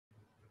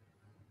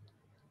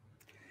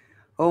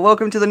Well,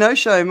 welcome to the No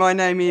Show. My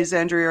name is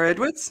Andrea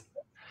Edwards.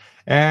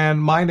 And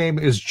my name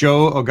is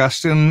Joe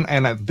Augustin.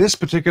 And at this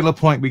particular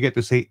point, we get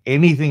to say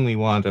anything we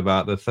want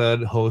about the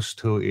third host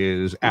who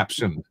is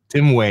absent,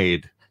 Tim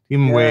Wade.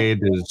 Wade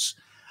is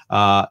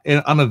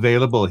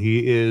unavailable.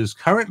 He is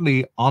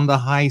currently on the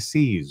high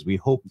seas. We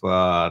hope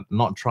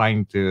not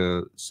trying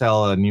to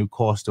sell a new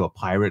course to a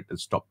pirate that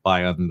stopped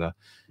by on that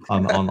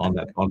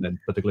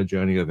particular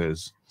journey of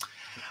his.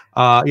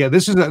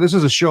 This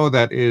is a show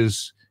that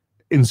is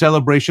in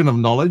celebration of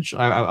knowledge.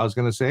 I was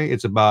going to say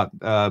it's about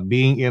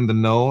being in the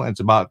know. It's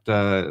about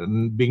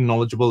being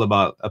knowledgeable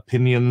about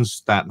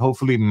opinions that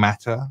hopefully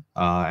matter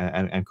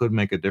and could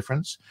make a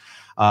difference.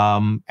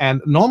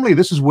 And normally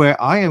this is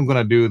where I am going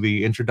to do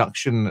the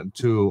introduction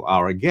to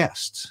our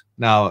guest.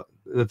 Now,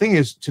 the thing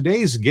is,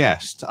 today's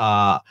guest,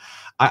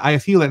 I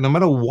feel that no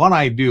matter what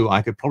I do,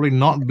 I could probably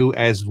not do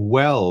as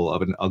well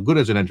of a good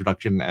as an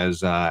introduction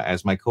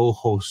as my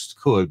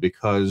co-host could,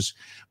 because,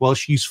 well,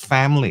 she's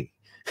family.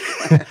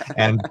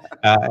 And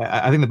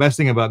I think the best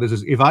thing about this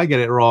is if I get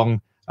it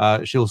wrong,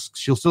 she'll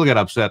still get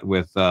upset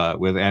with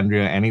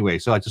Andrea anyway.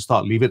 So I just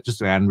thought leave it just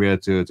to Andrea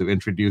to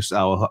introduce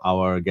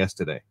our guest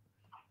today.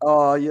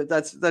 Oh, yeah,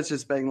 that's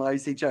just being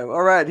lazy, Joe.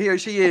 All right, here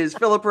she is,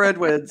 Phillipa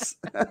Edwards.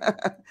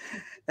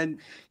 And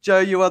Joe,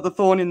 you are the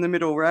thorn in the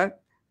middle, right?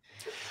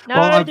 No,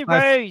 well, the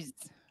rose.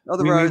 Oh,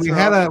 the rose. We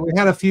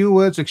had a few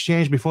words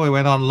exchanged before we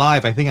went on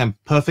live. I think I'm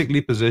perfectly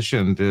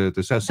positioned to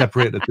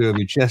separate the two of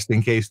you just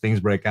in case things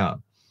break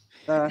out.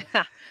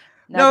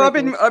 No, I've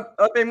been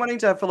wanting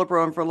to have Phillipa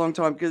on for a long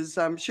time because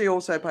she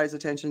also pays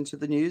attention to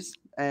the news,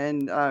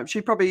 and she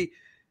probably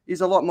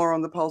is a lot more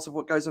on the pulse of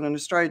what goes on in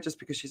Australia just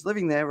because she's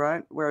living there,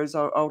 right? Whereas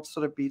I'll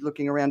sort of be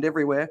looking around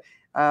everywhere.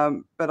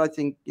 But I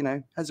think,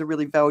 has a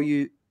really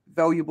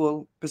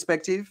valuable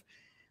perspective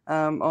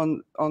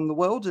on the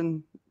world,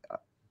 and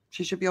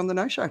she should be on the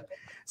No Show.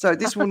 So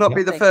this will not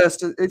be the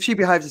first, if she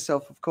behaves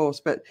herself, of course.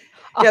 But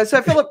yeah,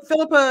 so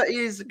Phillipa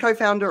is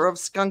co-founder of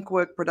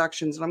Skunkworks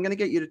Productions, and I'm going to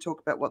get you to talk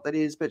about what that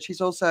is. But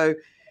she's also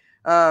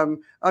a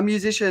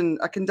musician,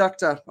 a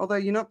conductor, although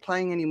you're not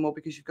playing anymore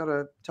because you've got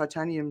a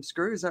titanium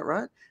screw. Is that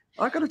right?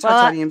 I got a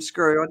titanium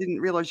screw. I didn't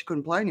realize you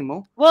couldn't play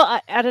anymore.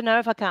 Well, I don't know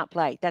if I can't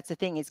play. That's the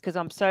thing, is because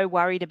I'm so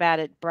worried about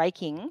it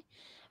breaking.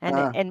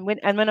 And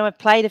when I've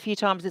played a few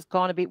times, it's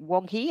gone a bit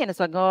wonky, and it's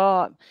like,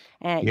 So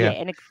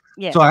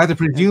I have to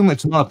presume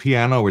it's not a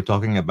piano we're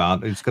talking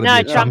about. It's going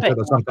to be some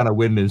kind of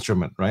wind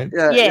instrument, right?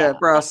 Yeah,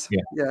 brass.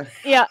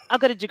 Yeah. I've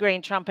got a degree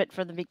in trumpet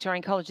from the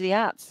Victorian College of the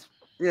Arts.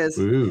 Yes.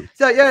 Ooh.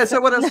 So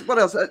what else? What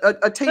else?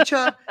 A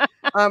teacher,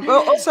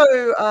 well, also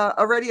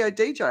a radio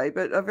DJ,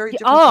 but a very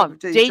different type of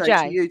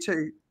DJ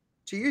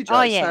to you, Joe.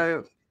 Oh, yeah.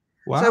 So,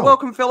 wow. So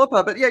welcome,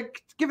 Phillipa. But yeah,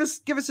 give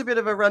us a bit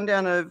of a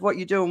rundown of what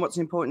you do and what's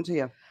important to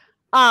you.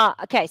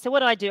 Okay. So what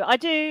do? I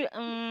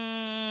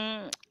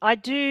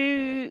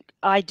do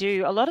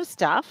a lot of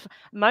stuff,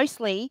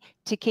 mostly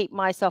to keep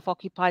myself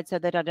occupied so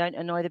that I don't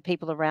annoy the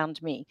people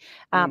around me.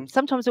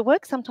 Sometimes it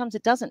works, sometimes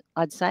it doesn't,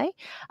 I'd say.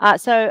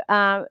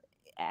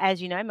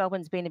 As you know,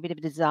 Melbourne's been a bit of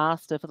a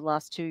disaster for the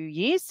last 2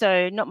 years,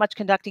 so not much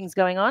conducting is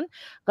going on.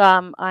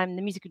 I'm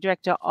the music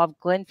director of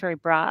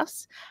Glenferrie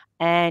Brass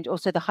and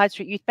also the High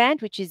Street Youth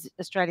Band, which is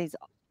Australia's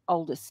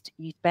oldest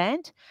youth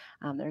band.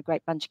 They're a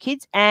great bunch of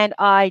kids, and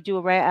I do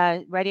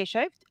a radio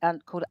show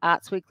called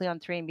Arts Weekly on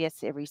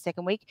 3MBS every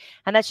second week,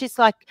 and that's just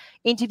like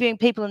interviewing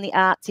people in the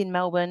arts in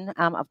Melbourne.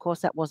 Of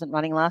course, that wasn't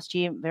running last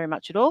year very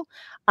much at all.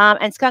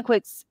 And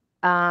Skunkworks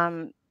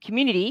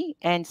Community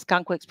and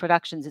Skunkworks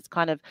Productions, it's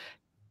kind of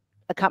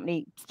a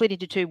company split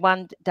into two.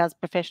 One does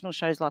professional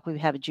shows like we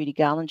have a Judy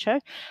Garland show,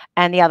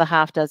 and the other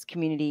half does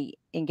community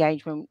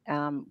engagement,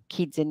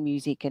 kids and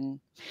music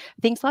and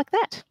things like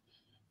that.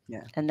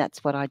 Yeah, and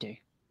that's what I do.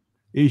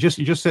 You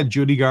just said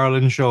Judy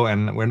Garland show,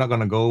 and we're not going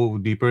to go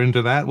deeper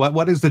into that.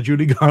 What is the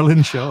Judy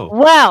Garland show?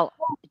 Well,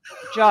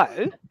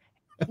 Joe,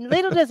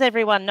 little does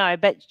everyone know,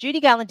 but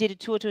Judy Garland did a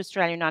tour to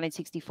Australia in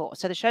 1964.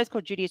 So the show's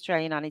called Judy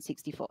Australia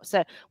 1964.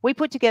 So we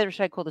put together a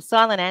show called The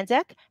Silent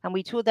Anzac, and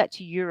we toured that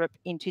to Europe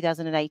in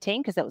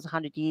 2018 because that was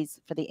 100 years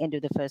for the end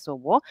of the First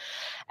World War.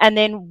 And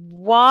then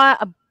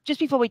just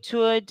before we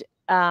toured,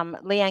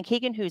 Leanne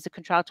Keegan, who is a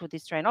contralto with the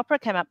Australian Opera,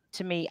 came up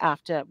to me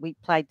after we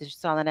played the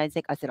Silent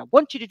Anzac. I said, I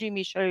want you to do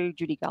me a show,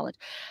 Judy Garland.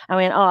 I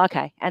went, oh,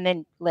 okay. And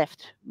then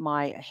left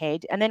my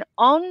head. And then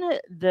on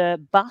the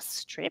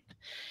bus trip,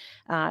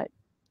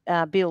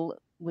 Bill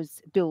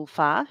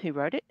Farr, who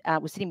wrote it,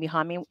 was sitting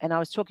behind me, and I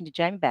was talking to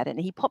Jamie about it, and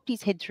he popped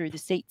his head through the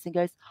seats and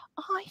goes,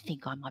 I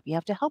think I might be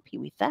able to help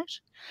you with that.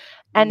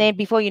 And then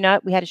before you know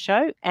it, we had a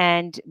show,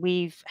 and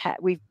we've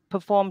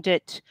performed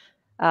it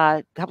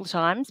a couple of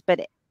times,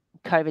 but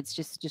COVID's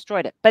just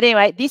destroyed it. But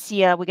anyway, this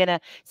year we're going to,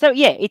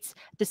 it's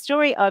the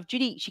story of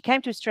Judy. She came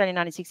to Australia in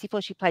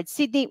 1964. She played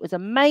Sydney. It was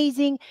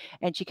amazing.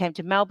 And she came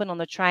to Melbourne on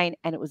the train,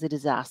 and it was a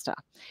disaster.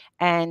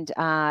 And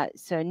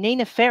so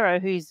Nina Ferro,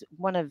 who's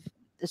one of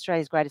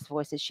Australia's greatest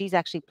voices, she's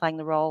actually playing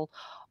the role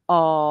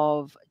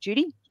of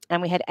Judy.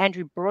 And we had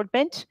Andrew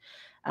Broadbent,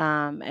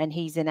 and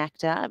he's an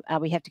actor.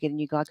 We have to get a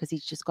new guy because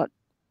he's just got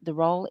the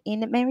role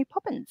in Mary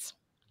Poppins.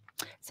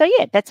 So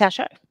yeah, that's our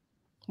show.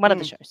 One of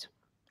the shows.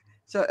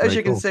 So as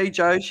you can see,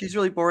 Joe, she's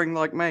really boring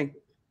like me.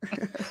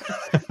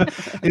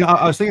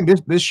 I was thinking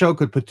this show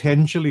could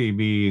potentially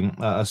be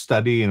a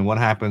study in what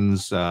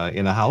happens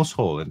in a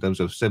household in terms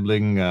of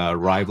sibling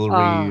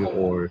rivalry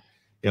or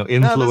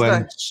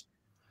influence.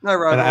 No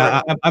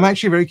rivalry. And I'm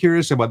actually very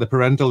curious about the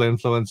parental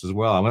influence as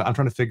well. I'm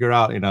trying to figure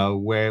out,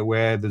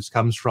 where this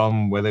comes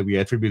from, whether we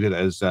attribute it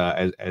as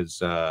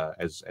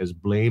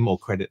blame or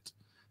credit.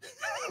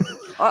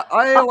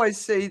 I always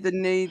see the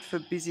need for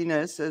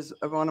busyness as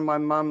one of my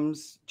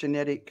mum's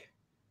genetic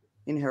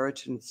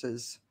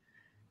inheritances.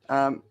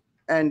 And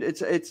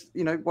it's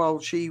while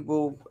she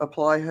will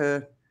apply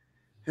her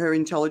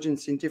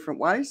intelligence in different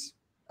ways,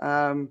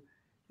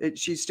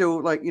 she's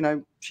still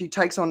she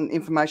takes on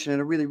information in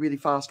a really, really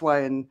fast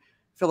way. And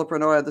Phillipa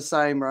and I are the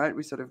same, right?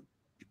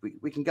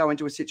 We can go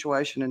into a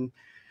situation and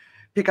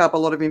pick up a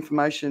lot of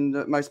information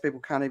that most people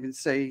can't even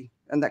see,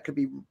 and that could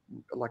be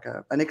like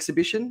an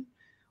exhibition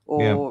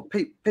or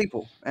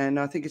people. And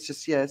I think it's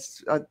just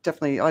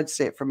I'd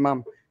see it from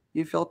Mum.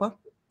 You, Phillipa?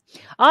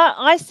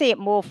 I see it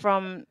more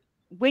from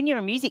when you're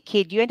a music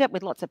kid, you end up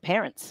with lots of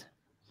parents.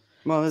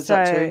 Well, there's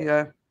that too,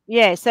 yeah.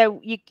 Yeah, so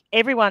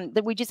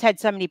we just had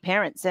so many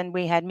parents, and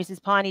we had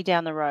Mrs. Piney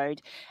down the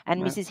road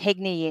and Mrs.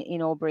 Hegney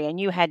in Albury, and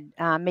you had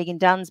Megan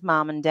Dunn's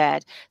mum and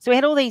dad. So we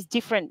had all these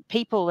different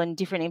people and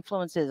different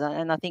influences,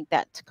 and I think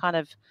that kind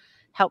of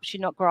helps you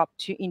not grow up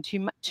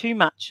into too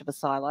much of a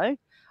silo,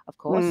 of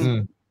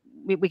course.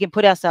 We can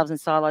put ourselves in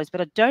silos,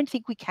 but I don't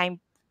think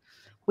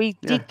we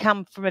did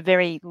come from a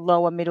very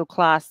lower middle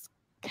class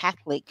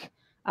Catholic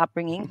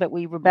upbringing, but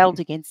we rebelled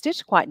against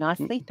it quite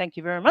nicely. Thank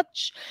you very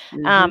much.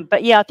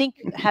 But I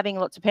think having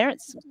lots of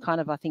parents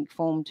kind of,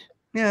 formed.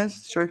 Yeah,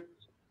 it's true.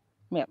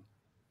 Yeah.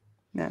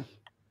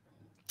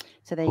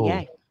 So there you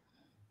go.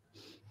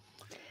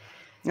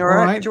 All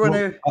right. Do you want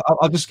to?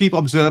 I'll just keep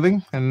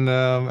observing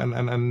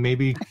and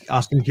maybe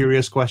asking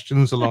curious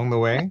questions along the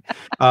way.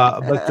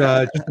 But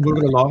just to move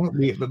it along,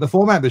 the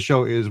format of the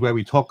show is where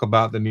we talk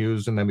about the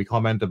news and then we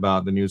comment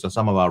about the news and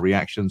some of our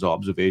reactions or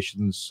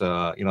observations.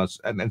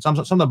 And some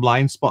of the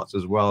blind spots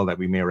as well that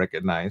we may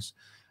recognize.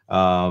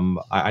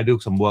 I do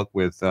some work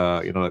with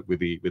with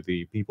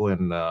the people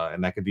in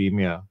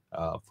academia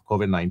for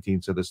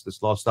COVID-19. So there's a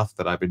lot of stuff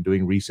that I've been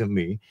doing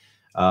recently,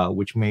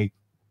 which may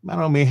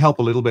help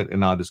a little bit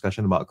in our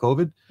discussion about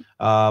COVID.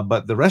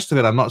 But the rest of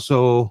it, I'm not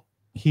so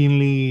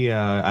keenly,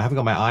 I haven't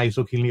got my eyes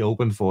so keenly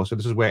open for. So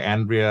this is where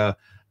Andrea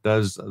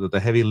does the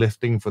heavy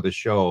lifting for the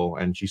show.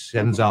 And she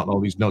sends out all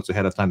these notes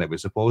ahead of time that we're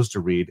supposed to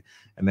read.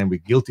 And then we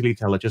guiltily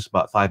tell her just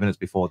about 5 minutes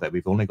before that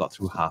we've only got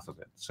through half of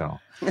it. So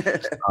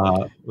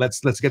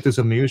let's get to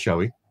some news, shall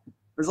we?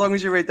 As long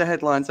as you read the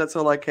headlines, that's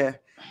all I care.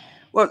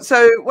 Well,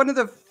 so one of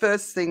the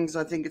first things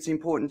I think it's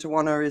important to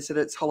honor is that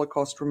it's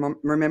Holocaust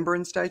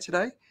Remembrance Day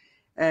today.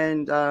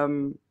 And,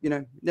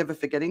 never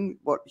forgetting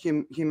what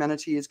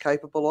humanity is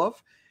capable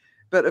of.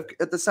 But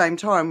at the same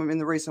time, in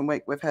the recent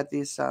week, we've had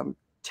this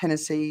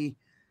Tennessee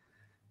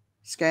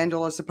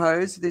scandal, I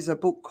suppose. There's a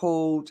book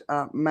called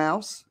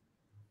Mouse,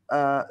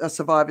 A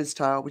Survivor's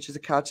Tale, which is a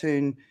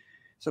cartoon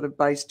sort of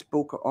based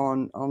book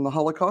on the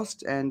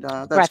Holocaust. And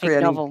that's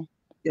graphic novel.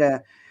 Yeah.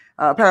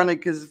 Apparently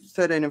because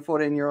 13 and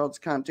 14-year-olds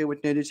can't deal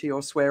with nudity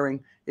or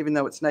swearing, even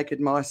though it's naked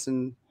mice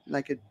and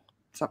naked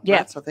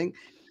rats, I think.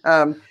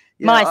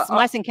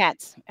 Mice and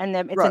cats, and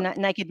it's a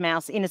naked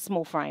mouse in a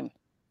small frame.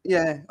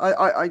 Yeah,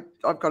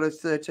 I've got a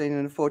 13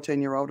 and a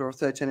 14-year-old or a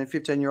 13 and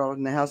 15-year-old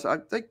in the house.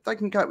 They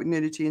can cope with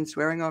nudity and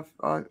swearing.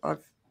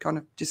 I've kind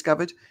of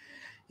discovered,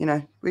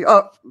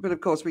 but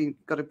of course we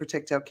got to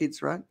protect our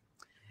kids, right?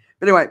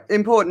 But anyway,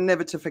 important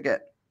never to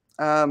forget.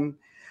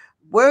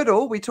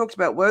 Wordle. We talked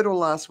about Wordle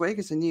last week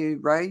as a new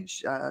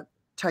rage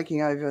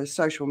taking over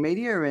social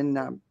media,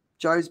 and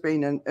Joe's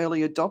been an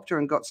early adopter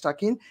and got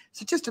stuck in.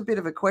 So just a bit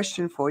of a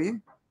question for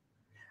you.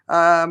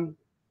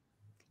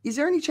 Is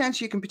there any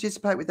chance you can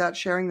participate without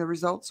sharing the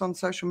results on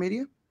social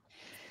media?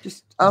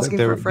 Just asking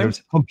for a friend.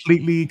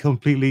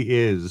 Completely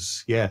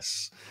is,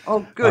 yes.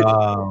 Oh, good.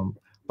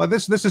 But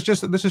this is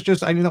just it's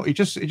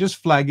just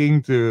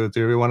flagging to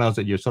everyone else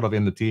that you're sort of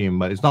in the team,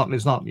 but it's not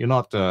you're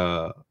not.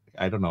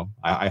 I don't know.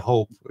 I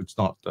hope it's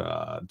not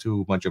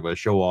too much of a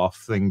show off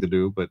thing to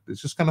do, but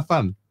it's just kind of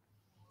fun.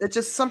 It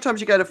just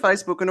sometimes you go to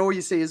Facebook and all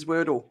you see is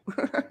Wordle,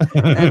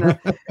 and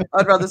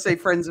I'd rather see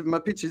friends of my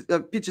pictures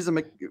of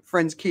my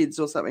friends' kids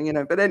or something,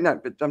 But no,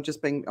 but I'm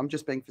just being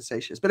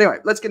facetious. But anyway,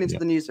 let's get into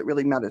the news that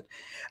really mattered.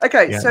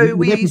 Okay, so you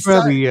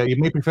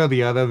may prefer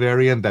the other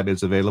variant that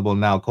is available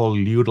now called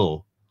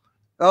Ludel.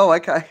 Oh,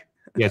 okay.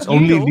 Yeah, it's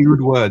only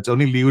lewd words,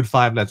 only lewd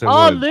 5-letter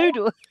words. Oh,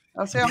 Ludel.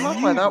 I'll see. I might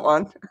play that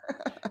one.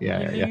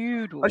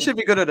 Yeah. I should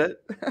be good at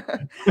it.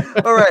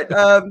 All right.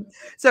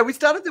 So we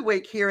started the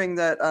week hearing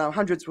that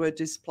hundreds were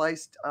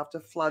displaced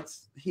after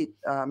floods hit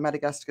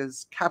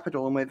Madagascar's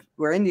capital, and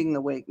we're ending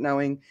the week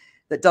knowing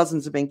that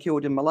dozens have been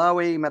killed in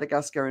Malawi,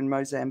 Madagascar, and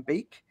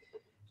Mozambique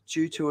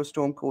due to a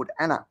storm called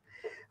Anna.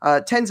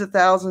 Tens of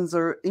thousands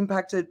are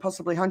impacted,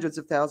 possibly hundreds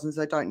of thousands.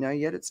 They don't know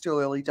yet. It's still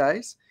early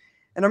days.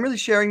 And I'm really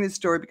sharing this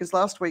story because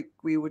last week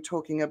we were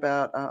talking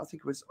about, I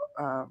think it was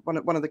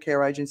one of the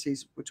care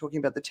agencies were talking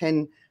about the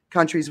 10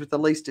 countries with the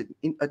least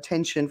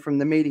attention from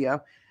the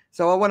media.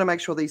 So I want to make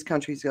sure these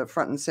countries are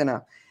front and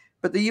center.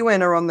 But the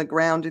UN are on the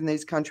ground in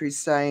these countries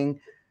saying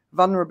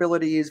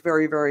vulnerability is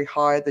very, very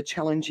high. The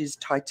challenge is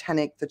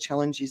titanic. The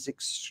challenge is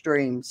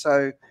extreme.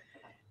 So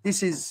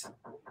this is,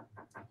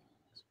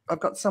 I've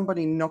got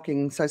somebody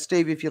knocking. So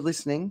Steve, if you're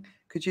listening,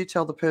 could you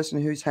tell the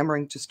person who's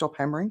hammering to stop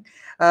hammering?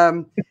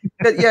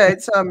 But yeah,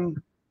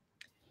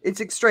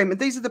 it's extreme. And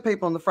these are the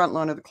people on the front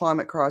line of the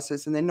climate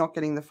crisis, and they're not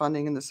getting the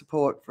funding and the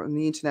support from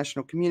the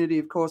international community.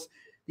 Of course,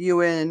 the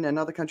UN and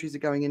other countries are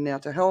going in now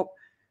to help.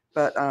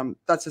 But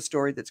that's a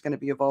story that's going to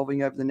be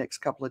evolving over the next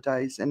couple of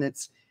days, and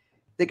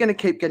they're going to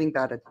keep getting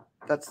battered.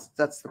 That's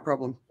the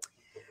problem.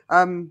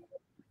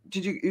 Do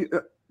you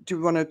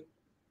want to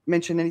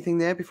mention anything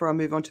there before I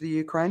move on to the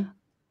Ukraine?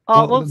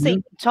 Oh, well,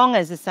 see, Tonga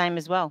is the same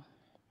as well.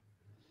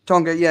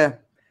 Tonga, yeah,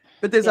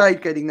 but there's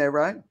aid getting there,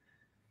 right?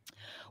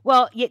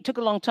 Well, yeah, it took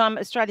a long time.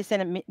 Australia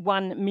sent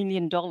 $1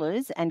 million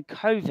and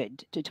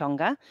COVID to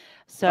Tonga.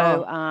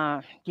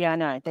 So, yeah, I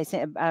know. They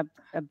sent a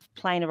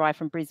plane arrived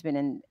from Brisbane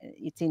and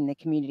it's in the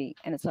community.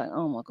 And it's like,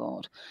 oh, my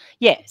God.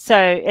 Yeah,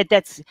 so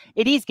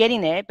it is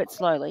getting there, but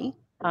slowly.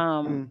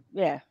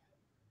 Yeah.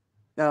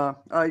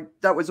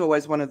 That was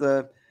always one of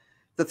the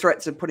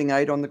threats of putting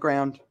aid on the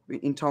ground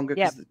in Tonga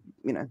because,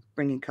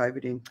 bringing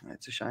COVID in.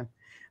 It's a shame.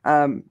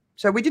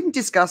 So we didn't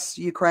discuss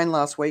Ukraine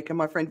last week. And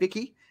my friend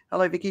Vicky,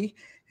 hello, Vicky,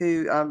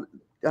 who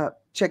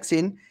checks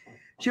in,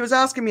 she was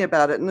asking me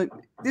about it. And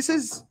this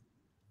is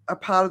a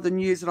part of the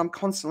news that I'm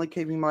constantly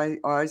keeping my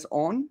eyes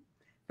on,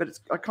 but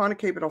I kind of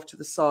keep it off to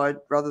the side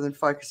rather than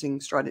focusing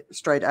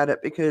straight at it,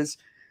 because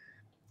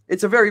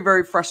it's a very,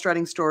 very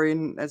frustrating story.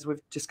 And as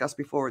we've discussed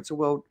before, it's a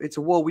war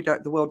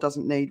the world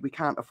doesn't need. We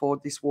can't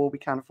afford this war. We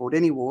can't afford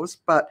any wars.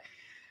 But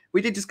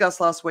we did discuss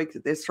last week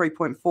that there's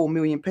 3.4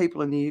 million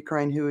people in the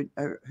Ukraine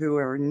who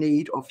are in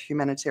need of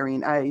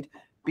humanitarian aid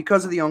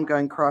because of the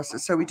ongoing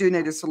crisis. So we do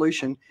need a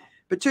solution.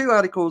 But two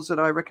articles that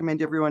I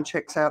recommend everyone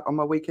checks out on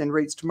my weekend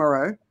reads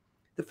tomorrow.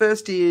 The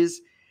first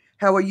is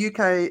how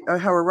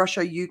a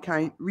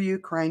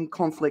Russia-Ukraine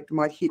conflict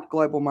might hit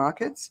global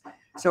markets.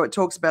 So it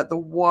talks about the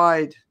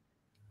wide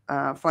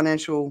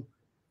financial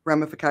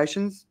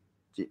ramifications.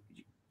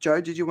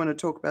 Joe, did you want to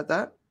talk about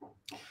that?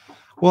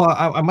 Well,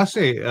 I must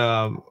say,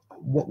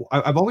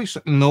 I've always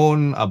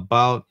known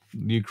about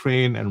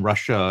Ukraine and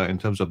Russia in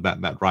terms of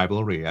that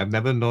rivalry. I've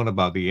never known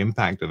about the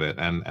impact of it,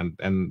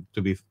 and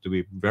to be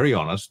very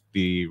honest,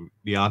 the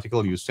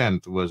article you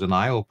sent was an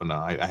eye opener.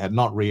 I had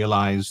not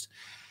realized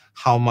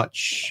how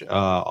much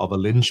of a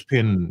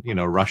linchpin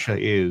Russia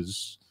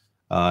is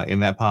in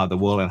that part of the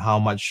world, and how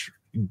much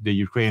the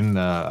Ukraine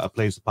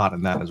plays a part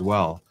in that as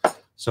well.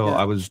 So yeah.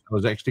 I was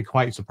actually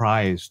quite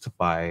surprised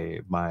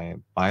by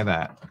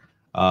that.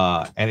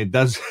 And it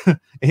does,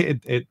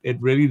 it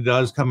really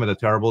does come at a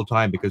terrible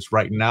time, because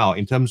right now,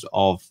 in terms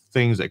of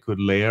things that could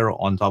layer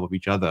on top of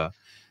each other,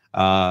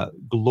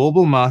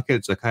 global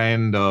markets are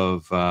kind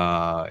of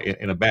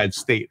in a bad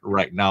state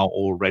right now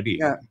already,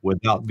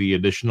 without the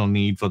additional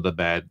need for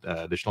the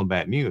additional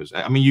bad news.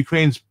 I mean,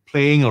 Ukraine's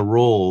playing a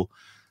role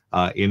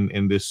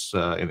in this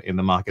in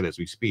the market as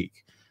we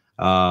speak,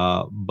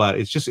 but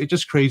it's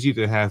just crazy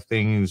to have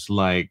things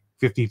like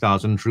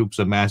 50,000 troops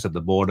amassed at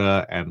the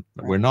border, and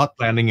we're not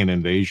planning an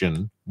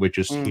invasion. We're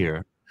just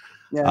here.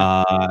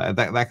 Yeah.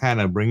 That kind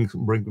of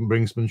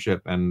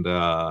brinksmanship, and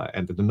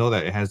to know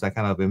that it has that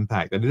kind of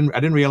impact. I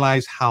didn't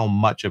realize how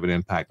much of an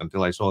impact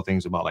until I saw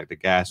things about like the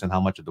gas and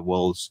how much of the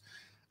world's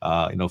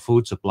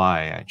food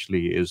supply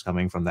actually is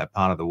coming from that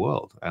part of the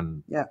world.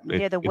 And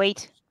the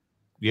weight.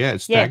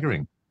 It's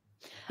staggering.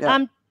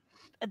 Yeah.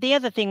 The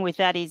other thing with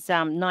that is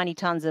 90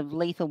 tons of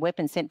lethal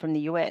weapons sent from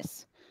the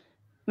US.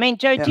 I mean,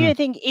 Joe, do you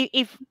think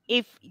if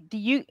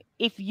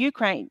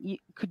Ukraine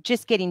could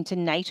just get into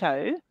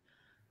NATO,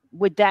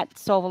 would that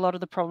solve a lot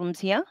of the problems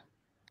here?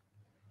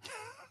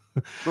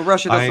 Well,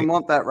 Russia doesn't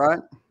want that, right?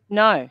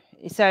 No.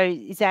 So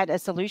is that a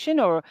solution,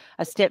 or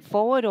a step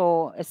forward,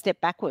 or a step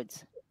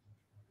backwards?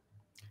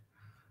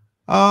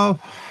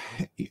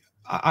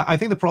 I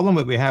think the problem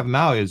that we have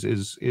now is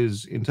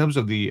in terms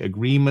of the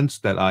agreements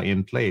that are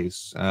in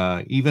place.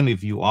 Even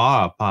if you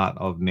are a part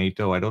of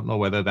NATO, I don't know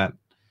whether that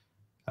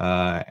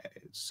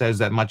says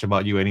that much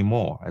about you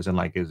anymore. As in,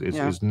 like,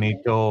 is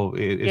NATO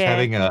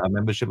having a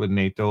membership with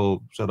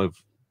NATO sort of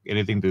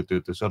anything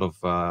to sort of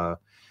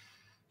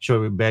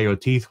bear your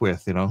teeth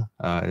with?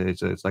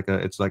 It's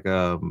like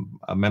a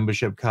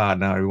membership card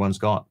now everyone's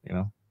got.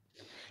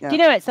 Do you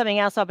know it's something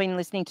else I've been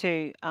listening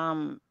to?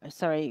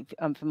 Sorry,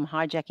 I'm from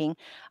hijacking.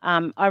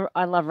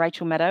 I love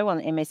Rachel Maddow on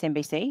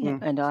MSNBC,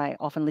 and I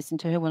often listen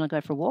to her when I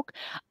go for a walk.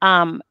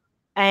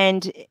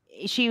 And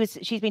she's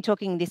been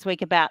talking this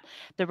week about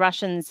the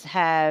Russians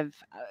have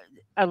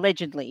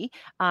allegedly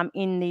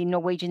in the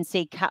Norwegian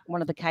Sea cut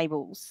one of the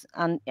cables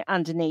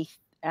underneath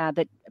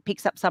that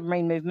picks up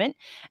submarine movement.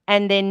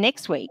 And then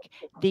next week,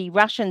 the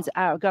Russians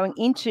are going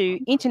into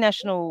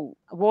international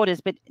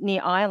waters, but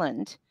near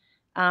Ireland,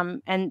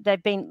 And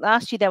they've been,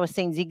 last year they were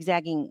seen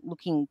zigzagging,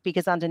 looking,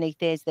 because underneath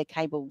there's their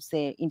cables,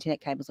 their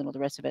internet cables and all the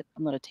rest of it.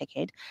 I'm not a tech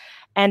head.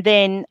 And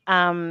then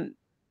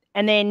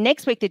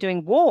next week they're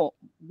doing war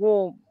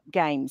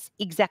games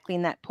exactly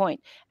in that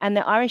point. And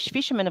the Irish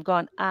fishermen have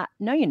gone,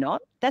 no, you're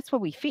not. That's where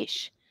we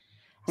fish.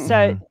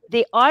 So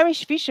the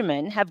Irish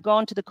fishermen have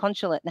gone to the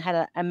consulate and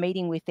had a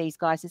meeting with these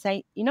guys to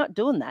say, you're not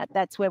doing that.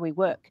 That's where we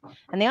work.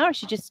 And the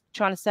Irish are just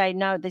trying to say,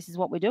 no, this is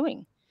what we're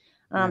doing.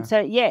 So,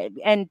 yeah,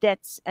 and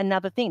that's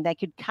another thing. They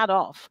could cut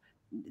off,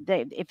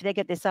 if they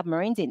get their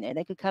submarines in there,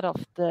 they could cut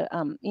off the,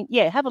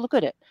 have a look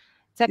at it.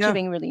 It's actually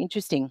being really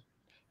interesting.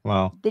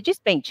 Wow. They're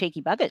just being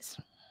cheeky buggers.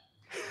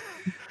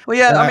 Well,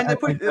 yeah, I mean, I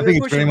think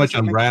it's very much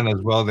on brand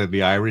as well that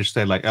the Irish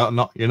say, like, oh,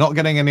 no, you're not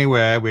getting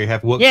anywhere. We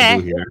have work to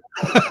do here.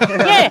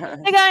 Yeah,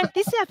 they go,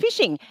 this is our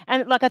fishing.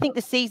 And like, I think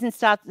the season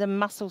starts, the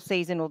mussel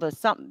season, or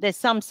there's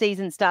some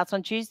season starts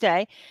on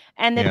Tuesday,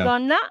 and they've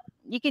gone, nah,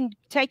 you can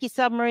take your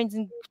submarines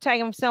and take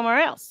them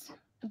somewhere else.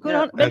 Good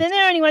on. But then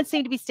they're the only ones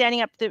seem to be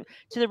standing up to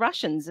the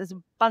Russians. There's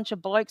a bunch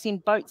of blokes in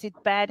boats with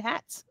bad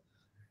hats.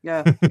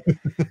 Yeah,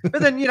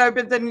 but then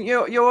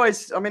you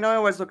always. I mean, I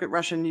always look at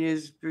Russian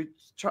news.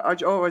 I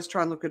always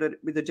try and look at it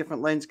with a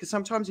different lens, because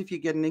sometimes if you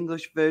get an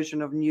English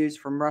version of news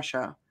from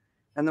Russia,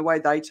 and the way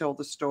they tell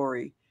the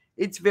story,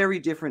 it's very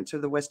different to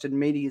the Western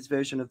media's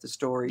version of the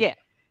story. Yeah,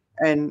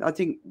 and I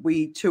think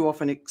we too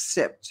often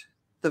accept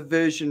the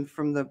version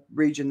from the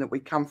region that we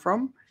come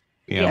from.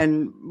 Yeah,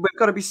 and we've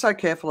got to be so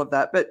careful of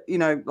that. But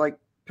like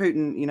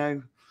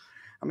Putin,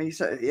 I mean,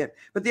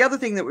 but the other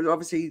thing that was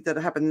obviously that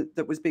happened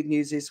that was big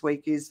news this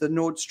week is the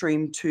Nord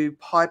Stream 2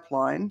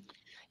 pipeline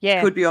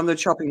could be on the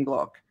chopping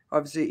block,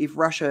 obviously, if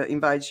Russia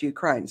invades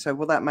Ukraine. So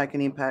will that make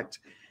an impact?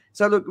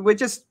 So look, we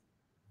just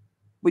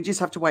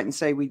have to wait and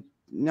see.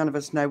 None of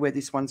us know where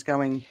this one's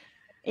going.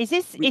 Is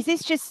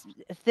this just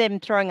them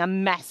throwing a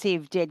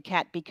massive dead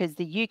cat because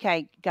the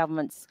UK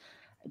government's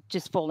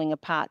just falling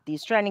apart? The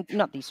Australian,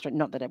 not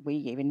that we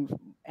even,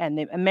 and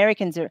the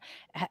Americans are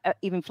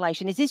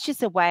inflation. Is this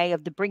just a way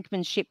of the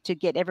brinkmanship to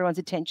get everyone's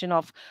attention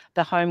off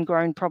the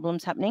homegrown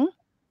problems happening?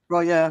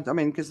 Well, yeah, I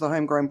mean, because the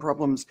homegrown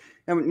problems,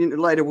 and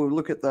later we'll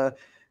look at the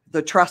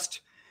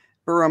trust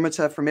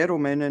barometer from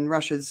Edelman, and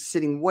Russia's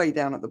sitting way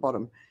down at the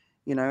bottom,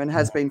 and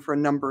has been for a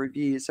number of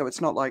years. So it's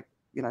not like,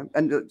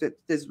 and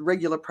there's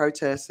regular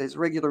protests, there's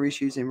regular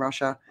issues in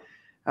Russia.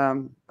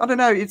 I don't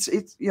know. It's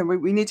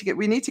we need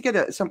to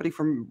get somebody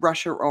from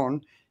Russia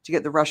on to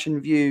get the Russian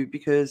view,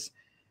 because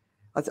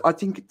I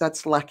think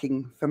that's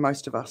lacking for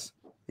most of us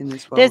in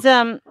this world. There's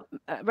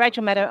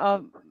Rachel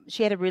Maddow.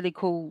 She had a really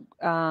cool.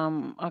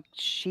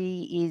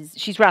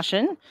 She's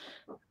Russian.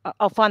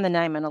 I'll find the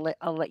name and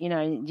I'll let you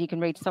know. You can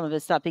read some of her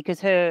stuff, because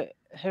her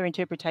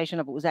interpretation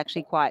of it was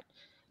actually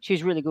she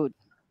was really good.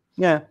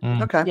 Yeah.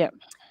 Okay. Yeah.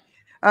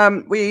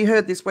 We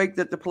heard this week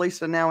that the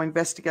police are now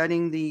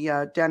investigating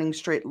the Downing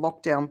Street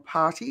lockdown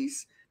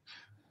parties,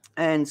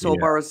 and Saul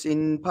Boris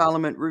in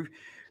Parliament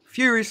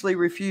furiously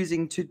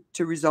refusing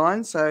to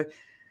resign. So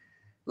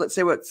let's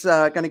see what's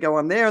going to go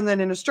on there. And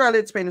then in Australia,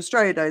 it's been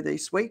Australia Day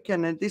this week,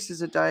 and this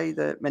is a day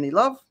that many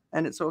love,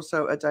 and it's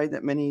also a day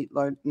that many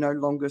no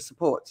longer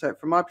support. So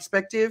from my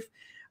perspective,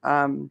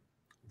 the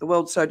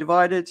world's so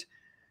divided.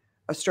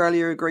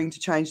 Australia agreeing to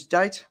change the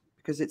date,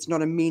 because it's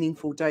not a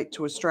meaningful date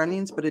to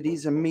Australians, but it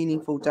is a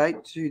meaningful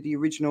date to the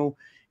original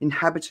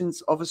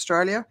inhabitants of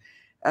Australia.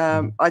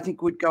 I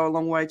think would go a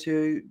long way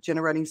to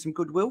generating some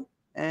goodwill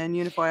and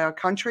unify our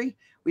country.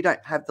 We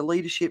don't have the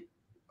leadership,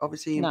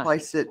 obviously, in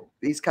place that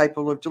is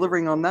capable of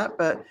delivering on that.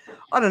 But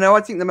I don't know.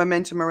 I think the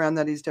momentum around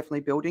that is definitely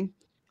building.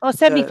 Well,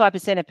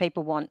 75% of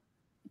people want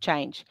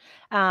change.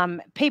 The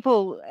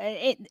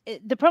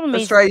problem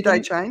is Australia Day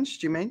change.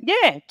 Do you mean?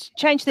 Yeah,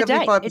 change the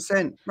date.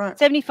 75%, right?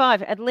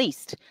 75 at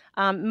least.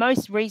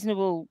 Most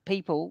reasonable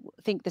people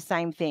think the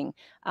same thing.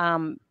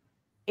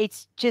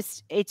 It's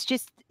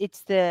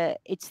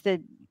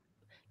the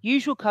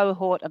usual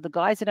cohort of the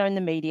guys that own the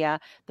media.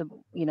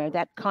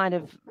 That kind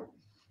of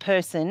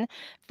person.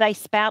 They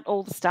spout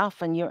all the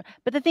stuff,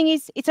 but the thing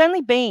is, it's only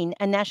been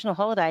a national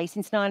holiday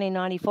since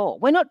 1994.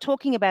 We're not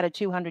talking about a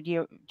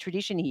 200-year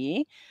tradition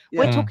here.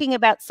 We're talking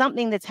about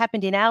something that's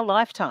happened in our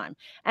lifetime,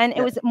 and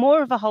it was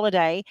more of a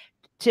holiday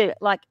to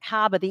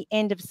harbour the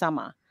end of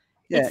summer.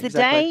 It's the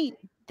day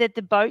that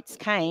the boats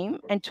came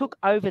and took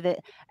over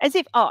as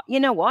if,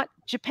 you know what,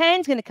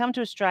 Japan's going to come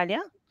to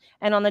Australia.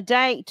 And on the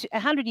day,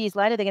 100 years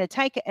later, they're going to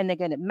take it and they're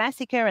going to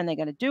massacre and they're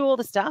going to do all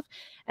the stuff.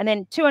 And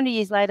then 200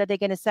 years later, they're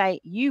going to say,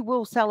 you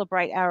will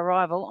celebrate our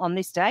arrival on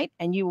this date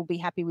and you will be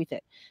happy with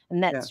it.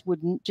 And that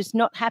would just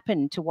not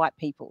happen to white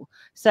people.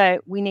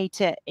 So we need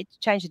to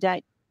change the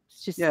date.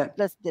 It's just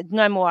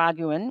no more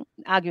arguing.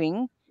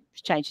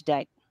 Just change the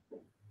date.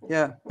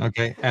 Yeah.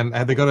 Okay. And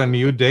have they got a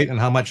new date, and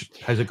how much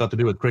has it got to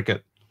do with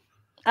cricket?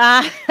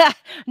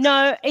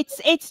 No,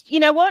 it's you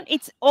know what?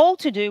 It's all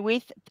to do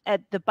with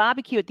the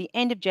barbecue at the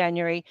end of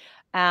January.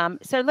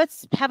 So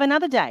let's have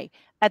another day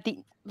at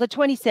the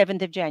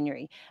 27th of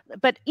January.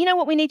 But you know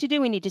what we need to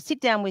do? We need to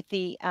sit down with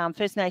the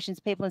First Nations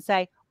people and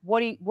say, what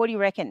do you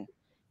reckon?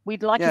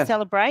 We'd like to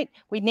celebrate.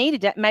 We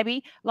needed it,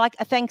 maybe like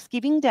a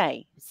Thanksgiving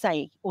Day,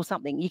 say, or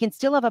something. You can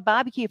still have a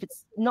barbecue if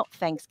it's not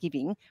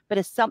Thanksgiving, but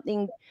it's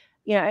something,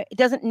 you know, it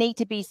doesn't need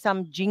to be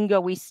some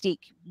jingoistic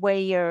wear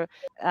your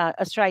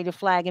Australia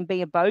flag and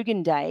be a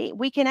bogan day.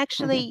 We can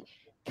actually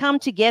come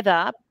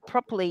together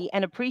properly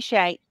and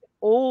appreciate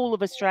all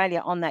of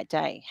Australia on that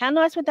day. How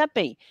nice would that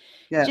be?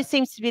 Yeah. It just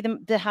seems to be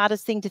the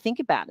hardest thing to think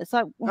about. It's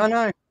like, I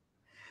know.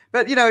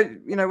 But, you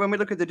know, when we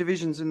look at the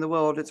divisions in the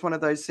world, it's one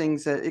of those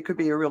things that it could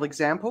be a real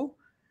example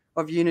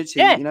of unity,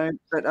 you know.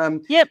 But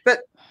but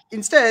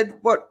instead,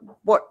 what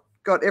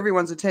got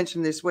everyone's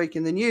attention this week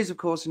in the news, of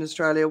course, in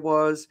Australia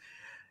was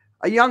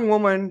a young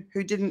woman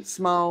who didn't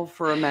smile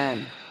for a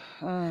man.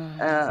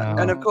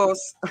 And, of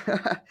course,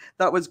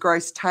 that was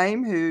Grace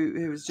Tame,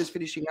 who was just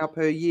finishing up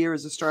her year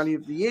as Australia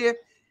of the Year.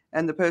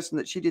 And the person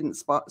that she didn't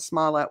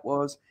smile at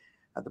was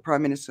the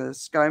Prime Minister,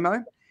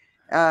 ScoMo.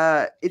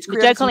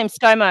 Don't call him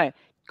ScoMo.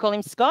 Call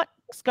him Scott.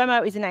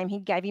 ScoMo is a name he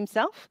gave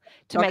himself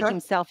to make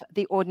himself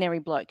the ordinary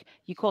bloke.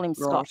 You call him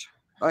Scott.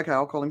 Okay,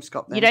 I'll call him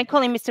Scott then. You don't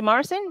call him Mr.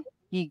 Morrison.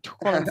 You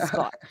call him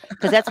Scott,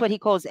 because that's what he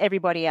calls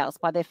everybody else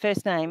by their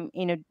first name.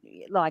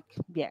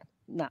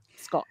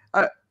 Scott.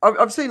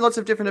 I've seen lots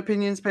of different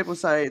opinions. People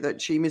say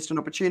that she missed an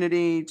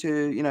opportunity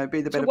to, you know,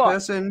 be the better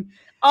person.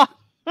 Oh.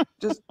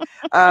 Just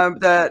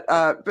but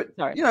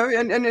sorry. You know,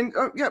 and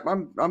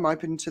I'm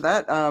open to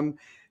that.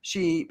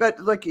 But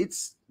like,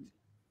 it's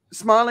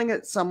smiling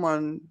at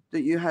someone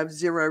that you have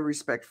zero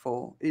respect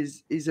for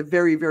is a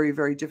very, very,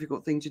 very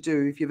difficult thing to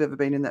do if you've ever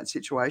been in that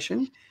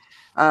situation.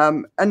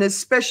 And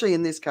especially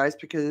in this case,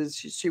 because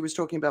she was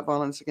talking about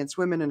violence against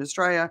women in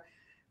Australia,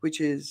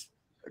 which is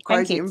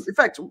crazy. In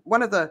fact,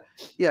 one of the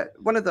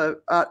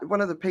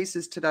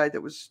pieces today that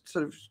was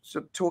sort of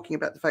talking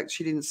about the fact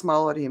she didn't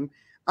smile at him.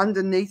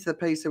 Underneath the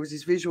piece, there was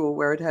this visual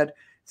where it had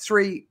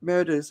 3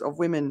 murders of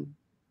women.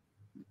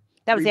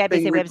 That was the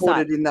ABC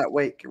reported website in that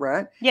week,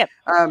 right? Yep.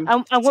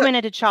 A woman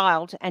and a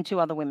child and 2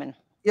 other women.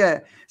 Yeah.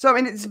 So, I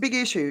mean, it's a big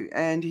issue,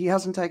 and he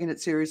hasn't taken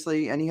it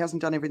seriously, and he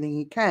hasn't done everything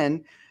he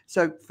can.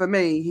 So, for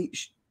me,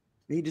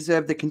 he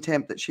deserved the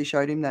contempt that she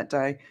showed him that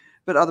day,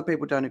 but other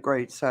people don't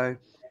agree. So,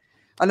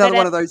 another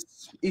one of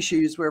those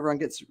issues where everyone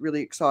gets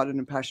really excited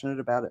and passionate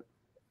about it.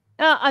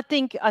 I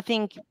think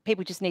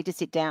people just need to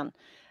sit down.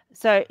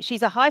 So,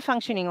 she's a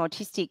high-functioning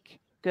autistic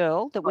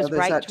girl that was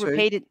raped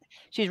repeatedly.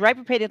 She was raped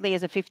repeatedly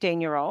as a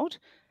 15-year-old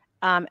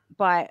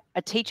by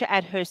a teacher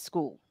at her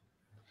school.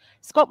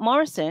 Scott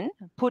Morrison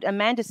put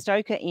Amanda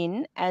Stoker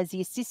in as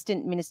the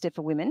Assistant Minister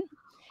for Women,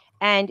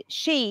 and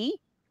she's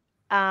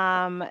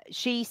a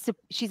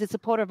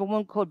supporter of a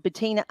woman called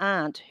Bettina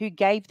Arndt, who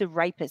gave the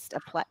rapist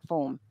a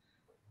platform,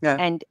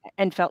 and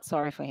felt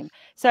sorry for him.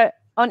 So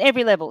on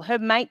every level, her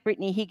mate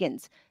Brittany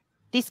Higgins.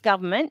 This girl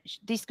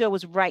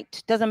was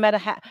raped. Doesn't matter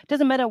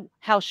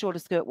how short a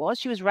skirt was.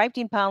 She was raped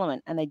in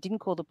Parliament, and they didn't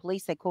call the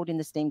police. They called in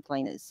the steam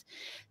cleaners.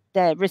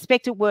 The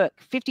respect at work.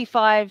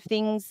 55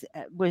 things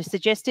were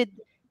suggested.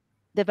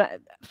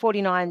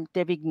 49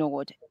 they've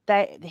ignored.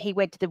 He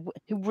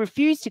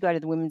refused to go to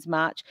the Women's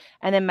March,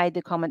 and then made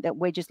the comment that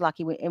we're just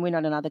lucky and we're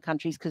not in other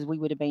countries because we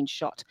would have been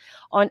shot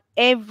on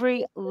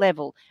every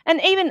level.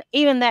 And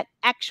even that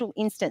actual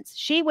instance,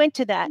 she went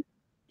to that.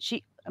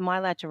 Am I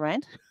allowed to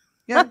rant?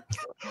 Yeah.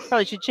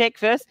 Probably should check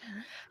first.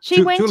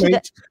 She went to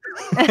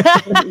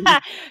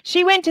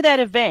that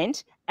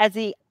event as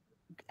the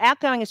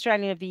outgoing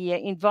Australian of the Year,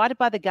 invited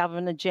by the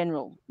Governor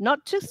General,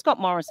 not to Scott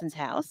Morrison's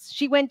house.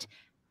 She went,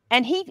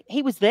 and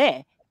he was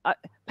there.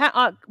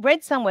 I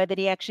read somewhere that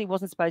he actually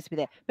wasn't supposed to be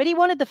there, but he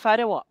wanted the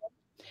photo op.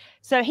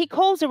 So he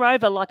calls her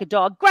over like a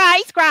dog.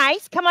 Grace,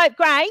 come over,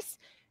 Grace,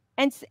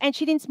 and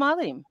she didn't smile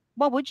at him.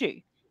 Why would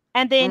you?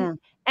 And then.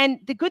 And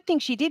the good thing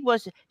she did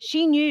was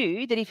she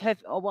knew that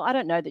I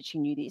don't know that she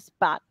knew this,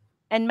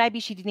 and maybe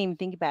she didn't even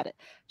think about it.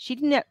 She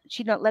did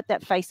not let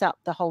that face up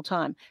the whole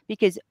time,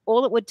 because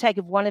all it would take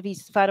of one of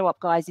his photo op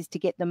guys is to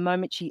get the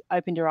moment she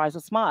opened her eyes or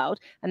smiled,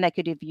 and they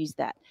could have used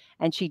that.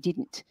 And she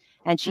didn't.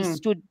 And she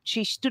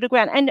stood her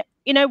ground. And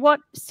you know what?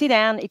 Sit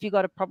down if you've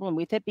got a problem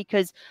with it,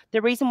 because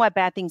the reason why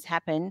bad things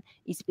happen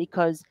is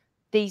because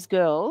these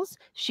girls,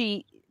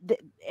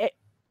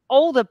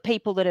 all the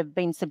people that have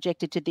been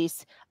subjected to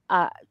this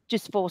are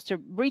just forced to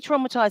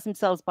re-traumatize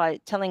themselves by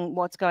telling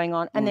what's going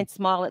on, and then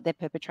smile at their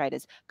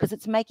perpetrators, because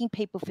it's making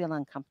people feel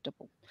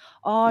uncomfortable.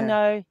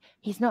 No,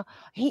 he's not.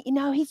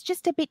 He's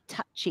just a bit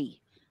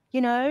touchy.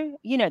 You know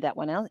that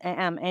one,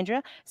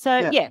 Andrea.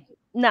 So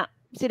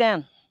sit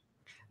down.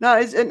 No,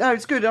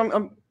 it's good.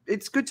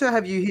 It's good to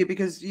have you here,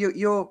 because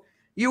you'll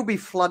be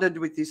flooded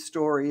with this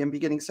story and be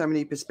getting so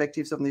many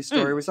perspectives on this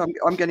story. So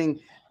I'm getting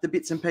the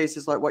bits and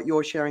pieces like what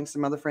you're sharing,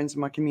 some other friends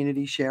in my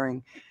community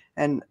sharing,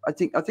 and I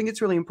think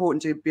it's really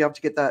important to be able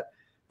to get that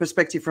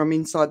perspective from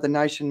inside the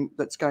nation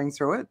that's going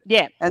through it.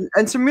 Yeah,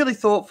 and some really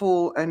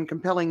thoughtful and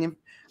compelling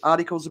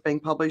articles are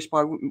being published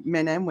by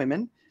men and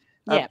women.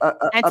 Yeah,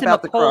 and some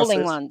about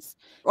appalling ones.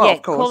 Oh, yeah,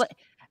 of course.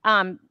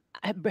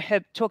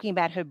 Her talking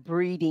about her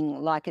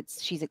breeding like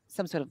she's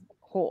some sort of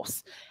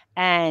horse.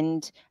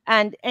 And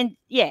then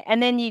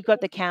you've got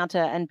the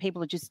counter, and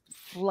people are just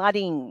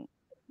flooding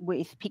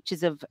with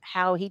pictures of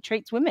how he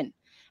treats women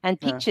and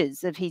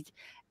pictures of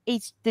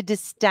the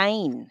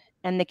disdain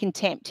and the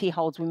contempt he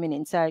holds women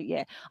in. So,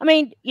 yeah, I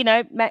mean, you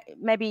know,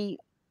 maybe,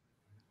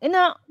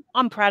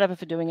 I'm proud of her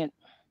for doing it.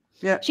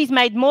 Yeah. She's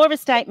made more of a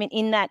statement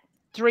in that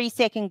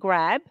 3-second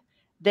grab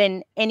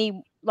than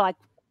any, like,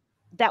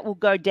 that will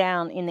go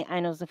down in the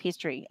annals of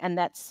history. And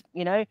that's,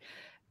 you know,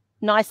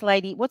 nice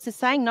lady. What's the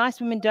saying? Nice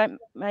women don't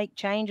make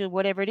change, or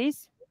whatever it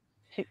is.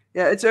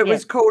 Yeah, it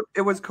was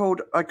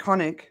called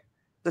iconic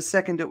the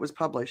second it was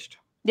published.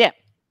 Yeah.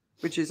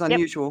 Which is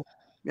unusual.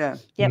 Yep.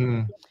 Yeah.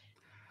 Mm.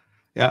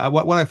 Yeah,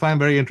 what I find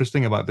very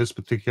interesting about this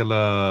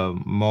particular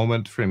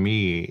moment for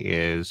me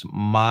is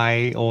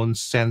my own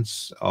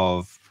sense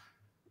of,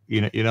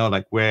 you know,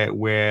 like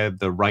where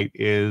the right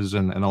is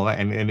and all that,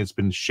 and it's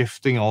been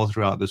shifting all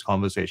throughout this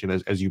conversation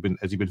as you've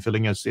been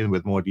filling us in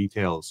with more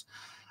details,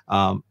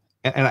 and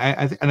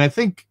I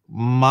think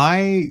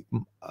my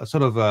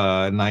sort of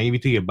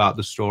naivety about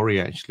the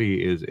story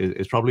actually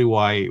is probably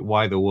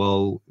why the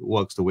world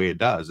works the way it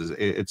does.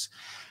 It's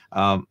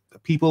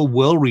people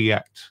will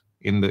react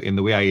in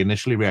the way I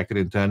initially reacted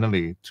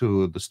internally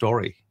to the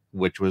story,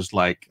 which was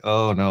like,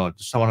 oh no,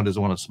 someone who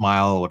doesn't want to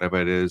smile or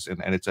whatever it is,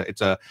 and it's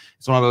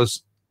one of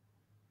those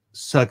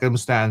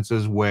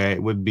circumstances where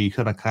it would be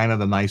kind of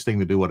the nice thing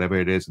to do, whatever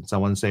it is, and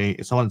someone's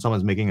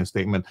making a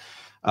statement,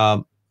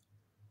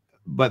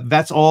 but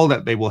that's all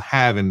that they will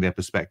have in their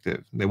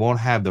perspective. They won't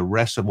have the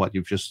rest of what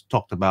you've just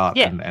talked about,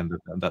 and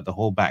the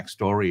whole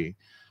backstory.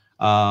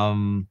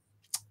 And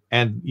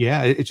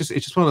yeah, it's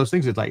just one of those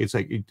things. It's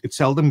like it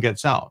seldom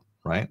gets out,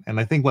 right? And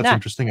I think what's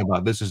interesting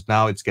about this is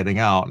now it's getting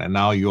out, and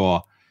now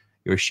you're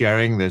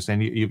sharing this,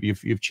 and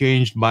you've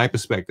changed my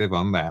perspective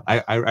on that.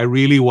 I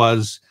really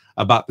was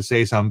about to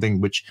say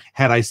something which,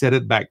 had I said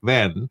it back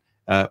then,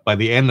 by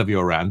the end of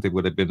your rant, it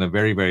would have been a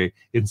very, very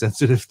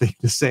insensitive thing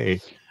to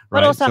say.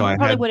 Right? But also, I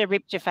probably would have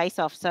ripped your face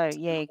off. So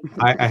yeah,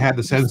 I had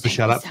the sense to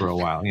shut up for a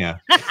while. Yeah.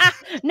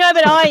 No,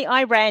 but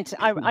I rant.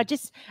 I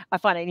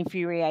find it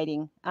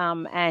infuriating.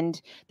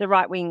 And the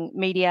right wing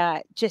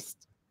media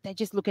they're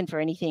just looking for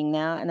anything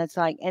now, and it's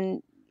like,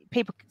 and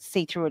people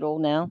see through it all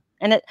now,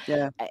 and it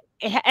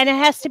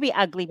has to be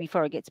ugly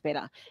before it gets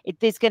better.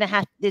 There's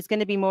going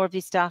to be more of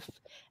this stuff,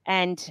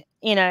 and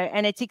you know,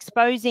 and it's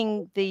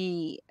exposing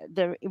the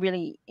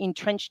really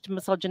entrenched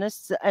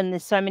misogynists, and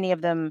there's so many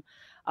of them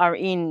are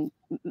in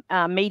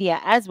media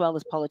as well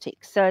as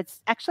politics. So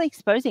it's actually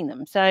exposing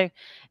them. So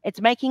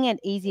it's making it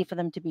easier for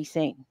them to be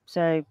seen.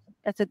 So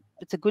it's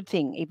a good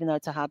thing, even though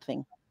it's a hard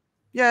thing.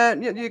 Yeah,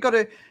 you got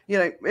to, you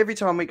know, every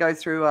time we go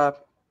through a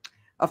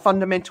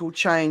fundamental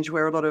change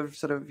where a lot of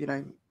sort of, you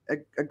know,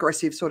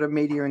 aggressive sort of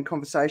media and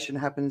conversation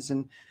happens,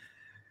 and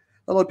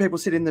a lot of people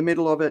sit in the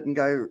middle of it and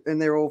go,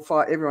 and they're all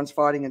everyone's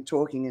fighting and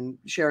talking and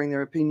sharing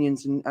their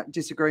opinions and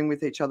disagreeing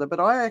with each other. But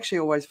I actually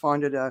always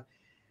find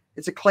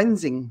it's a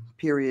cleansing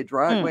period,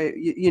 right? Where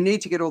you need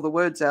to get all the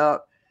words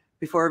out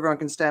before everyone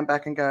can stand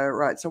back and go,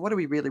 right, so what do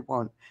we really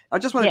want? I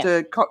just wanted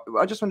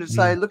to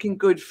say, looking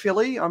good,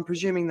 Philly. I'm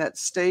presuming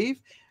that's Steve.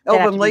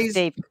 Elvin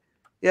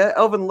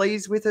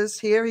Lee's with us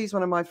here. He's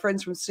one of my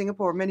friends from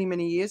Singapore many,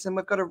 many years. And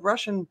we've got a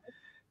Russian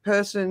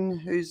person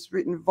who's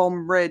written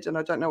Vom Red, and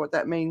I don't know what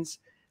that means.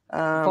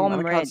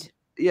 Vom Red.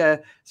 Yeah.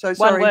 So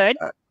sorry. One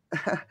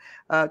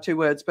word. 2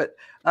 words. But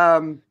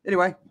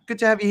anyway, good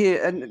to have you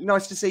here, and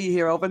nice to see you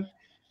here, Elvin.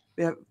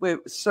 We're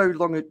so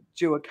long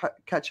due a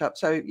catch up.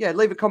 So yeah,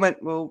 leave a comment.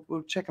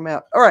 We'll check them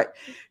out. All right.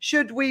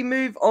 Should we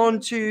move on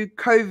to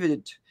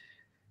COVID?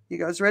 You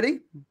guys ready?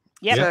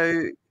 Yeah.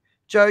 So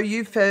Joe,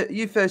 you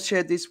first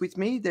shared this with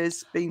me.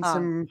 There's been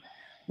some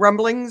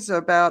rumblings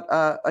about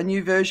a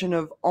new version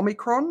of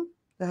Omicron,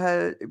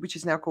 which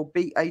is now called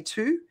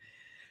BA2.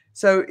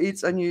 So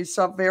it's a new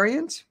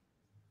subvariant.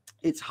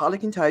 It's highly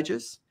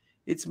contagious.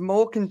 It's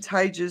more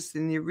contagious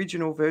than the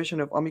original version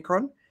of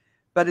Omicron,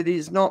 but it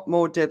is not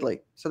more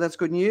deadly. So that's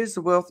good news.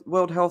 The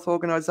World Health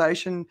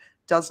Organization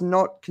does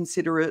not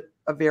consider it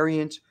a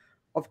variant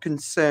of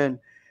concern.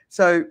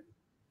 So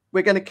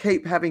we're going to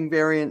keep having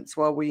variants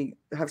while we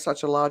have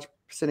such a large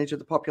percentage of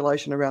the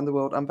population around the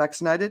world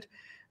unvaccinated.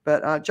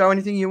 But Joe,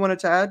 anything you wanted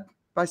to add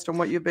based on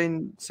what you've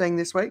been seeing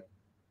this week?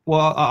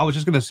 Well, I was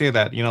just going to say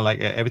that, you know, like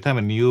every time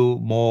a new,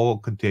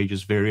 more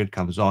contagious variant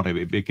comes on,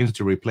 it begins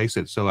to replace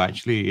it. So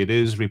actually it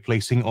is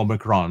replacing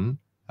Omicron,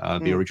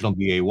 the original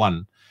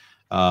BA1.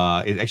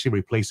 It's actually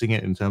replacing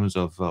it in terms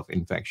of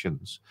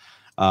infections.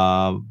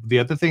 The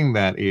other thing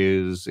that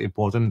is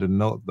important to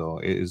note, though,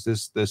 is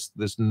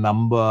this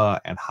number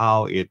and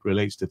how it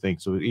relates to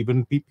things. So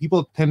even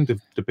people tend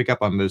to pick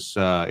up on this.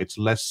 It's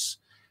less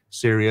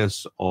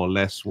serious or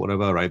less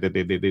whatever, right? They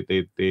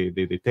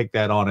take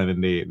that on, and then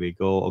they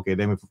go, okay,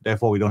 then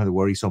therefore we don't have to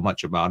worry so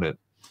much about it.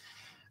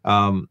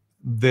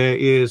 There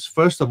is,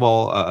 first of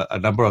all, a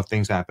number of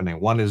things happening.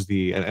 One is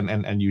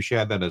and you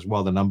shared that as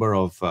well, the number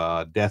of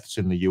deaths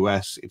in the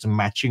US. It's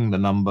matching the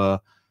number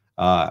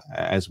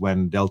as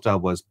when Delta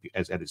was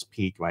at its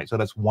peak, right? So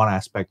that's one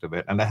aspect of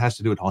it, and that has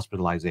to do with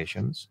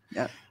hospitalizations.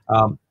 Yeah.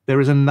 There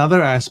is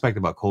another aspect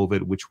about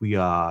COVID which we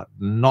are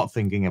not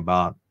thinking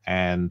about,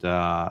 and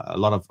a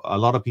lot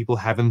of people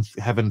haven't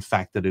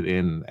factored it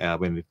in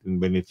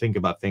when you think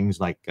about things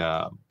like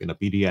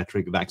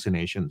pediatric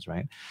vaccinations,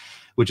 right?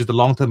 Which is the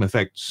long-term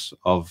effects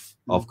of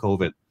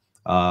COVID.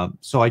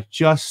 So I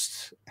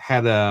just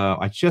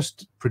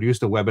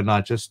produced a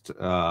webinar just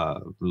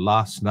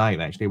last night,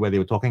 actually, where they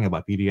were talking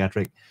about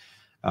pediatric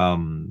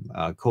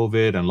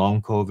COVID and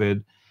long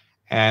COVID.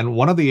 And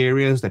one of the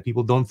areas that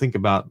people don't think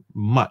about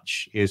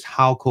much is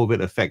how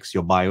COVID affects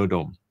your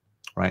biodome,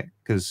 right?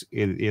 Because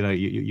when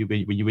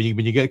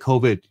you get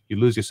COVID, you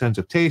lose your sense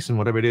of taste and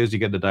whatever it is, you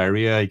get the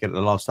diarrhea, you get a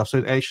lot of stuff. So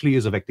it actually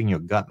is affecting your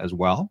gut as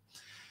well.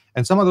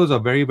 And some of those are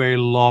very, very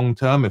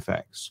long-term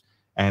effects,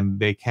 and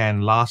they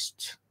can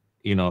last.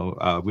 We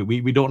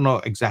don't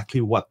know exactly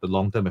what the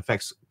long-term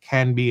effects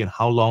can be and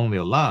how long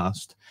they'll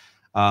last,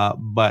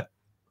 but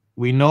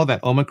we know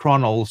that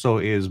Omicron also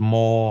is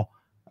more.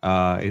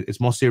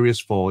 It's more serious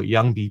for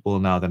young people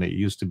now than it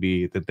used to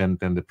be than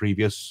the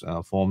previous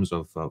forms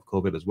of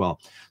COVID as well.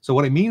 So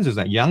what it means is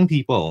that young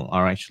people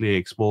are actually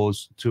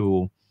exposed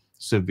to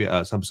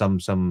severe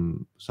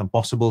some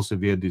possible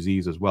severe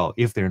disease as well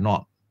if they're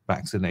not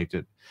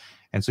vaccinated.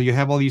 And so you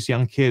have all these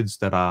young kids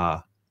that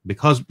are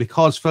because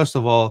first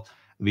of all,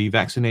 the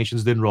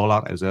vaccinations didn't roll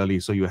out as early,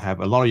 so you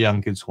have a lot of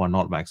young kids who are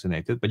not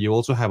vaccinated, but you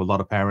also have a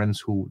lot of parents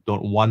who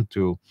don't want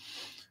to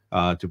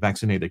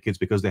vaccinate their kids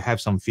because they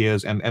have some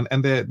fears and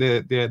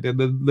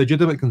the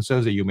legitimate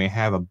concerns that you may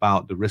have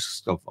about the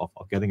risks of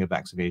getting a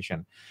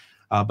vaccination.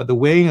 But the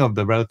weighing of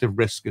the relative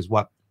risk is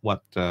what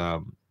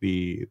the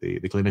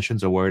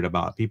clinicians are worried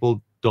about.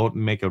 People don't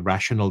make a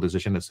rational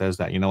decision that says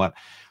that, you know what,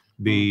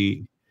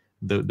 the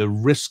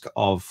risk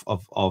of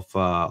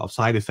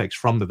side effects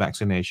from the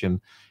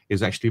vaccination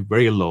is actually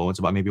very low. It's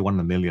about maybe 1 in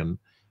a million.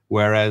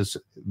 Whereas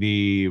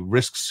the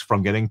risks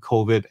from getting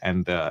COVID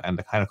and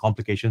the kind of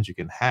complications you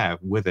can have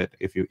with it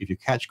if you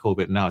catch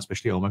COVID now,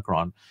 especially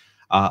Omicron,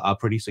 are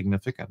pretty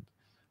significant.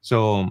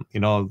 So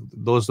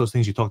those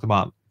things you talked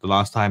about the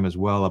last time as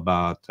well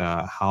about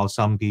how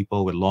some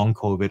people with long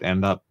COVID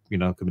end up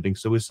committing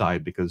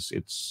suicide because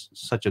it's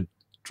such a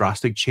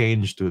drastic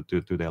change to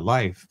their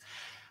life.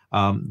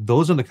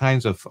 Those are the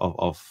kinds of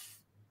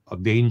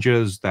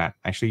dangers that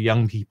actually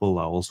young people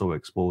are also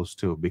exposed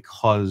to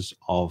because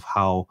of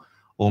how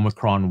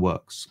Omicron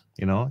works.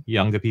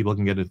 Younger people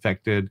can get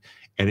infected,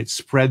 and it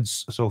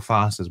spreads so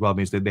fast as well. It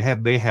means that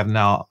they have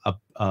now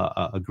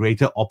a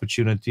greater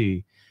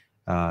opportunity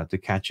to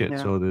catch it.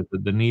 Yeah. So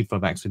the need for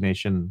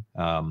vaccination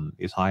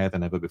is higher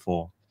than ever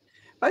before.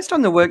 Based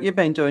on the work you've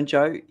been doing,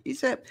 Joe,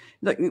 is that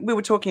like we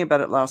were talking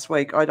about it last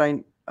week? I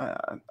don't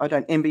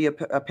envy a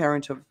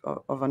parent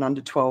of an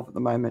under 12 at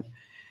the moment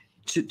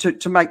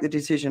to make the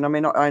decision. I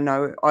mean, I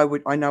know I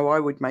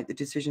would make the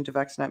decision to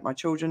vaccinate my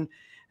children.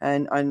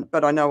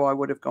 But I know I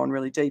would have gone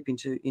really deep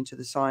into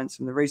the science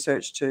and the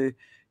research to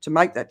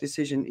make that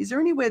decision. Is there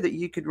anywhere that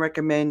you could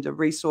recommend a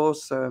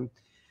resource,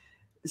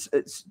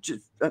 it's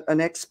just an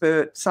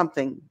expert,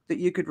 something that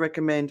you could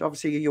recommend?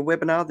 Obviously, your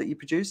webinar that you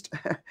produced,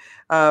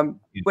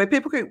 where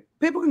people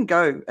can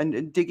go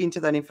and dig into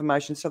that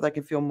information so they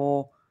can feel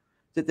more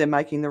that they're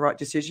making the right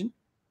decision.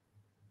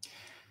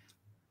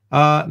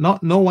 No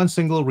one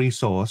single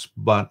resource,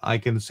 but I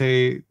can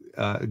say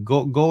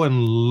go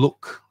and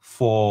look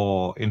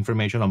for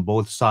information on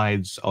both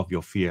sides of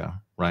your fear,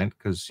 right?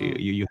 Because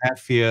you have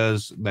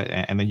fears,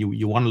 and then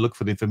you want to look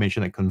for the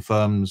information that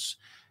confirms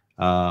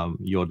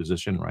your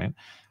decision, right?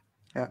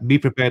 Yeah. Be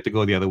prepared to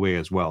go the other way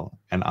as well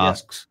and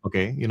ask,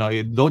 okay,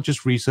 don't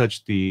just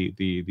research the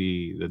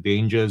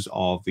dangers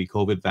of the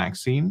COVID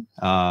vaccine,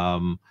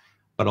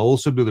 but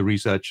also do the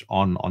research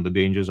on the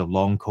dangers of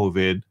long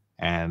COVID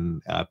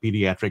and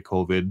pediatric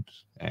COVID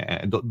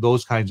and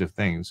those kinds of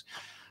things.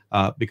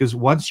 Because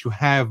once you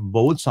have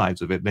both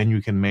sides of it, then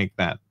you can make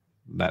that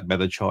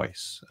better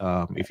choice.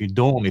 If you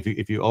don't,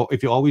 if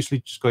you're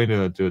obviously just going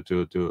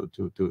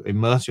to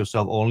immerse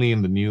yourself only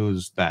in the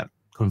news that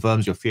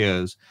confirms your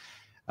fears,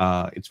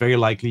 it's very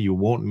likely you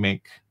won't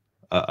make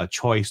a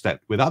choice that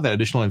without that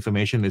additional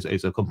information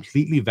is a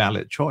completely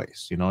valid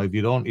choice.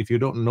 If you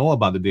don't know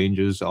about the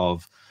dangers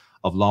of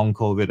long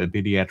COVID and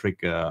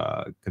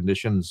pediatric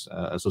conditions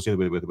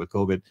associated with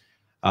COVID,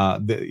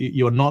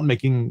 you're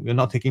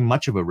not taking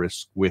much of a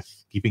risk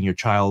with keeping your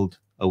child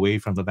away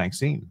from the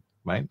vaccine,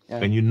 right? Yeah.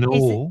 When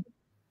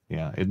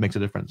it makes a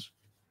difference.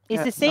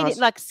 Is the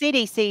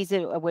CDC's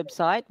a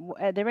website?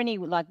 Are there any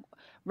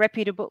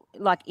reputable?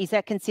 Is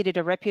that considered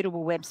a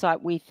reputable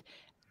website with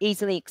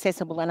easily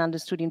accessible and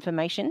understood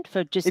information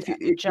for just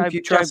Joe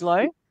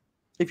Blow?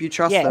 If you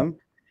trust them,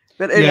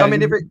 but I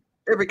mean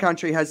every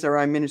country has their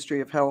own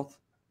Ministry of Health,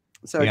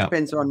 so it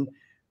depends on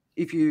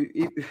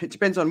it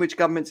depends on which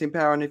government's in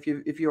power and if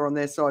you're on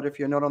their side, if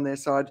you're not on their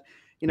side,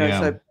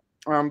 So,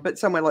 but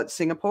somewhere like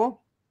Singapore,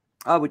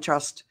 I would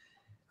trust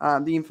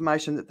the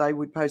information that they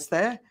would post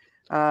there,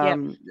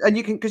 and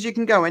you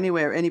can go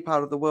anywhere, any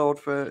part of the world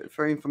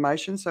for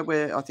information. So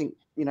where I think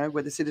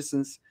where the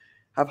citizens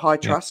have high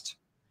trust.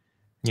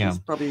 Yeah. Is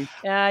probably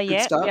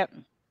yeah. start. Yep.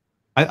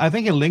 I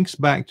think it links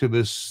back to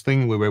this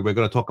thing where we're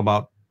going to talk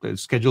about,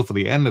 scheduled for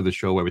the end of the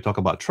show, where we talk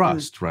about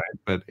trust, right?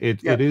 But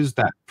it is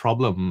that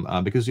problem,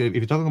 because if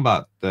you're talking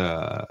about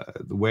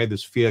where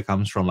this fear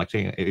comes from, like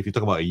saying, if you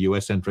talk about a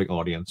US-centric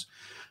audience,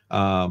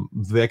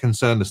 they're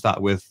concerned to start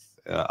with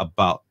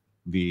about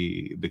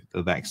the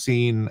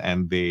vaccine,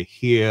 and they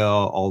hear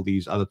all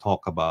this other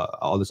talk about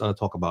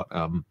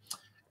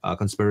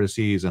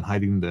conspiracies and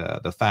hiding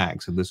the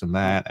facts and this and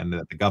that, and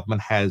the government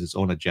has its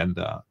own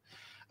agenda.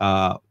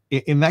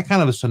 In that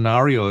kind of a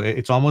scenario,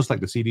 it's almost like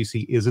the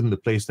CDC isn't the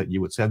place that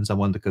you would send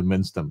someone to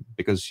convince them,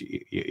 because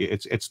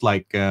it's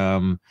like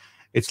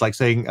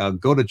saying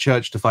go to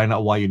church to find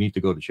out why you need to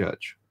go to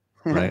church,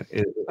 right?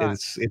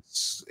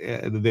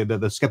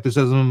 The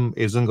skepticism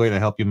isn't going to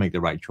help you make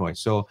the right choice.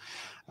 So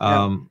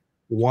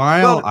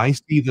while I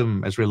see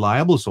them as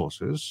reliable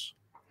sources,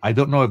 I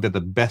don't know if they're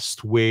the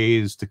best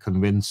ways to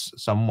convince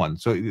someone.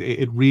 So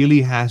it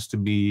really has to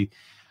be.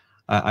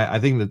 I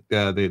think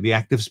that the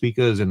active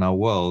speakers in our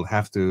world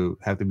have to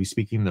be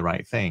speaking the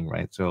right thing,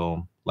 right?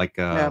 So like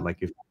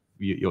if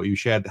you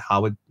shared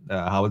Howard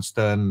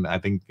Stern, I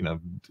think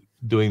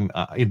doing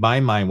in my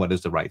mind what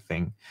is the right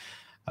thing,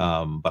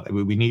 but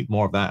we need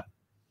more of that.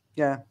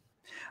 Yeah,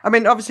 I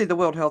mean, obviously the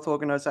World Health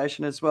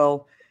Organization as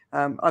well.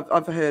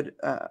 I've heard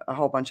a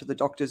whole bunch of the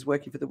doctors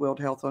working for the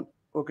World Health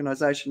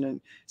Organization and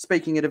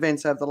speaking at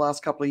events over the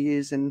last couple of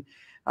years, and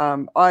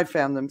I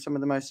found them some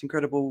of the most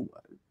incredible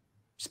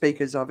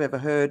speakers I've ever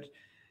heard,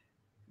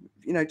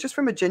 just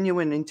from a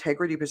genuine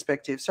integrity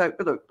perspective. So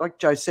look, like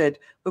Joe said,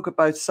 look at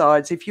both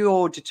sides. If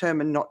you're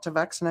determined not to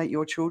vaccinate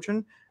your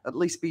children, at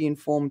least be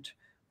informed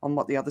on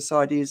what the other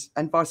side is,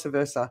 and vice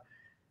versa.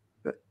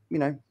 But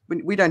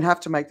we don't have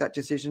to make that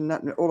decision.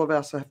 All of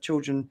us have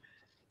children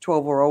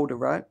 12 or older,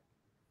 right?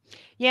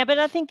 Yeah, but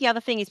I think the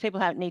other thing is people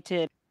need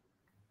to.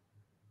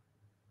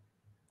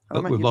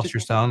 Look, we've lost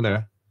your sound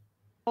there.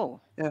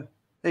 Oh, yeah.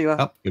 There you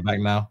are. Oh, you're back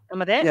now.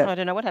 Am I there? Yeah. I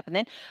don't know what happened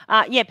then.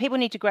 Yeah, people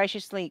need to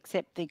graciously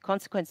accept the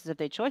consequences of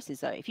their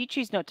choices, though. If you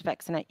choose not to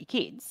vaccinate your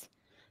kids,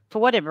 for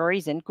whatever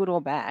reason, good or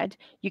bad,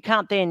 you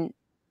can't then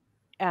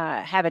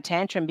have a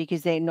tantrum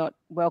because they're not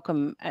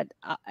welcome at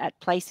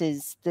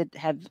places that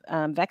have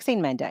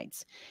vaccine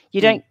mandates.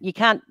 You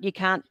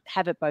can't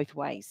have it both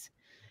ways.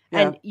 Yeah.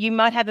 And you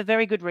might have a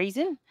very good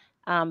reason.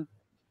 Well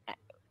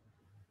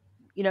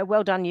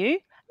done you.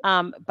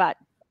 But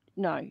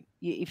no,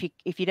 if you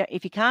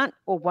can't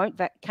or won't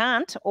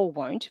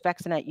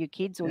vaccinate your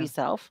kids or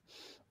yourself,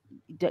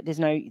 there's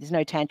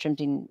no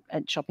tantrums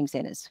at shopping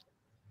centres.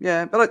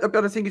 Yeah, but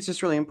I think it's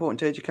just really important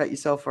to educate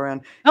yourself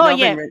around. I've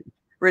been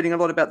reading a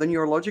lot about the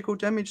neurological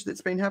damage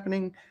that's been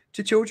happening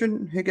to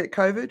children who get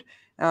COVID.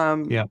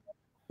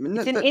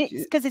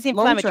 It's because it's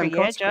inflammatory,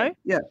 Joe?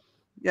 Yeah.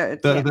 Yeah,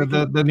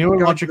 the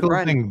neurological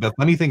thing. The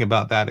funny thing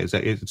about that is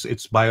that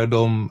it's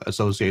biodome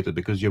associated,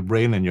 because your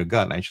brain and your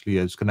gut actually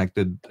is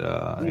connected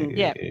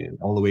in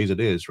all the ways it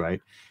is, right?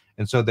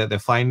 And so that they're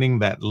finding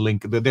that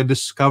link. They're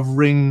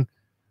discovering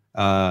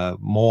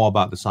more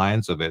about the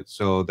science of it.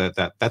 So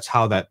that's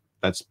how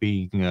that's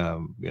being.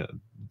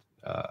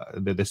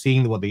 They're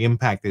seeing what the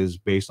impact is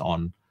based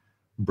on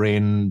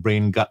brain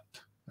gut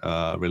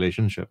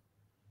relationship.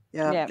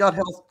 Yeah,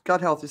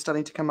 gut health is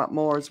starting to come up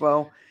more as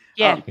well.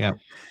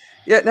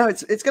 Yeah, no,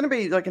 it's going to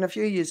be like in a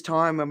few years'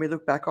 time when we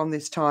look back on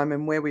this time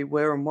and where we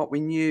were and what we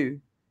knew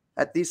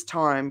at this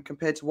time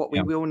compared to what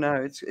we will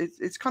know.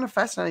 It's kind of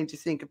fascinating to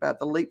think about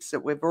the leaps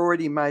that we've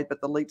already made,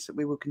 but the leaps that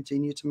we will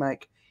continue to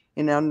make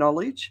in our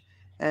knowledge.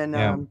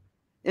 And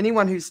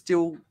anyone who's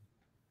still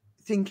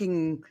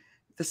thinking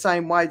the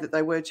same way that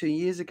they were 2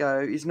 years ago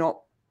is not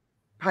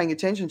paying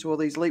attention to all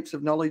these leaps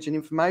of knowledge and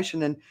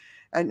information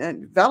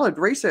and valid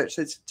research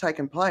that's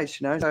taken place.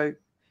 So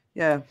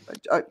a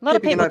lot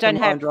of people don't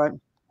have. Right?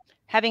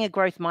 Having a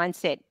growth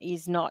mindset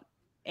is not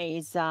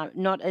as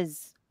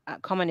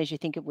common as you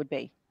think it would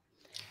be.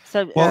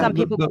 So some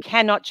people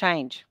cannot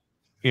change.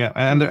 Yeah,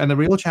 and the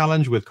real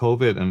challenge with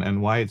COVID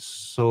and why it's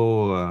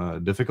so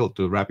difficult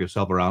to wrap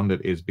yourself around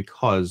it is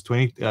because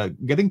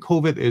getting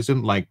COVID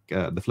isn't like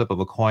the flip of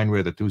a coin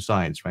where the two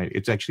sides, right?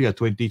 It's actually a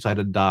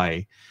 20-sided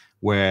die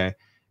where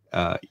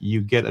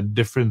you get a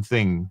different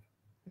thing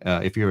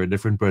if you're a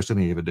different person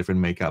and you have a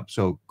different makeup.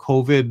 So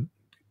COVID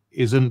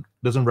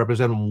doesn't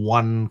represent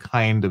one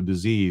kind of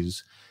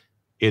disease.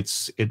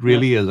 It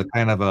really is a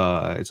kind of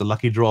it's a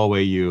lucky draw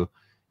where you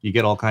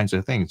get all kinds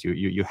of things.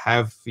 You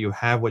have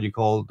what you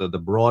call the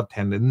broad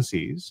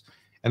tendencies,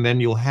 and then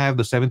you'll have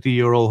the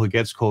 70-year-old who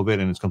gets COVID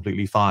and is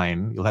completely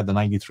fine. You'll have the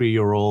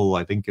 93-year-old,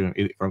 I think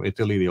from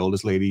Italy, the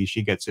oldest lady,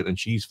 she gets it and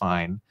she's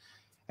fine.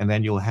 And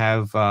then you'll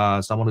have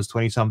someone who's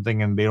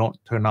 20-something and they don't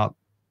turn out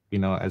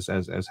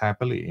as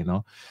happily,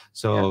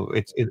 So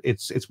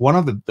it's one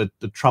of the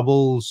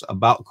troubles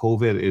about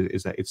COVID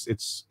is that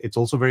it's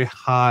also very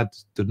hard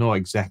to know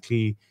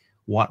exactly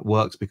what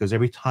works, because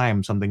every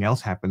time something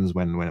else happens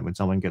when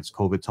someone gets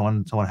COVID,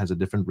 someone has a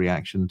different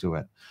reaction to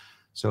it.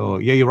 So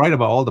you're right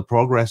about all the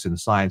progress in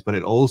science, but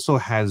it also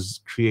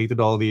has created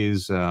all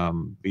these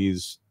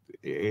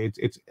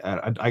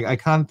I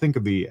can't think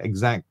of the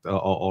exact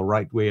or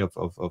right way of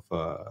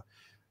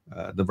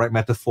the right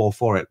metaphor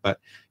for it, but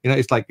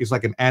it's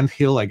like an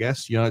anthill, I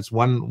guess. It's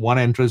one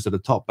entrance to the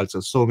top, but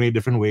there's so many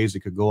different ways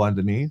it could go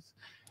underneath.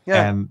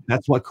 Yeah. And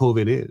that's what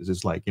COVID is.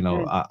 It's like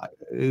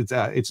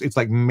it's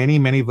like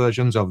many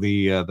versions of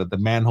the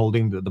man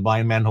holding the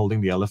blind man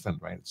holding the elephant,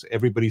 right? So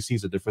everybody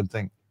sees a different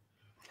thing.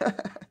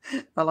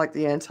 I like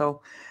the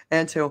anthill.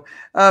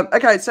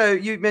 Okay, so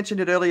you mentioned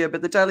it earlier,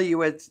 but the daily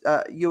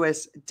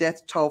US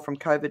death toll from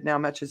COVID now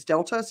matches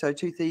Delta. So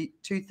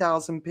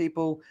 2,000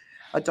 people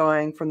are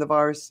dying from the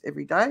virus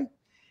every day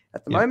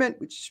at the moment,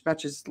 which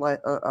matches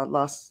late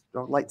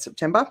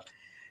September.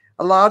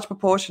 A large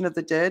proportion of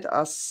the dead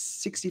are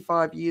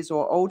 65 years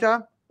or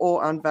older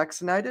or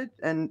unvaccinated.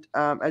 And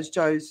as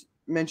Joe's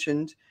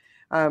mentioned,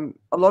 a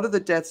lot of the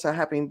deaths are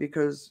happening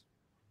because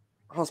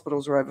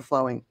hospitals are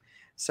overflowing.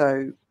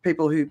 So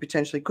people who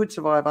potentially could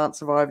survive aren't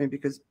surviving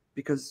because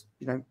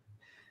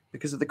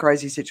of the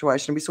crazy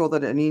situation. We saw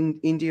that in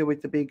India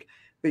with the big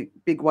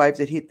wave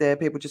that hit there.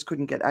 People just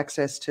couldn't get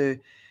access to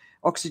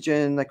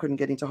oxygen. They couldn't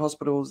get into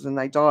hospitals, and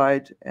they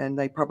died. And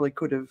they probably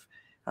could have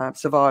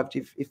survived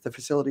if the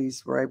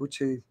facilities were able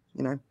to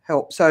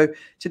help. So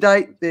to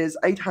date, there's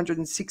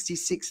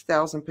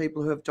 866,000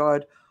 people who have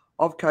died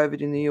of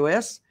COVID in the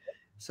US.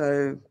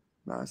 So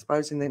I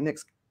suppose in the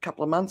next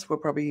couple of months we'll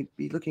probably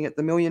be looking at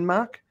the million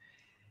mark.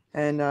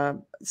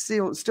 And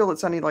still,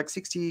 it's only like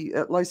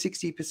low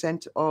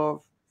 60%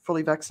 of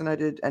fully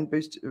vaccinated and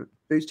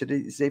boosted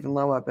is even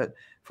lower, but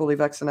fully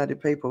vaccinated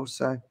people.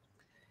 So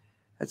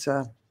it's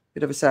a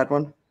bit of a sad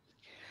one.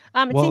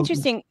 It's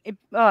interesting.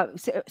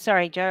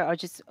 Sorry, Joe. I was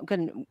just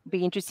going to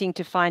be interesting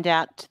to find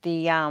out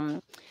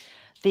the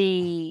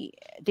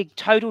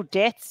total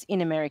deaths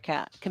in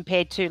America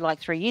compared to like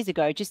 3 years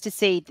ago, just to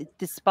see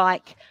the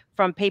spike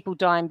from people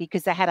dying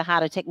because they had a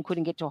heart attack and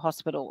couldn't get to a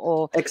hospital,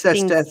 or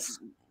excess deaths.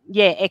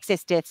 Yeah,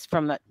 excess deaths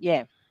from it.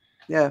 Yeah.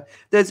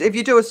 If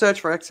you do a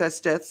search for excess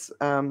deaths,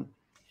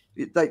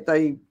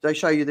 they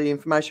show you the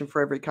information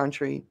for every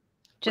country.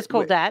 Just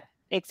called that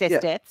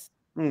excess deaths.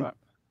 Right.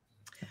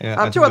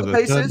 Yeah. Two other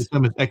pieces.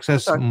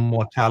 Excess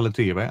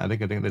mortality, right? I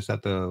think that's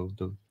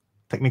the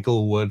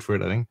technical word for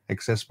it. I think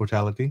excess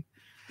mortality.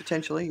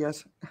 Potentially,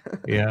 yes.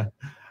 Yeah.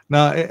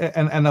 No,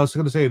 and I was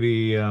going to say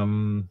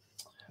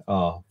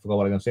forgot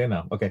what I'm going to say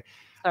now. Okay.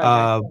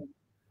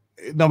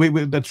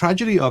 The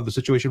tragedy of the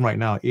situation right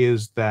now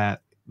is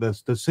that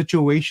the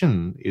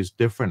situation is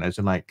different, as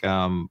in like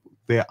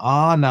there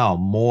are now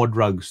more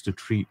drugs to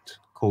treat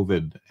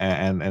COVID,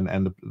 and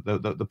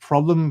the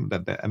problem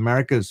that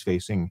America is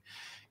facing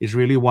is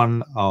really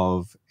one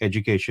of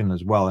education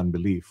as well and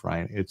belief,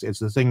 right? It's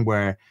the thing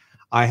where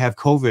I have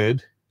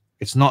COVID,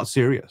 it's not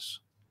serious.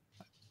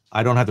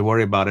 I don't have to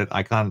worry about it.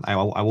 I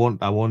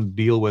won't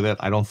deal with it.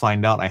 I don't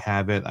find out I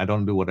have it. I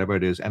don't do whatever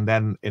it is, and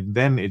then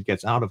it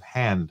gets out of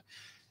hand.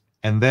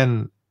 And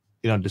then,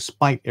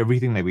 despite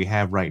everything that we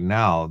have right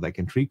now that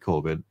can treat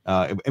COVID,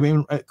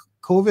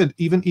 COVID,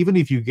 even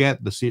if you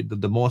get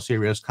the more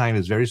serious kind,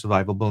 is very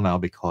survivable now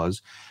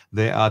because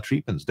there are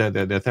treatments, there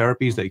are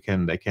therapies that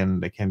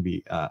can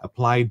be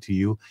applied to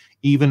you,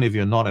 even if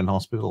you're not in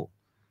hospital,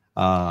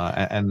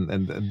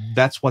 and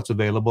that's what's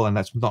available, and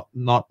that's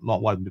not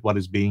what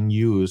is being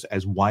used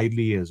as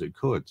widely as it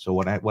could. So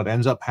what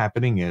ends up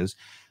happening is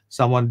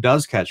someone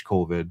does catch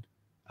COVID.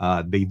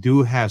 They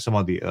do have some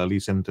of the early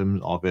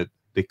symptoms of it.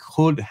 They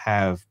could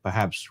have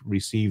perhaps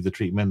received the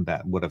treatment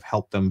that would have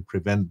helped them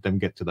prevent them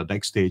get to the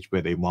next stage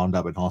where they wound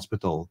up in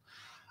hospital.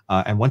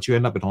 And once you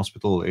end up in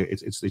hospital,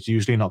 it's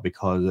usually not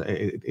because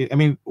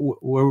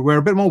we're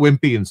a bit more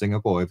wimpy in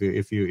Singapore.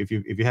 If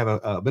you have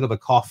a bit of a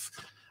cough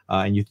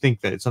and you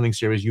think that it's something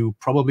serious, you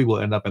probably will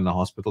end up in the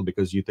hospital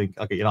because you think,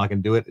 okay, I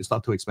can do it. It's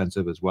not too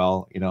expensive as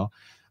well,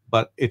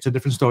 But it's a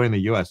different story in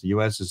the US. The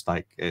US is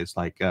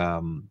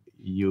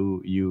you're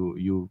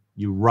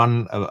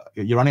running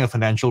a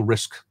financial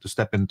risk to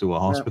step into a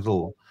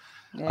hospital,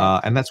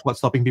 and that's what's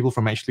stopping people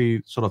from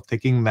actually sort of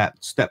taking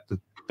that step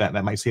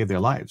that might save their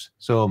lives.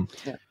 So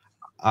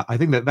I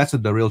think that's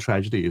the real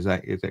tragedy is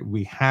that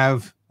we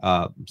have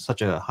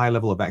such a high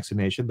level of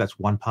vaccination. That's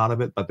one part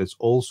of it, but there's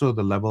also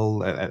the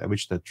level at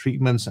which the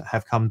treatments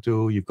have come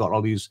to. You've got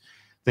all these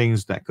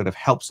things that could have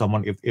helped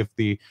someone if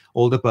the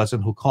older person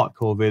who caught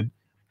COVID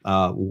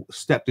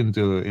stepped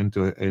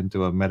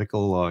into a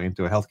medical or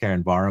into a healthcare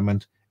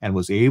environment and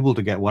was able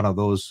to get one of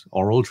those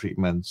oral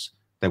treatments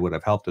that would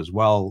have helped as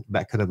well,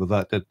 that could have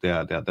averted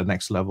the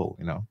next level,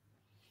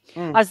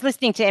 I was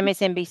listening to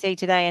MSNBC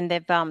today, and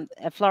they've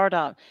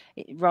Florida,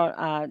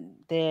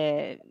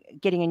 they're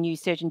getting a new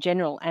Surgeon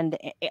General, and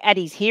at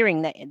his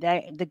hearing,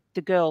 the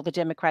girl, the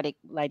Democratic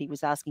lady,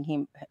 was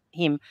asking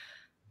him,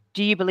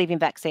 do you believe in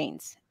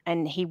vaccines?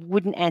 And he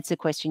wouldn't answer the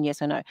question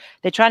yes or no.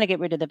 They're trying to get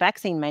rid of the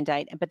vaccine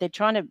mandate, but they're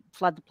trying to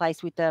flood the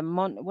place with the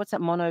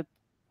monoclonal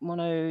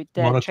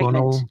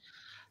treatment.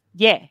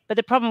 Yeah, but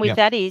the problem with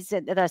that is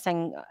that they're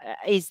saying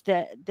is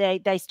that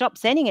they stopped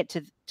sending it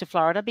to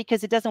Florida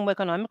because it doesn't work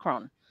on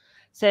Omicron.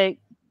 So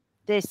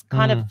this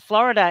kind of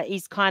Florida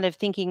is kind of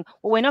thinking,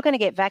 well, we're not going to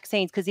get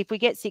vaccines because if we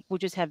get sick, we'll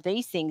just have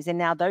these things. And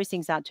now those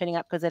things aren't turning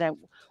up because they don't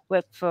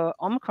work for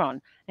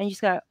Omicron. And you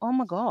just go, oh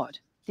my God,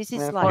 this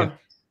is like,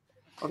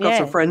 I've got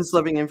some friends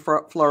living in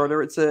Florida.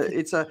 It's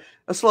a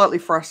slightly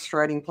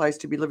frustrating place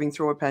to be living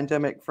through a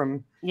pandemic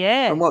from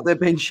what they've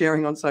been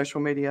sharing on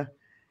social media.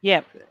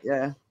 Yeah.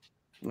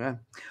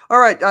 All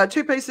right,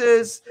 two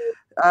pieces.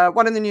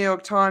 One in the New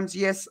York Times.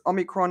 Yes,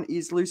 Omicron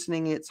is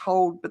loosening its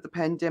hold, but the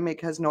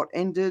pandemic has not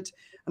ended.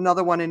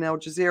 Another one in Al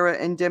Jazeera,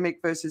 endemic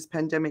versus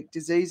pandemic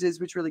diseases,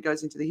 which really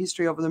goes into the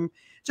history of them.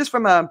 Just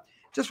from a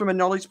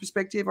knowledge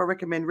perspective, I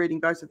recommend reading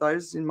both of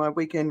those in my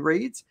weekend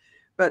reads.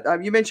 But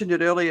you mentioned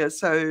it earlier.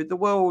 So the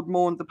world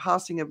mourned the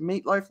passing of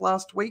Meatloaf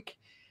last week.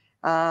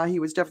 He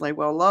was definitely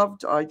well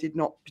loved. I did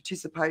not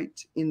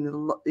participate in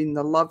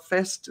the love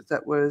fest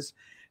that was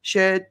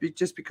shared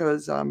just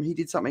because he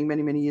did something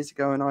many, many years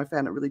ago, and I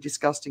found it really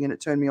disgusting, and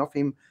it turned me off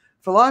him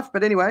for life.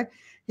 But anyway,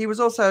 he was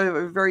also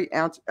a very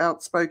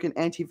outspoken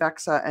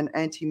anti-vaxxer and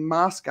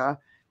anti-masker,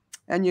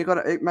 and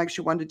it makes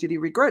you wonder, did he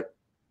regret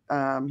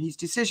his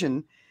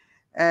decision?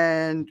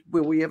 And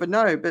will we ever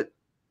know? But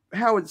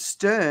Howard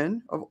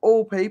Stern, of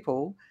all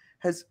people,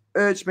 has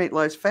urged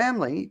Meatloaf's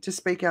family to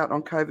speak out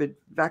on COVID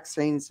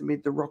vaccines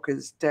amid the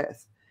rocker's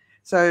death.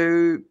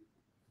 So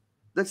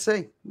let's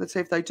see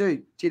if they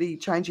do. Did he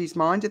change his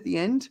mind at the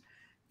end?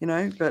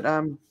 But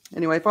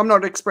anyway, if I'm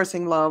not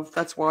expressing love,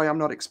 that's why I'm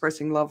not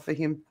expressing love for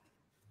him.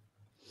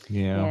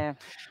 Yeah.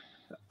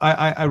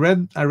 I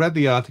read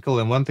the article,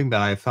 and one thing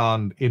that I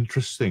found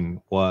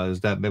interesting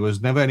was that there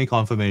was never any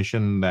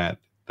confirmation that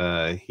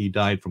he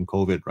died from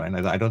COVID, right?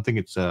 I don't think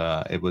it's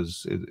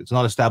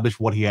not established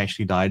what he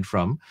actually died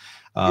from.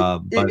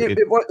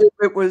 It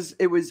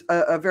was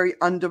a very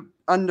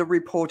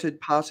underreported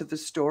part of the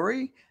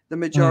story. The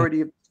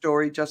majority of the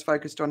story just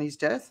focused on his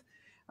death.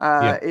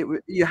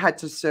 You had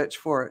to search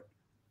for it.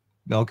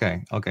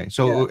 Okay.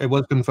 So it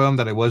was confirmed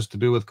that it was to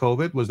do with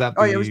COVID. Was that?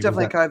 It was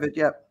definitely COVID.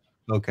 Yep.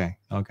 Okay.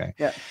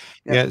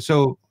 Yeah.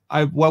 So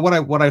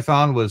what I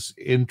found was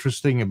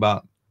interesting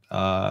about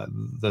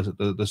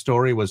the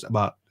story was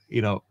about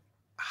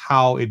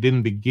how it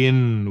didn't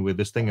begin with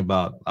this thing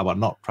about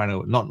not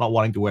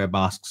wanting to wear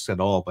masks at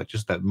all, but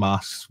just that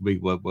masks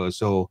were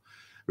so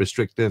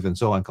restrictive and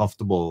so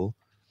uncomfortable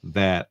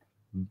that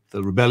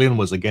the rebellion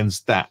was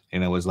against that.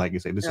 And it was like, you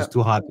say, this is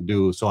too hard to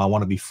do, so I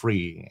want to be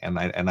free. And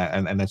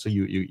so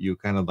you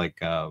kind of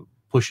like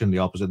push in the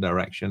opposite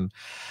direction.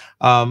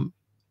 I'm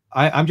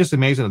just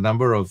amazed at the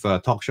number of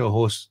talk show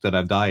hosts that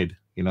have died.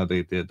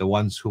 The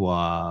ones who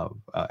are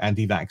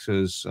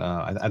anti-vaxxers.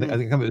 I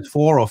think it was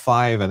 4 or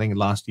 5. I think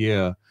last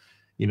year,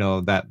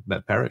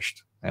 that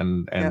perished.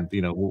 And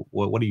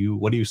what do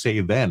you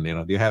say then?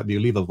 Do you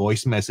leave a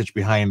voice message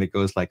behind that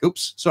goes like,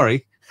 "Oops,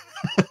 sorry."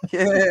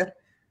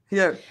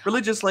 Yeah.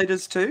 Religious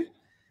leaders too.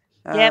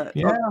 A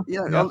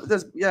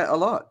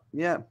lot.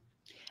 Yeah.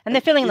 And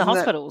they're filling the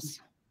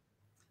hospitals.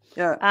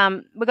 Yeah.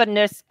 We've got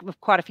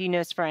quite a few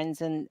nurse friends,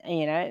 and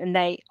and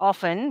they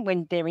often,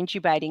 when they're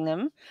intubating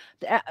them,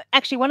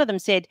 actually one of them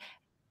said,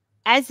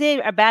 as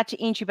they're about to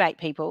intubate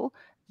people,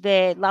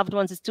 their loved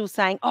ones are still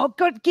saying, "Oh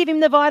God, give him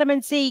the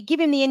vitamin C,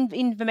 give him the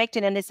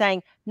ivermectin," and they're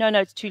saying, "No,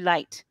 it's too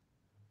late.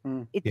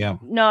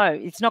 No,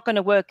 it's not going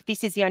to work.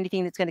 This is the only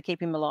thing that's going to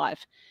keep him alive."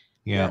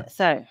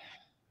 So.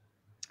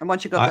 And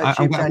once you got that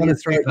I'm going to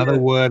say another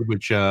word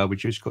which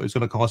is going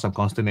to cause some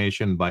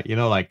consternation, but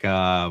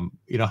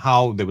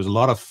how there was a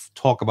lot of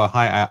talk about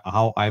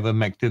how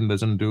ivermectin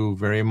doesn't do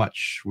very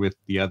much with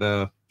the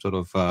other sort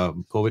of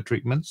COVID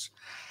treatments.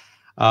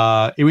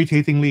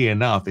 Irritatingly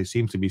enough, there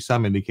seems to be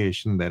some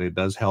indication that it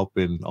does help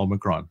in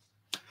Omicron.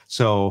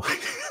 So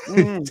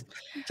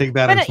take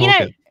that and smoke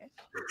it.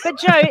 But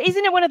Joe,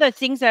 isn't it one of those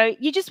things though?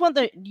 You just want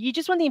the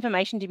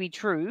information to be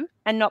true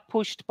and not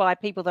pushed by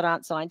people that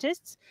aren't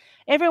scientists.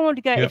 Everyone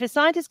would go, if a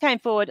scientist came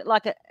forward,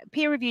 like a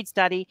peer-reviewed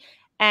study,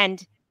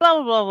 and blah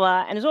blah blah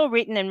blah, and it's all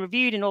written and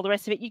reviewed and all the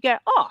rest of it, you go,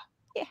 oh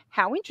yeah,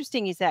 how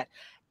interesting is that?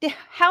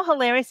 How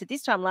hilarious that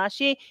this time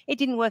last year it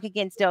didn't work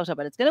against Delta,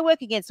 but it's going to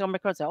work against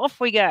Omicron, so off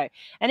we go.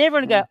 And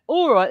everyone would go,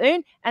 all right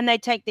then, and they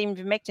take the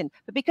ivermectin.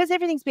 But because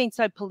everything's been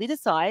so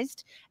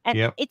politicized,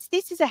 and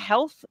this is a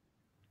health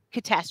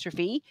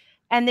catastrophe,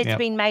 and it's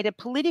been made a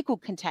political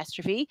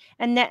catastrophe,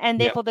 and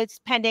therefore this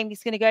pandemic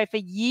is going to go for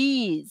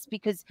years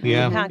because we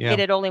can't get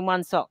it all in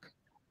one sock.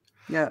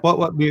 Yeah.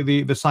 Well,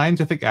 the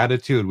scientific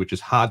attitude, which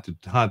is hard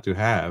to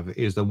have,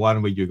 is the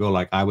one where you go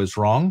like, I was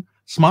wrong,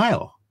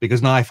 smile,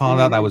 because now I found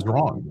out I was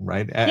wrong,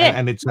 right?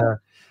 And it's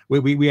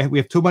we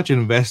have too much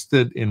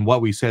invested in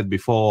what we said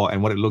before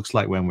and what it looks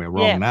like when we're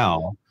wrong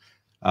now.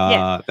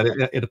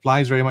 That it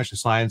applies very much to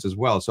science as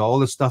well. So all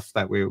the stuff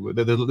that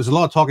there's a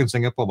lot of talk in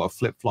Singapore about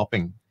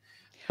flip-flopping.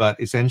 But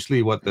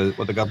essentially, what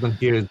the government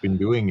here has been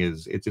doing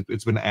is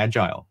it's been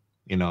agile.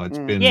 It's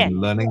been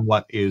learning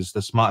what is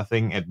the smart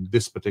thing at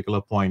this particular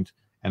point,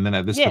 and then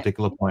at this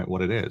particular point,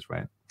 what it is,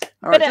 right?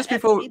 All right.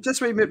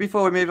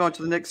 Before we move on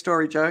to the next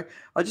story, Joe,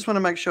 I just want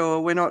to make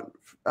sure we're not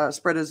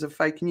spreaders of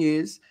fake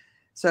news.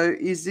 So,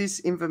 is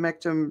this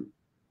ivermectin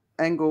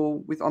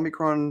angle with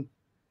Omicron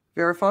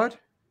verified?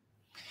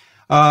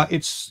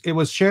 It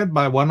was shared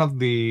by one of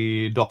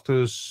the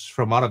doctors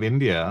from out of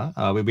India.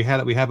 We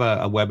have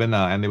a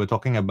webinar, and they were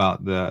talking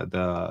about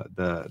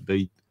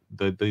the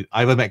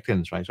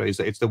ivermectins, right? So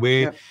it's the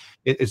way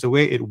it's the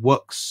way it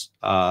works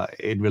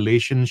in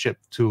relationship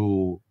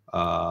to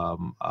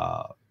some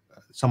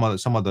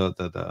of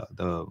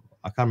the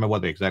I can't remember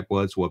what the exact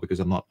words were because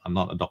I'm not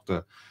a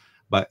doctor,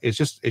 but it's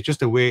just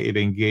the way it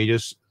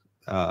engages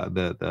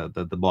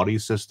the body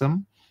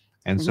system.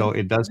 And so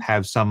it does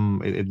have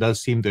some. It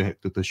does seem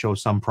to show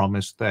some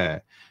promise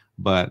there,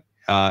 but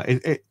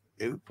the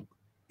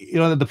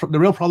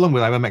real problem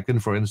with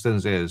ivermectin, for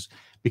instance, is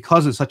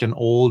because it's such an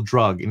old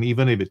drug, and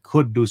even if it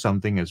could do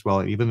something as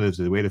well, even if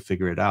there's a way to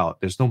figure it out,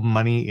 there's no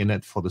money in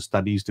it for the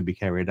studies to be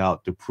carried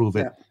out to prove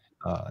it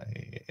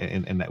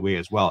in that way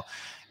as well.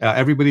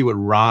 Everybody would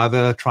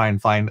rather try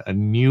and find a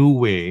new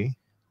way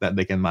that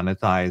they can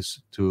monetize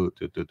to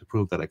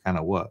prove that it kind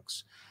of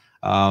works.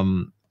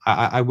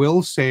 I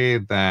will say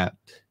that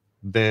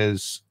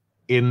there's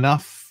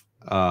enough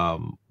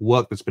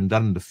work that's been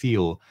done in the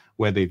field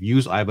where they've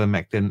used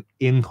ivermectin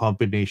in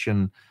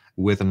combination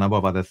with a number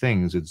of other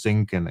things, it's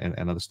zinc and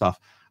other stuff,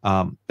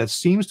 that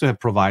seems to have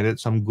provided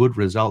some good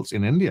results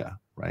in India,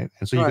 right?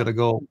 And so you got to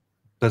go,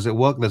 does it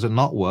work? Does it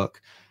not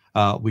work?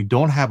 We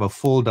don't have a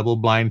full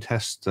double-blind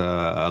test,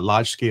 a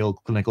large-scale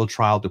clinical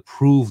trial to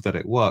prove that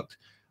it worked,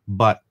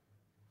 but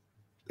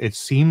it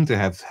seemed to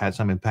have had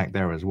some impact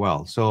there as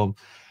well. So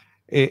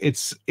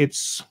it's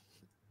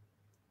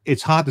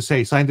hard to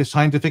say.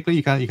 Scientifically,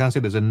 you can't say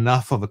there's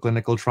enough of a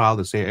clinical trial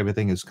to say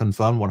everything is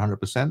confirmed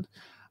 100%.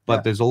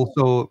 But there's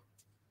also,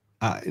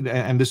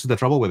 and this is the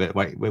trouble with it,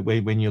 right?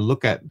 When you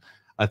look at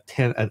a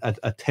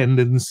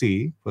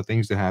tendency for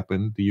things to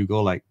happen, do you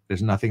go like,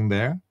 there's nothing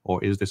there,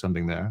 or is there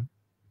something there?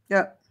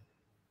 Yeah.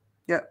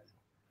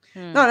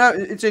 No,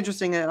 it's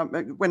interesting.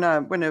 When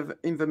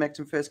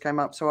ivermectin first came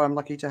up, so I'm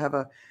lucky to have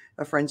a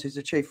friend who's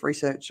a chief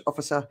research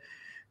officer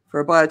for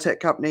a biotech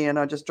company, and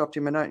I just dropped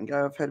him a note and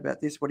go, I've heard about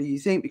this. What do you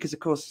think? Because, of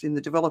course, in the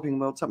developing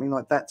world, something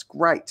like that's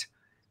great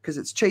because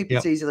it's cheap,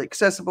 it's easily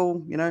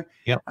accessible,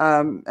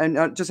 and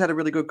I just had a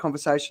really good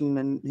conversation,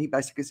 and he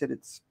basically said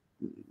it's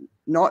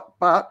not,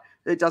 but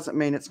it doesn't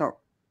mean it's not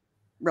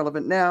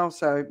relevant now.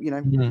 So,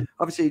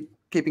 obviously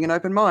keeping an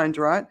open mind,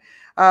 right?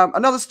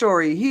 Another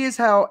story. Here's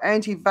how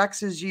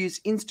anti-vaxxers use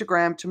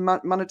Instagram to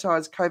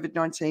monetize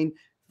COVID-19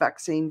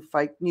 vaccine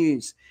fake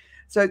news.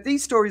 So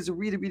these stories are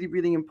really, really,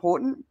 really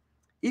important.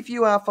 If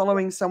you are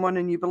following someone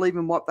and you believe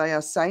in what they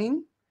are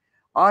saying,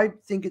 I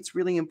think it's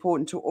really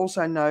important to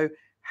also know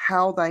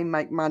how they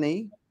make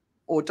money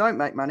or don't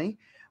make money,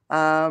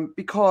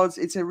 because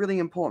it's a really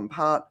important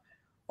part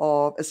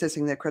of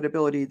assessing their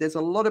credibility. There's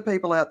a lot of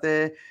people out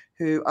there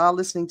who are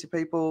listening to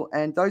people,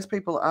 and those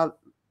people are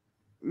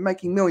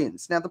making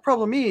millions. Now, the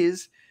problem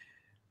is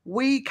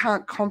we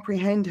can't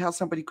comprehend how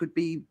somebody could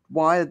be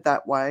wired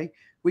that way,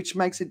 which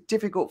makes it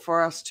difficult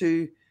for us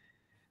to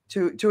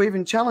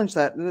even challenge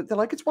that. They're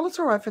like, it's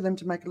all right for them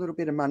to make a little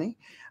bit of money.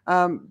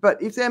 But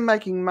if they're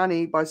making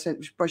money by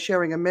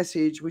sharing a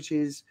message which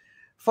is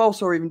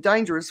false or even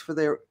dangerous for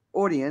their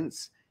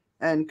audience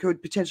and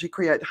could potentially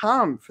create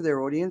harm for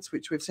their audience,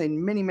 which we've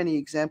seen many, many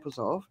examples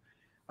of,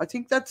 I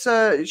think that's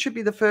it should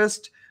be the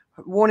first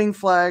warning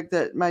flag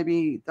that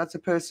maybe that's a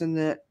person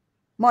that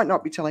might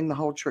not be telling the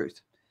whole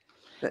truth.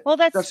 Well,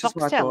 that's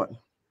Foxtel.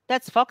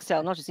 That's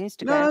Foxtel, not just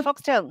Instagram. No.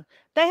 Foxtel,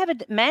 they have a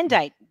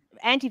mandate.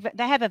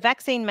 They have a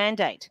vaccine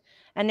mandate,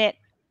 and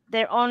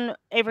they're on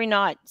every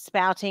night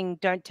spouting,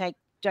 don't take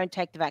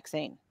the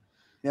vaccine.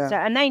 Yeah. So,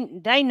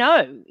 and they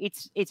know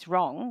it's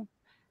wrong,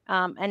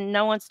 and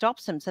no one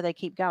stops them, so they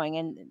keep going.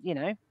 And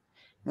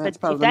that's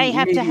part of the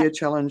media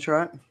challenge,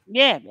 right?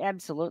 Yeah,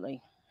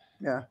 absolutely.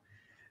 Yeah.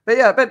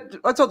 But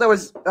I thought that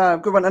was a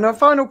good one. And our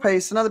final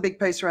piece, another big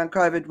piece around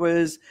COVID,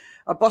 was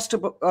a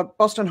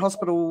Boston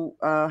hospital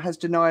has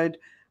denied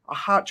a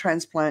heart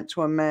transplant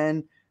to a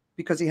man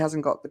because he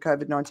hasn't got the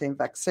COVID-19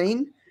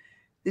 vaccine.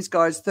 This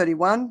guy's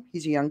 31.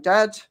 He's a young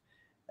dad.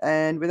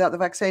 And without the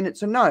vaccine,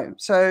 it's a no.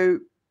 So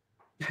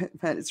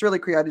man, it's really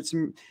created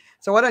some...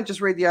 So I don't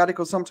just read the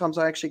article. Sometimes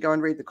I actually go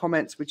and read the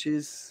comments, which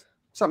is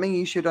something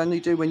you should only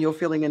do when you're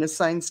feeling in a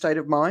sane state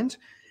of mind.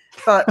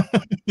 But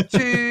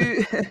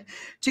to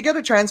get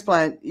a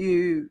transplant,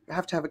 you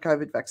have to have a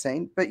COVID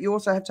vaccine, but you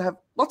also have to have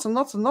lots and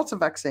lots and lots of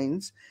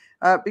vaccines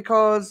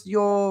because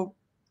your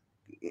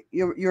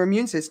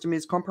immune system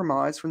is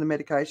compromised from the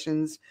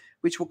medications,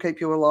 which will keep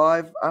you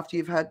alive after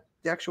you've had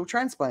the actual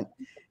transplant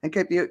and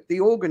keep the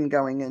organ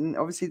going. And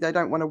obviously they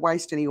don't want to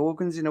waste any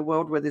organs in a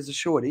world where there's a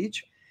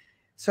shortage.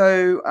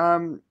 So,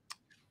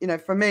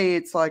 for me,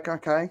 it's like,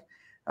 okay,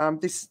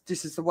 this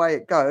is the way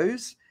it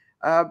goes.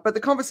 But the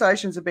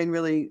conversations have been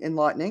really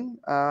enlightening.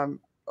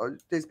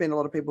 There's been a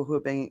lot of people who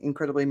are being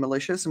incredibly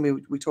malicious,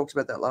 and we talked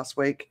about that last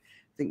week.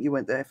 I think you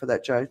went there for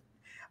that, Joe.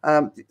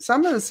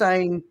 Some are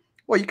saying,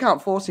 well, you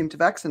can't force him to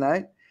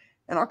vaccinate.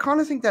 And I kind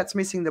of think that's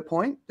missing the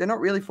point. They're not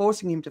really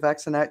forcing him to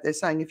vaccinate. They're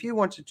saying if you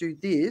want to do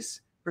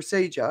this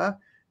procedure,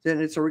 then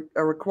it's a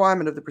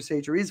requirement of the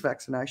procedure is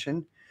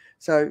vaccination.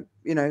 So,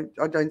 you know,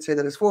 I don't see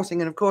that as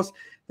forcing. And of course,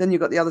 then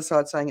you've got the other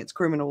side saying it's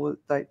criminal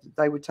that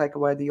they would take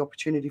away the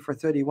opportunity for a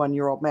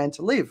 31-year-old man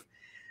to live.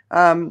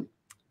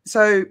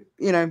 So,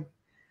 you know,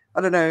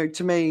 I don't know,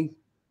 to me,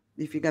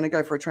 if you're going to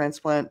go for a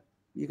transplant,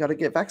 you got to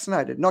get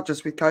vaccinated, not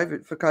just with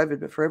COVID,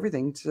 but for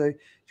everything, to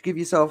give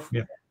yourself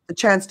the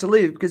chance to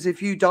live. Because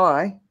if you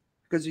die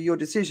because of your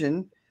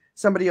decision,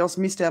 somebody else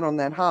missed out on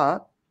that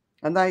heart,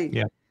 and they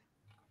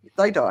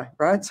die,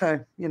 right? So,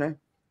 you know,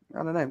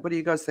 I don't know. What do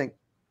you guys think?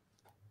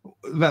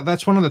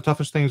 That's one of the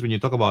toughest things when you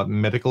talk about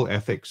medical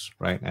ethics,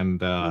 right?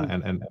 And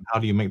how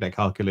do you make that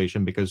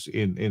calculation? Because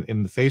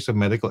in the face of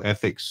medical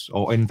ethics,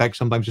 or in fact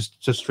sometimes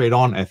just straight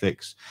on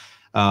ethics,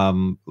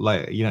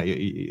 like, you know,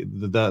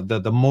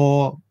 the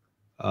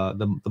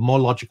more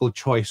logical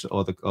choice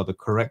or the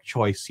correct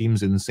choice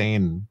seems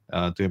insane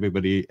to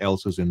everybody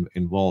else who's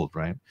involved,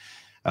 right?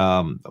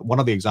 One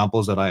of the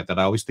examples that I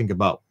always think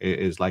about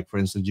is, like, for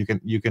instance,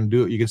 you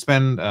can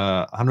spend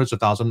hundreds of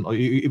thousands or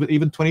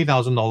even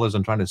 $20,000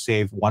 on trying to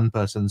save one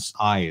person's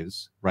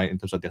eyes, right, in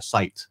terms of their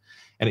sight,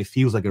 and it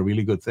feels like a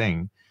really good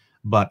thing.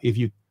 But if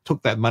you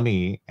took that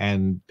money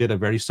and did a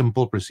very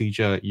simple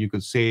procedure, you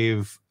could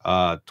save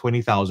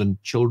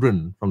 20,000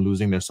 children from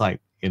losing their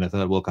sight in a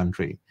third world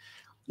country.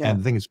 And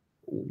the thing is,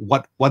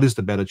 what is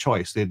the better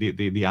choice?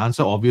 The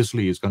answer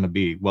obviously is going to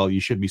be, well,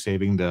 you should be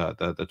saving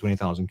the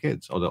 20,000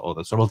 kids or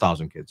the several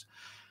thousand kids.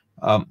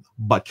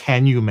 But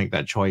can you make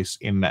that choice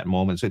in that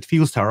moment? So it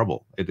feels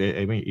terrible.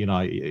 I mean, you know,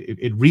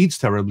 it reads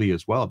terribly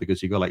as well,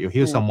 because you go like,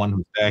 here's someone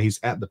who's there, he's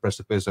at the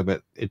precipice of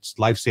it, it's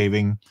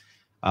life-saving,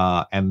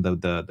 and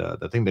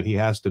the thing that he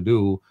has to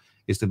do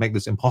is to make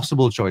this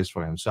impossible choice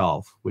for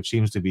himself, which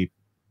seems to be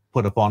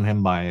put upon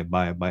him by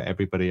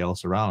everybody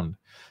else around.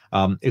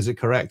 Is it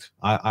correct?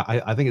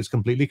 I think it's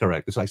completely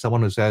correct. It's like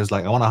someone who says,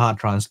 like, I want a heart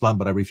transplant,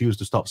 but I refuse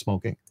to stop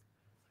smoking.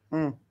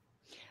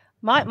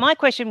 My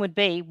question would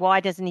be, why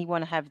doesn't he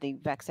want to have the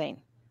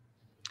vaccine?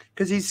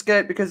 Because he's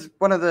scared, because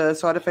one of the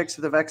side effects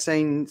of the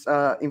vaccine's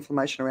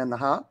inflammation around the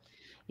heart.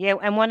 Yeah,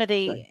 and one of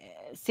the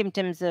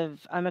symptoms of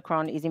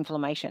Omicron is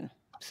inflammation.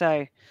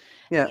 So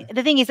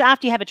the thing is,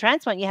 after you have a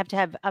transplant, you have to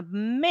have a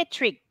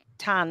metric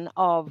ton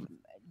of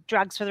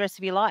drugs for the rest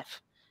of your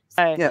life.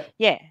 So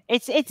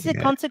it's the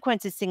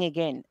consequences thing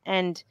again.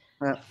 And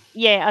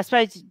I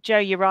suppose, Joe,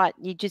 you're right.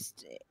 You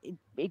just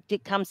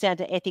it comes down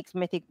to ethics,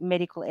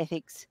 medical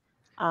ethics.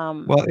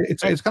 Well,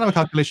 it's kind of a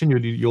calculation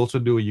you also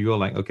do. You go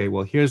like, okay,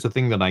 well, here's the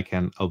thing that I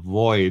can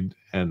avoid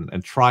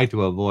and try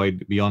to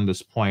avoid beyond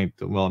this point.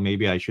 Well,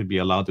 maybe I should be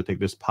allowed to take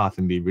this path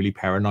and be really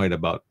paranoid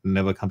about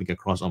never coming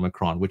across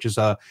Omicron, which is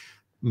a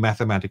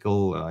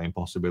mathematical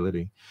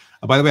impossibility.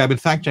 By the way, I've been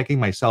fact checking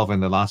myself in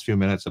the last few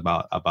minutes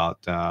about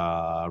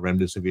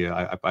remdesivir.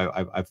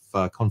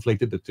 I've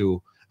conflated the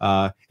two.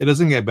 It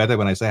doesn't get better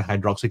when I say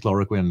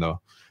hydroxychloroquine, though.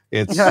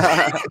 It's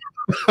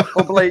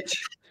or bleach.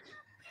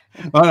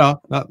 Oh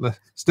no,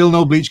 still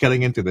no bleach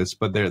getting into this,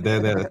 but they're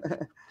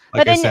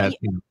like I said.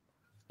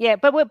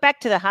 But we're back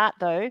to the heart,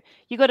 though.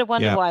 You got to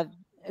wonder why,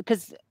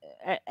 because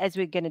as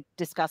we're going to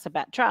discuss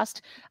about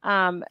trust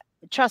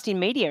in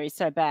media is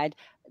so bad.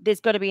 There's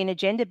got to be an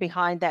agenda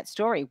behind that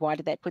story. Why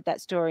did they put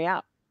that story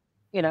up?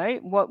 You know,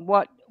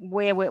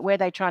 where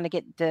they trying to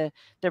get the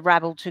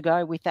rabble to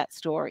go with that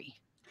story?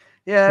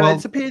 Yeah, well,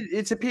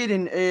 it's appeared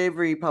in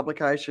every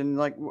publication,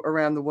 like,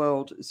 around the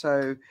world.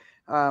 So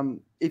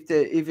if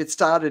it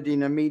started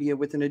in a media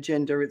with an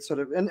agenda, it's sort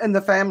of, and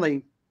the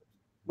family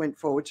went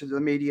forward to the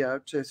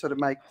media to sort of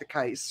make the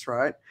case,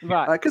 right?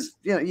 Because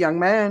you know, young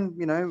man,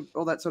 you know,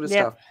 all that sort of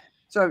stuff.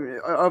 So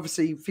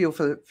obviously feel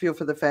for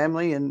the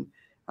family, and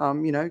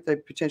you know, they're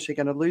potentially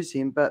going to lose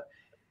him, but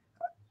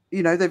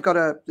you know, they've got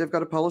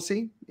a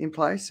policy in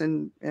place,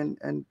 and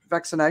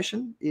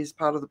vaccination is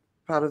part of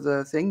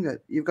the thing, that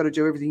you've got to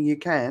do everything you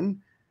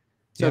can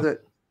so that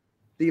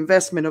the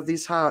investment of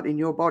this heart in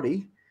your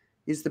body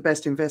is the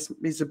best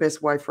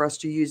way for us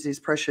to use this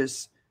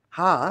precious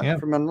heart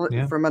from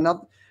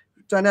another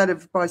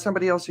donated by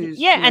somebody else who's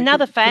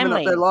another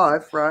family, their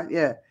life, right?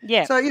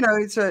 So you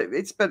know,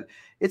 but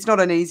it's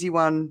not an easy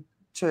one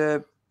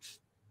to,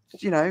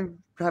 you know,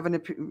 have an,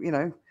 you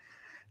know,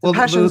 the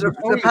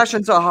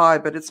passions are high,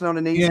 but it's not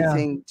an easy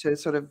thing to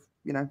sort of,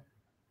 you know.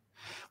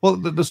 Well,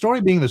 the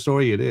story being the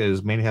story it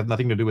is may have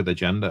nothing to do with the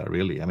gender,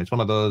 really. I mean, it's one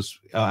of those.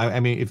 I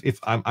mean, if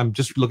I'm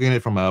just looking at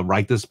it from a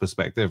writer's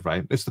perspective,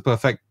 right? It's the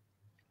perfect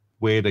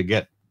way to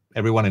get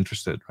everyone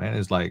interested, right?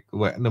 It's like,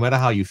 no matter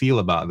how you feel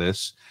about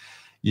this,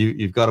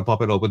 you've got to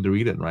pop it open to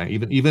read it, right?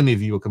 Even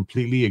if you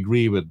completely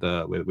agree with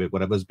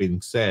whatever's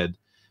being said,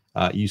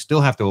 you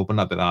still have to open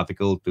up that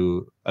article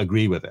to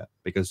agree with it,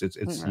 because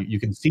you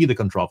can see the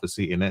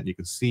controversy in it. You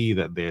can see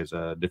that there's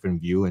a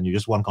different view, and you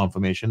just want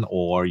confirmation,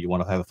 or you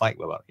want to have a fight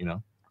about it, you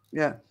know?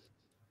 Yeah.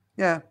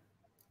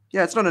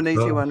 It's not an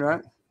easy one,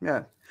 right?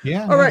 Yeah.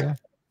 All right.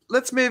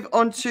 Let's move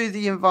on to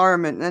the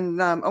environment.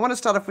 And I want to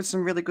start off with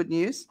some really good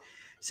news.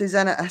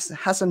 Susanna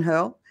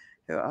Hassan-Hurl,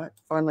 who I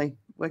finally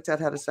worked out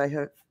how to say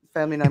her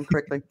family name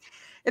correctly.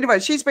 Anyway,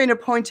 she's been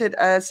appointed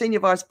as Senior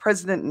Vice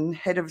President and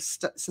Head of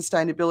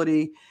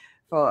Sustainability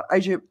for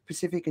Asia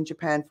Pacific and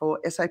Japan for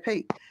SAP.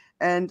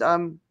 And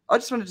I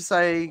just wanted to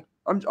say,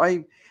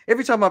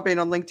 every time I've been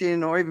on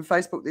LinkedIn or even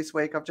Facebook this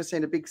week, I've just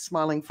seen a big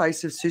smiling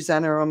face of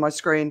Susanna on my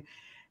screen.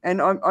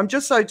 And I'm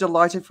just so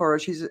delighted for her.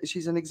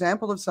 She's an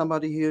example of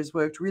somebody who has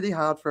worked really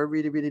hard for a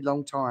really, really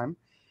long time.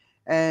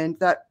 And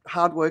that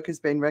hard work has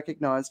been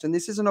recognised. And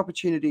this is an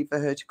opportunity for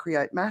her to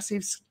create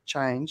massive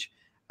change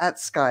at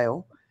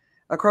scale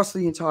across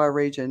the entire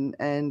region.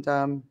 And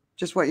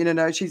just want you to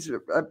know she's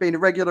been a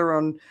regular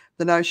on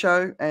the No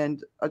Show.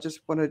 And I just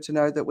wanted to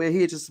know that we're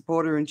here to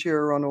support her and cheer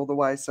her on all the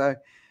way. So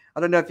I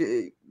don't know if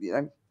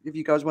if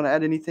you guys want to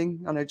add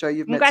anything. I know, Joe,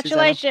 you've met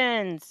Susanna.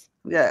 Congratulations.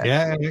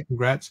 Yeah,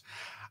 congrats.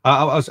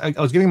 I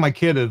was giving my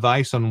kid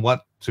advice on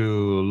what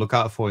to look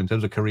out for in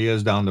terms of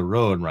careers down the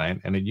road, right?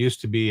 And it used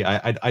to be,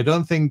 I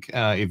don't think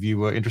if you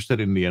were interested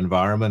in the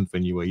environment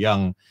when you were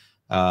young,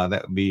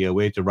 that would be a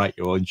way to write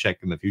your own check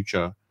in the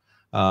future.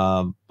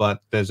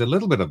 But there's a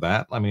little bit of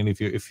that. I mean, if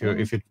you're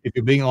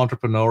being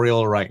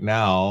entrepreneurial right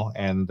now,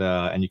 and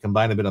you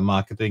combine a bit of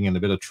marketing and a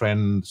bit of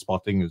trend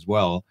spotting as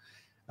well,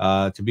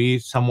 to be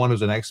someone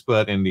who's an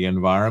expert in the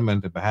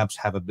environment and perhaps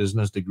have a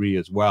business degree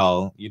as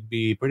well, you'd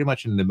be pretty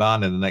much in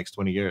demand in the next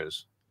 20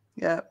 years.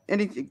 Yeah,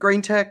 anything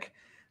green tech.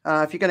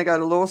 If you're going to go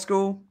to law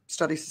school,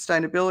 study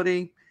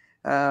sustainability.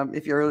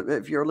 If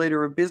you're a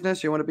leader of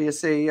business, you want to be a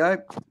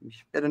CEO, you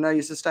better know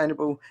your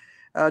sustainable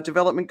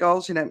development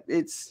goals. You know,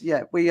 it's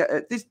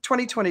this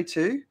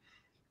 2022,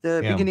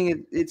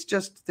 beginning. It's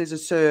just there's a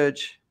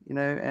surge, you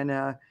know,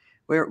 and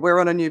we're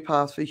on a new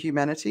path for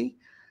humanity.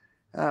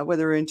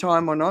 Whether we're in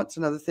time or not, it's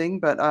another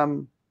thing. But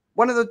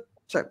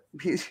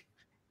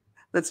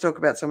let's talk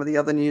about some of the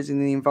other news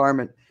in the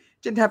environment.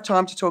 Didn't have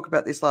time to talk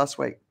about this last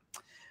week.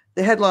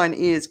 The headline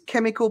is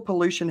chemical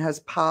pollution has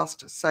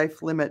passed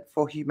safe limit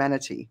for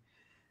humanity.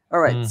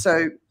 All right.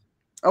 So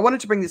I wanted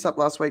to bring this up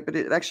last week, but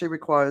it actually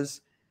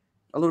requires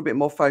a little bit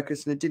more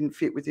focus and it didn't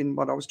fit within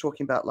what I was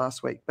talking about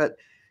last week. But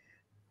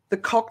the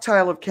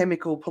cocktail of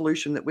chemical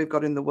pollution that we've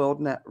got in the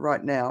world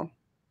right now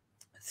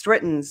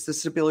threatens the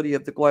stability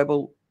of the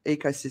global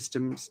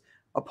ecosystems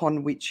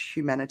upon which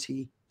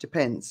humanity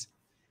depends.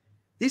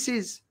 This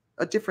is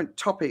a different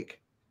topic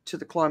to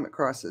the climate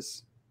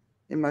crisis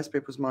in most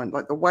people's mind,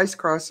 like the waste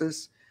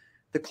crisis,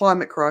 the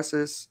climate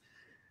crisis,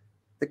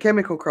 the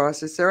chemical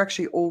crisis. They're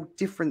actually all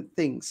different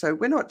things. So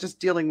we're not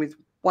just dealing with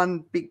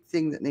one big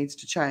thing that needs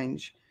to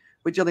change.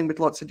 We're dealing with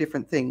lots of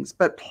different things.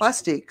 But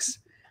plastics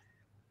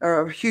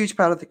are a huge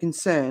part of the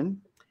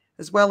concern,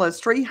 as well as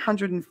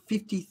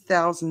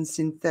 350,000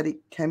 synthetic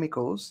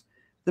chemicals,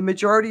 the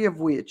majority of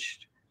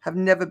which have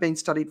never been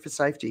studied for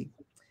safety.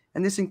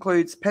 And this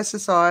includes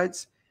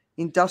pesticides,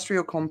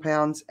 industrial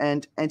compounds,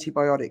 and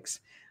antibiotics.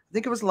 I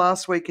think it was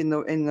last week in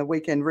the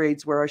Weekend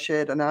Reads where I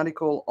shared an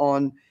article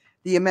on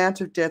the amount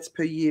of deaths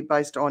per year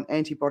based on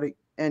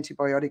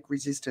antibiotic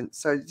resistance.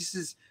 So this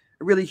is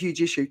a really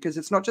huge issue because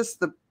it's not just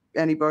the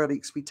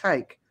antibiotics we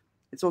take,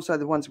 it's also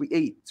the ones we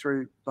eat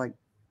through like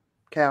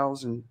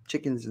cows and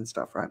chickens and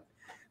stuff, right?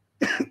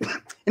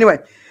 Anyway,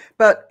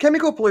 but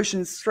chemical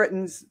pollution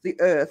threatens the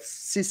Earth's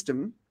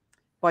system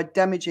by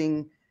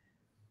damaging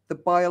the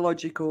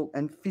biological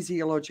and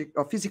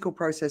physical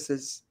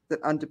processes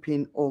that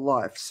underpin all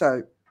life.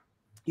 So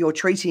you're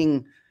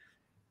treating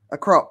a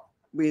crop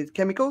with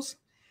chemicals,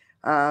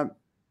 but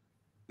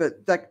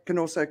that can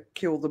also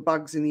kill the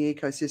bugs in the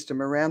ecosystem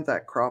around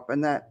that crop,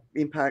 and that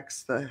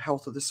impacts the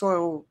health of the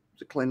soil,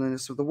 the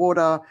cleanliness of the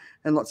water,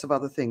 and lots of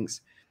other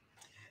things.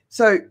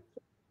 So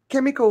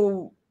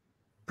chemical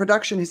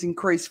production has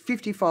increased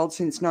 50-fold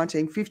since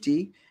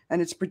 1950,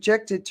 and it's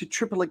projected to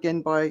triple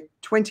again by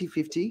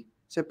 2050.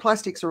 So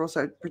plastics are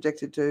also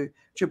projected to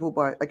triple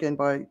again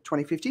by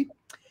 2050.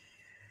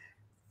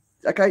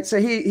 Okay, so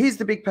here's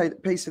the big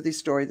piece of this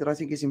story that I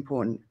think is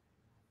important.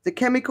 The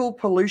chemical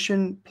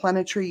pollution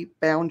planetary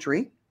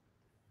boundary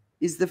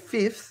is the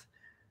 5th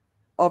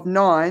of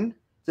 9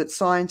 that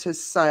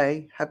scientists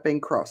say have been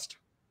crossed.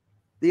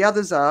 The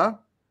others are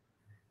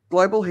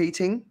global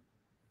heating,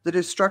 the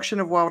destruction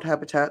of wild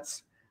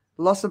habitats,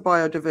 loss of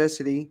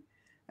biodiversity,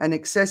 and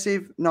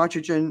excessive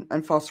nitrogen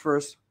and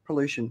phosphorus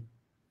pollution.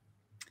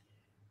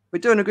 We're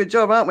doing a good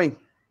job, aren't we?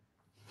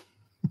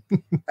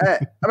 I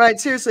mean,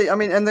 seriously, I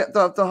mean, and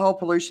the whole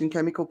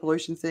chemical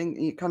pollution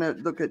thing, you kind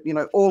of look at, you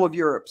know, all of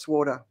Europe's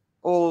water,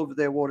 all of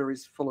their water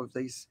is full of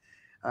these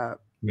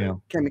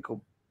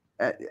chemical.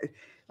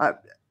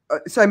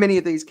 So many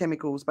of these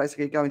chemicals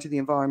basically go into the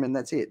environment.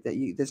 That's it.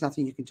 There's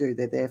nothing you can do.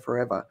 They're there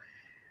forever.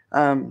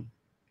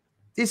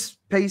 This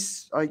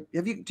piece,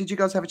 did you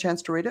guys have a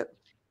chance to read it?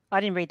 I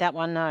didn't read that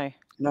one. No.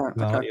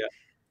 Okay.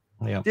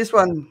 Yeah. This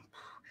one,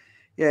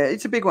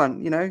 it's a big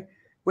one. You know,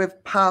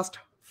 we've passed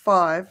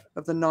 5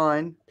 of the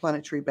 9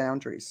 planetary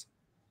boundaries.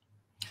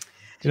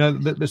 You know,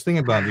 this thing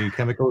about the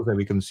chemicals that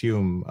we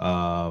consume,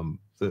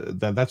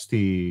 that's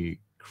the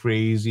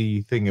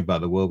crazy thing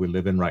about the world we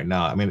live in right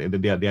now. I mean,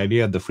 the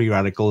idea of the free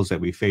radicals that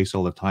we face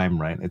all the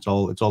time, right? It's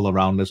all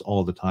around us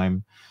all the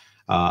time.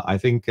 I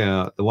think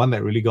the one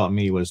that really got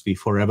me was the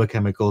forever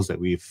chemicals that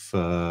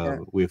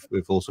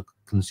we've also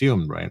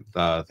consumed, right?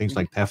 Things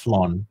like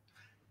Teflon,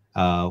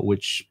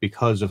 which,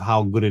 because of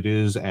how good it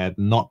is at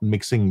not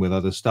mixing with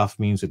other stuff,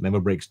 means it never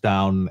breaks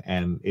down.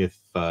 And if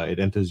it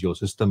enters your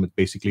system, it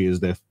basically is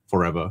there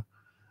forever.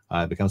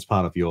 It becomes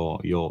part of your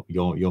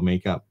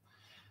makeup.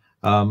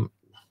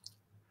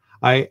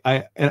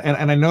 I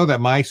know that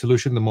my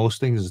solution to most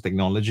things is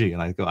technology,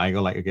 and I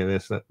go like, okay,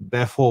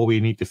 therefore we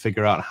need to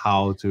figure out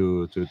how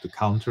to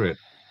counter it.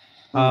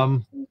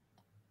 I'm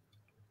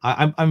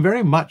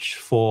very much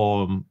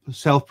for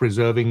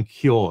self-preserving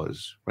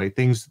cures, right?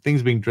 Things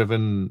being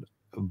driven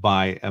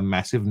by a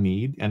massive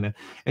need, and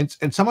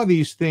some of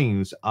these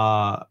things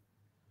are.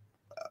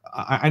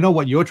 I know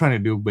what you're trying to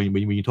do when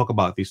you talk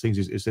about these things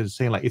is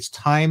saying, like, it's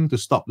time to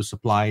stop the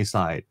supply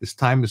side. It's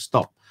time to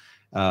stop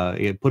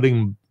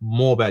putting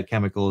more bad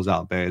chemicals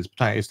out there.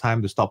 It's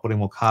time to stop putting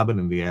more carbon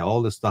in the air,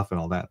 all this stuff and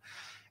all that.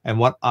 And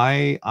what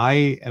I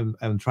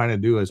am trying to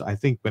do is, I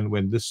think when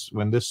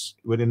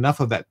enough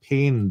of that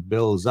pain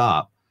builds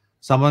up,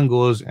 someone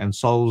goes and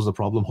solves the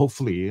problem,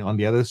 hopefully on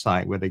the other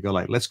side, where they go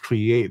like, let's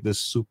create this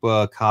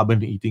super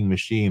carbon eating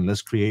machine.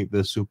 Let's create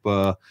this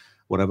super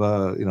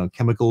whatever,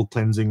 chemical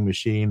cleansing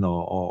machine,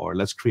 or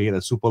let's create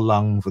a super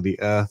lung for the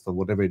earth, or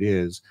whatever it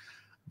is.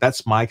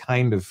 That's my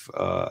kind of,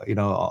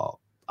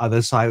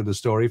 other side of the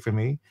story for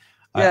me.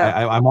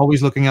 Yeah. I'm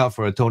always looking out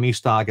for a Tony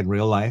Stark in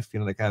real life,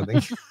 that kind of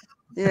thing.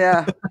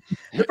 Yeah.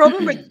 The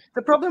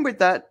problem with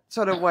that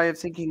sort of way of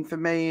thinking for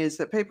me is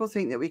that people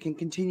think that we can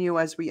continue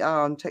as we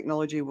are and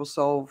technology will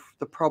solve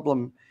the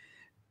problem.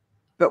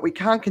 But we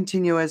can't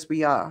continue as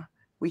we are.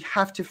 We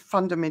have to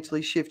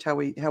fundamentally shift how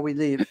we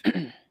live,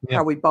 yeah.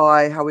 How we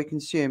buy, how we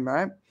consume,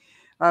 right?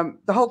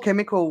 The whole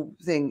chemical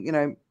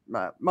thing,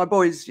 my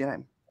boys,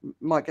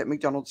 might get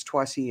McDonald's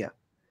twice a year.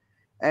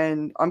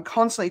 And I'm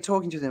constantly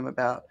talking to them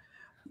about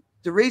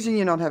the reason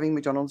you're not having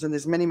McDonald's, and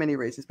there's many, many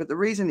reasons, but the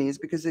reason is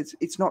because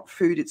it's not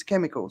food, it's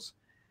chemicals.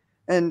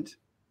 And,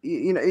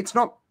 it's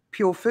not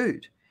pure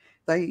food.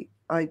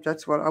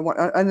 That's what I want.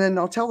 And then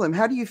I'll tell them,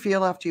 how do you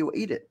feel after you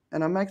eat it?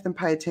 And I make them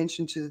pay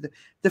attention to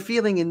the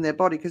feeling in their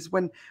body. Because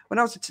when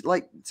I was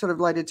sort of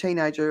later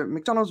teenager,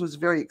 McDonald's was a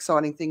very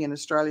exciting thing in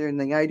Australia in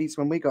the 80s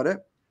when we got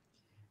it.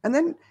 And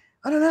then,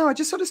 I don't know, I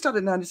just sort of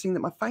started noticing that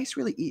my face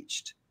really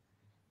itched.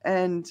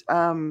 And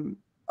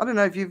I don't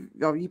know if you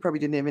probably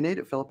didn't even eat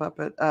it, Phillipa,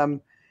 but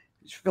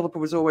Phillipa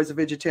was always a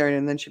vegetarian,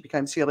 and then she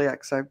became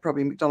celiac. So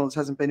probably McDonald's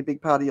hasn't been a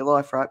big part of your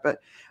life, right? But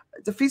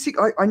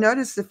I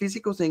noticed the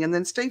physical thing. And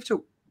then Steve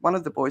took one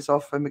of the boys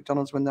off for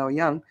McDonald's when they were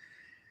young.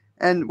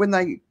 And when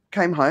they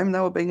came home, they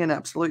were being an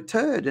absolute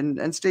turd.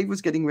 And Steve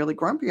was getting really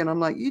grumpy. And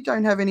I'm like, you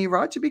don't have any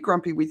right to be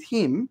grumpy with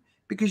him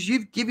because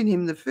you've given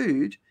him the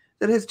food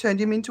that has turned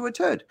him into a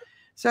turd.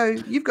 So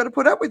you've got to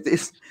put up with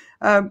this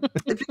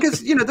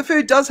because, the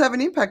food does have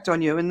an impact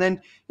on you. And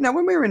then,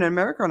 when we were in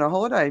America on a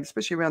holiday,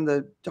 especially around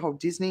the whole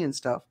Disney and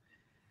stuff,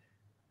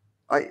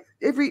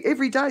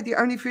 every day, the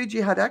only food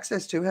you had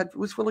access to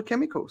was full of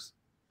chemicals.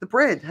 The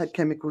bread had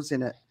chemicals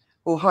in it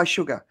or high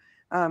sugar.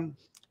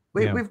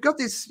 We've got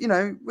this,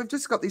 we've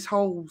just got this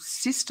whole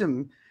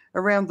system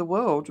around the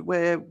world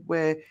where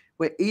we're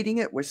eating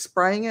it, we're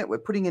spraying it, we're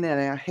putting it in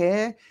our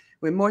hair.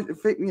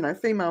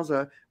 Females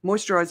are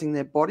moisturizing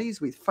their bodies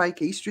with fake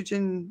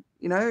estrogen.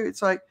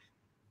 It's like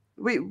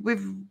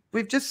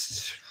we've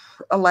just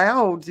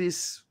allowed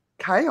this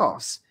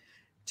chaos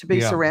to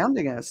be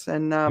surrounding us,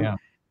 and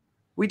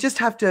we just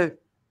have to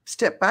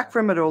step back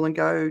from it all and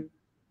go,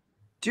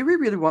 do we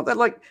really want that?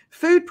 Like,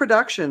 food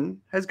production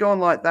has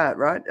gone like that,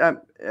 right?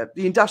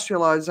 The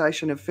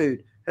industrialization of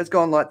food has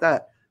gone like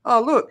that.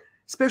 Oh, look,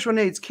 special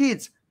needs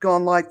kids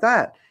gone like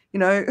that.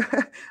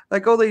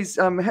 Like all these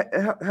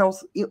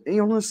health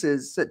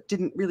illnesses that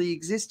didn't really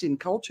exist in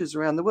cultures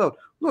around the world.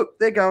 Look,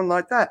 they're going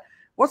like that.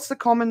 What's the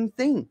common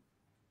thing?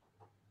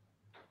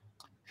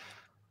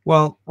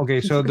 Well, okay,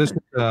 so this is,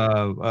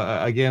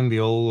 again, the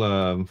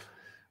old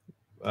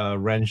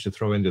wrench to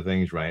throw into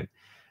things, right?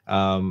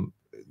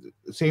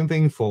 Same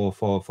thing for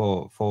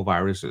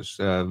viruses.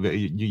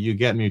 You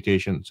get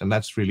mutations, and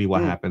that's really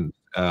what happens.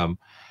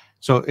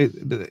 So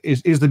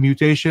is the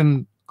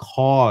mutation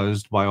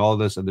caused by all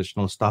this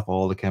additional stuff,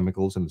 all the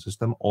chemicals in the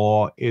system,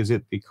 or is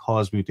it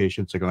because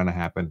mutations are going to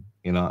happen?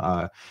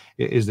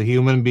 Is the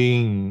human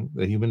being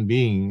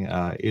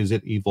is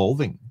it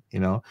evolving?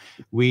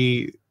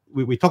 We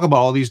talk about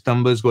all these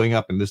numbers going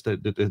up in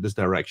this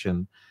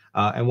direction,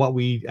 and what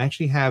we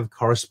actually have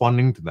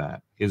corresponding to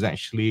that is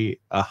actually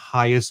a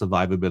higher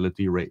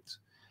survivability rate,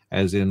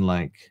 as in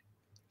like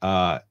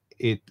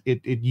it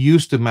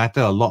used to matter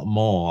a lot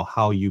more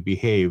how you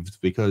behaved,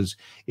 because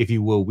if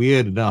you were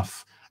weird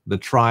enough, the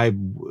tribe,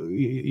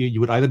 you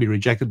would either be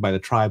rejected by the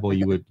tribe, or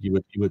you would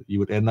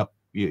end up,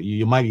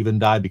 you might even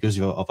die because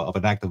of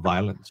an act of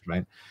violence,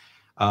 right?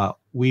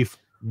 We've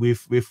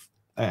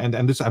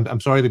and this, I'm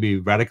sorry to be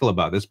radical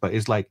about this, but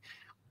it's like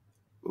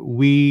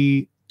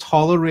we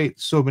tolerate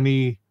so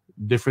many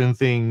different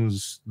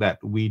things that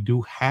we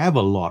do have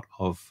a lot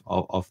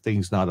of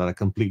things now that are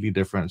completely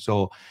different.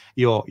 So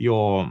you're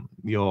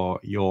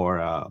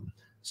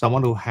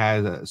someone who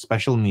has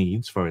special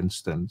needs, for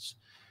instance,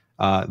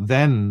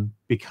 then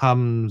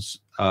becomes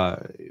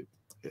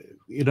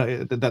you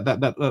know,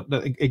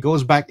 that it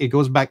goes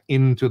back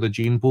into the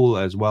gene pool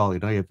as well. You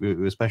know, if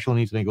you have special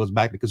needs, and it goes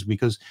back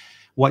because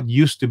what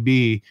used to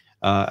be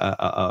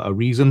a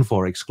reason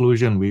for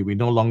exclusion, we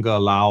no longer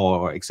allow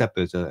or accept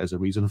as a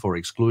reason for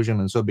exclusion,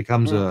 and so it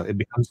becomes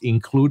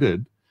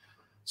included.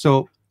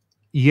 So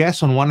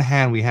yes, on one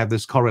hand we have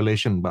this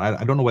correlation, but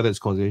I don't know whether it's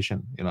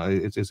causation. You know,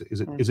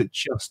 is it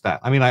just that?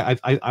 I mean,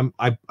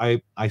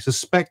 I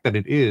suspect that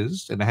it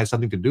is, and it has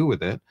something to do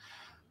with it.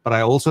 But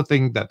I also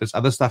think that this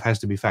other stuff has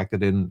to be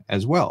factored in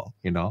as well.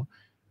 You know,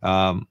 there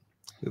are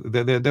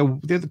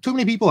too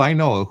many people I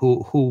know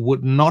who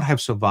would not have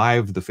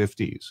survived the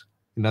 50s.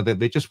 You know,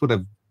 they just would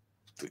have,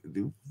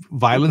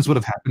 violence would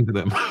have happened to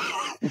them.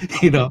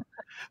 You know,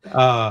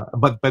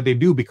 but they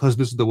do, because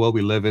this is the world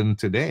we live in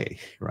today,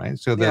 right?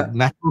 So the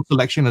natural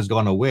selection has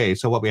gone away.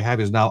 So what we have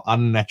is now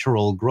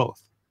unnatural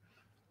growth.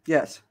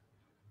 Yes.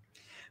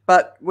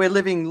 But we're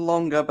living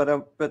longer,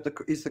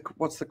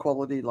 what's the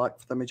quality like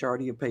for the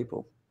majority of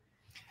people?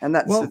 And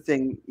that's the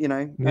thing, you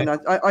know. And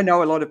I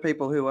know a lot of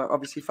people who are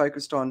obviously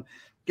focused on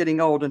getting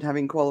old and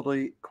having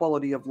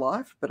quality of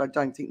life, but I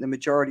don't think the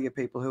majority of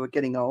people who are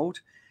getting old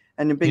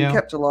and being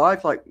kept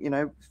alive, like, you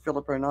know,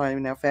 Phillipa and I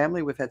in our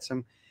family, we've had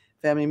some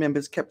family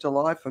members kept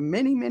alive for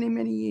many, many,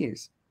 many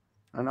years.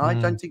 And I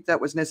don't think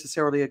that was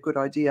necessarily a good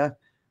idea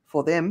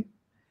for them.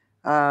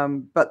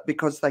 But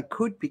because they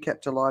could be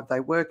kept alive, they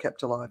were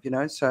kept alive, you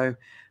know. So,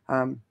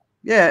 you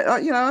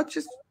know,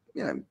 just,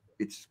 you know,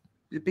 it's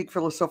a big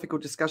philosophical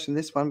discussion,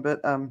 this one,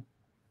 but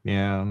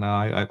yeah, no,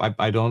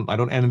 I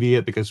don't envy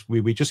it, because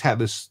we just had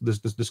this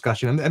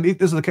discussion, and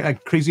there's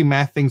like crazy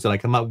math things that I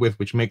come up with,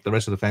 which make the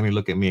rest of the family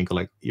look at me and go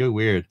like, "You're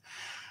weird."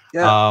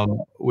 Yeah.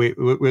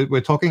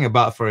 We're talking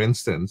about, for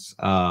instance,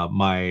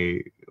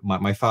 my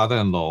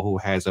father-in-law, who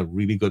has a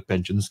really good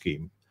pension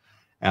scheme.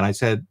 And I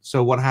said,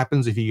 so what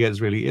happens if he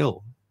gets really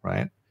ill,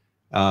 right?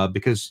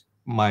 Because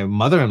my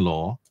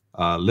mother-in-law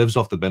lives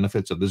off the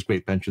benefits of this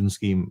great pension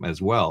scheme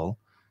as well.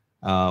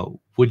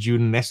 Would you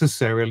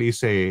necessarily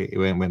say,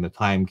 when the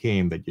time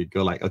came, that you'd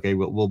go like, okay,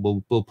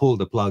 we'll pull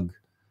the plug,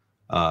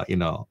 you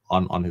know,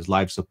 on his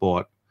life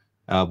support,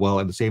 well,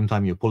 at the same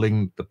time you're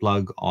pulling the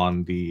plug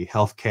on the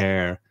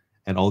healthcare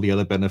and all the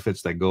other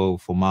benefits that go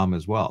for mom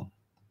as well,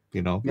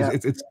 you know?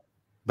 It's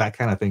that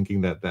kind of thinking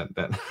that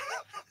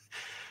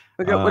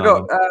We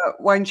got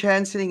Wayne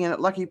Chan sitting in at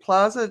Lucky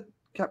Plaza.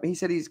 He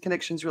said his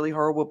connection's really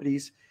horrible, but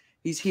he's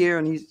here,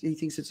 and he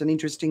thinks it's an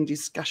interesting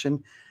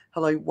discussion.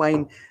 Hello,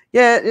 Wayne.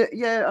 Yeah.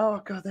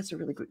 Oh God, that's a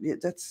really good.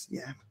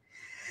 Yeah,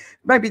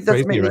 maybe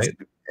that's crazy, right?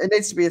 It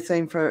needs to be a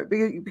theme for,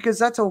 because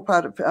that's all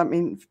part of. I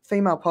mean,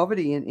 female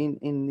poverty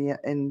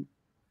in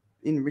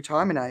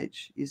retirement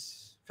age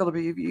is. Phillipa,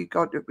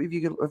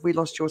 have we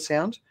lost your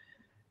sound?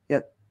 Yeah,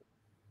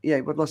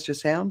 we've lost your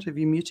sound. Have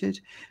you muted?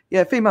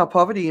 Yeah, female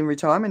poverty in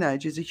retirement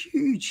age is a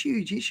huge,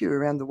 huge issue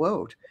around the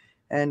world.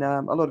 And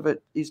a lot of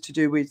it is to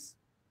do with,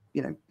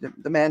 you know,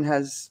 the man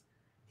has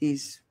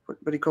his,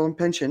 what do you call him,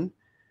 pension.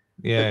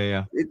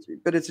 Yeah.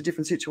 But it's a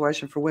different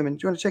situation for women. Do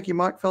you want to check your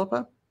mic,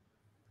 Phillipa?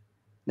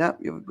 No,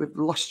 we've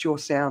lost your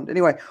sound.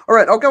 Anyway, all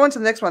right, I'll go on to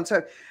the next one.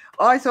 So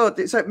I thought,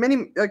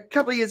 a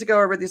couple of years ago,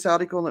 I read this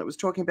article, and it was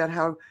talking about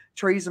how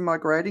trees are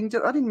migrating.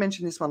 I didn't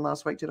mention this one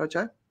last week, did I,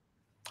 Joe?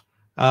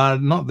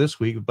 Not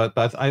this week, but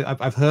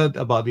I've heard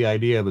about the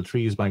idea of the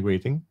trees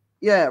migrating.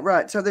 Yeah,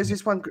 right. So there's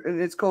this one,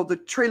 and it's called "The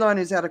Tree Line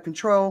is Out of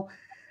Control: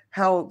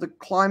 How the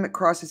Climate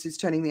Crisis is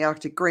Turning the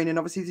Arctic Green." And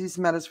obviously this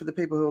matters for the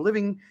people who are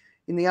living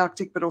in the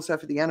Arctic, but also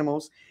for the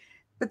animals.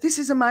 But this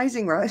is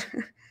amazing, right?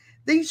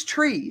 These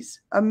trees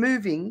are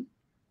moving,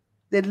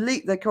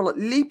 they call it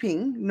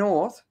leaping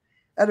north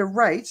at a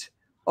rate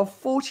of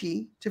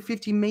 40 to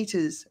 50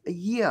 meters a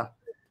year.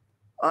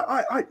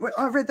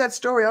 I read that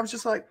story. I was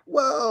just like,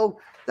 whoa,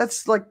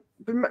 that's like,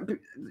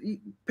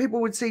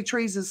 people would see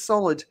trees as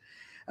solid.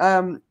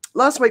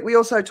 Last week, we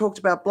also talked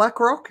about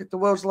BlackRock, the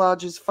world's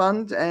largest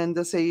fund, and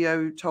the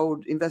CEO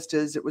told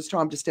investors it was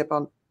time to step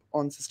on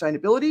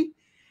sustainability.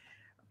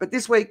 But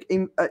this week,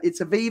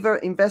 it's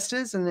Aviva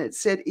Investors, and it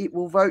said it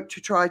will vote to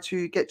try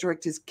to get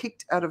directors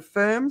kicked out of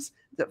firms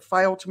that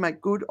fail to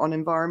make good on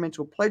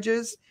environmental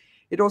pledges.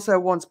 It also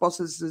wants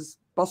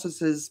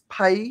bosses'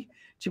 pay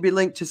to be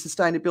linked to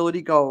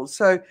sustainability goals.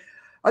 So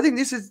I think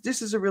this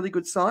is a really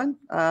good sign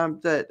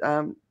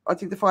that I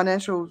think the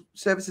financial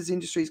services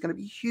industry is going to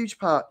be a huge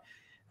part,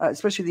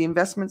 especially the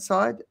investment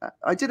side.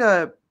 I did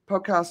a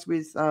podcast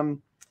with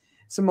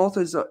some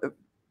authors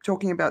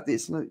talking about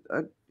this, and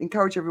I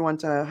encourage everyone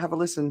to have a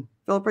listen.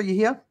 Phillipa, are you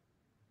here?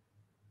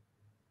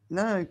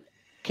 No.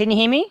 Can you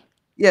hear me?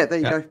 Yeah, there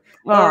you go.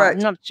 Well, all right. I'm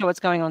not sure what's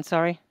going on.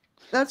 Sorry.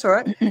 That's all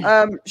right.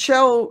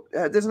 Shell,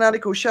 there's an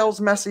article,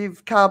 Shell's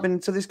massive carbon,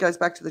 so this goes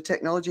back to the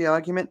technology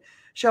argument.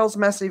 Shell's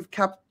massive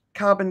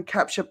carbon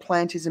capture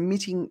plant is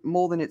emitting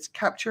more than it's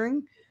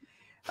capturing.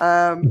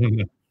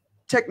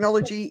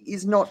 Technology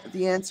is not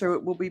the answer.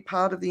 It will be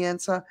part of the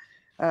answer,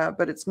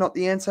 but it's not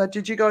the answer.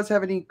 Did you guys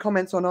have any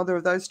comments on either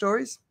of those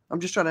stories?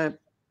 I'm just trying to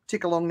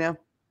tick along now.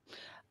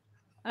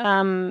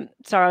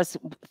 Sorry, I was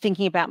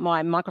thinking about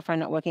my microphone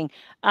not working.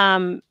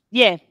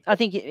 Yeah, I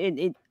think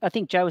I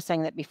think Joe was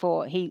saying that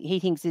before. He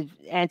thinks of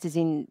answers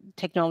in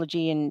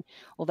technology and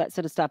all that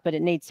sort of stuff, but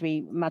it needs to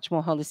be much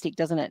more holistic,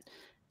 doesn't it?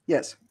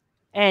 Yes.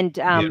 And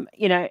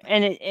you know,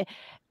 and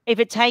if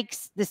it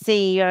takes the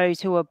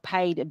CEOs who are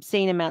paid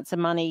obscene amounts of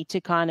money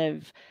to kind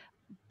of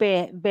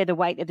bear the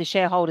weight of the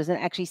shareholders and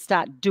actually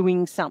start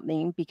doing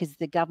something because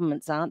the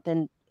governments aren't,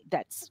 then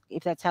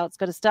if that's how it's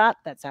got to start,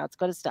 that's how it's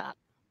got to start.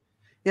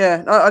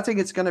 Yeah, I think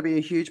it's going to be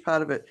a huge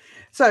part of it.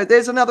 So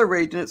there's another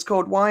read, and it's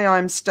called Why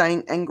I'm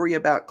Staying Angry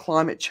About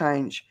Climate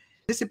Change.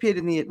 This appeared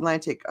in the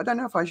Atlantic. I don't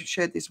know if I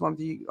shared this one with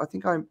you. I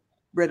think I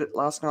read it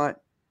last night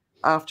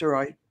after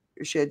I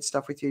shared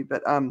stuff with you.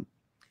 But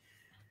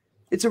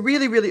it's a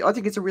really, I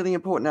think it's a really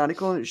important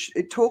article. And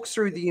it talks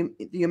through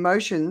the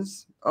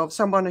emotions of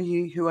someone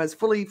who has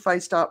fully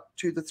faced up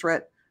to the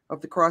threat of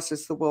the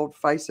crisis the world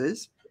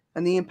faces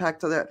and the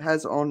impact that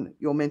has on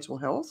your mental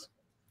health.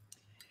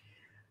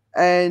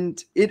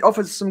 And it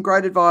offers some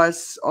great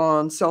advice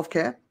on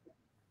self-care.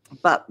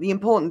 But the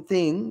important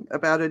thing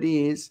about it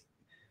is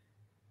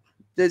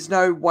there's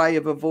no way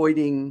of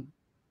avoiding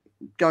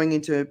going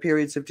into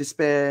periods of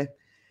despair.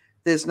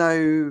 There's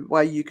no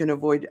way you can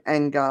avoid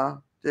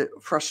anger,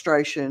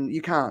 frustration.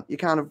 You can't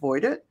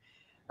avoid it.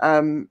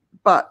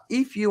 But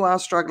if you are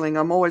struggling,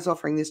 I'm always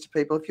offering this to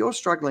people. If you're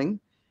struggling,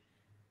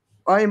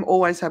 I am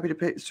always happy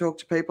to talk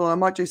to people. I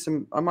might do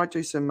some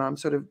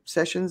sort of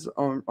sessions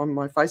on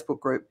my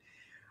Facebook group.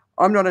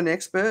 I'm not an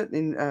expert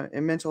in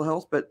mental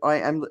health, but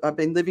I've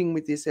been living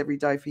with this every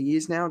day for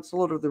years now. It's a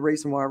lot of the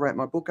reason why I wrote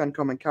my book,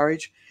 Uncommon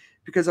Courage,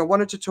 because I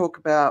wanted to talk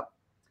about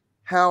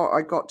how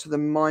I got to the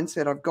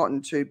mindset I've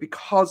gotten to,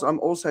 because I'm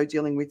also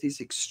dealing with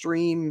this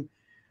extreme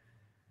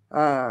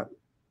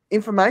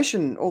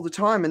information all the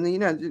time. And, you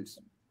know,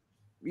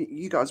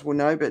 you guys will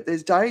know, but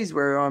there's days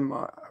where I'm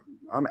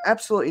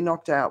absolutely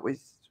knocked out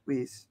with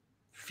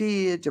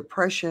fear,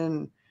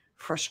 depression,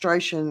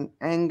 frustration,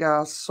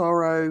 anger,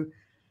 sorrow,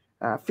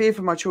 fear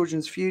for my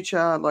children's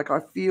future. Like, I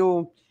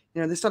feel,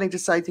 you know, they're starting to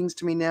say things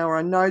to me now, or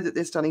I know that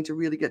they're starting to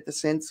really get the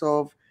sense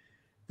of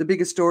the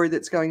bigger story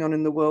that's going on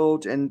in the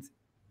world. And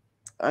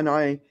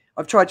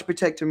I've tried to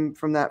protect them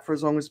from that for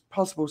as long as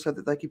possible so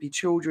that they could be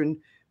children,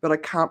 but I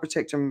can't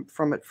protect them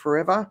from it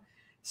forever.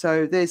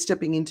 So they're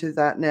stepping into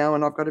that now,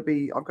 and I've got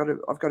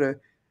to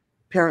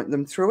parent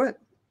them through it.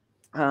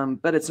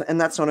 But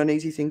that's not an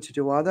easy thing to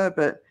do either.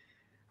 But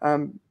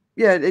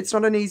yeah, it's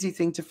not an easy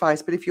thing to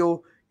face. But if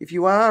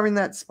you are in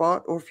that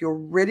spot, or if you're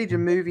ready to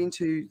move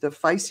into the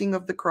facing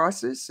of the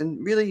crisis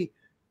and really,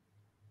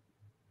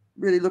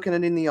 really looking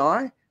it in the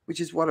eye, which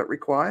is what it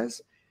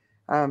requires,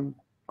 I'm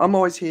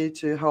always here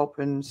to help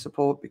and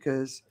support,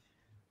 because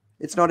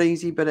it's not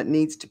easy, but it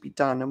needs to be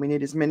done, and we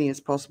need as many as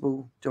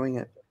possible doing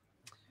it.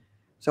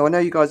 So I know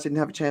you guys didn't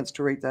have a chance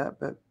to read that,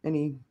 but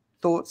any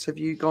thoughts? Have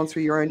you gone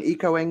through your own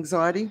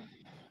eco-anxiety?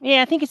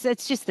 Yeah, I think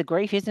it's just the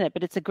grief, isn't it?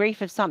 But it's a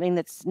grief of something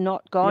that's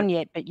not gone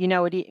yet, but you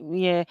know it.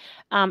 Yeah.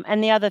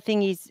 And the other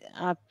thing is,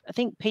 I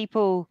think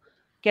people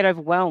get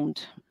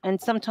overwhelmed,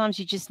 and sometimes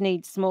you just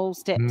need small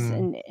steps,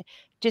 and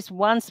just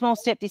one small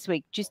step this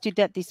week. Just do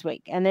that this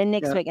week, and then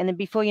next week, and then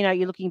before you know,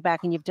 you're looking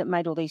back and you've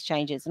made all these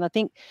changes. And I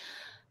think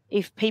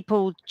if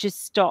people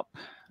just stop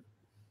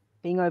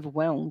being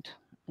overwhelmed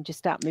and just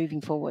start moving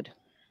forward.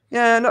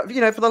 Yeah,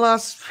 you know,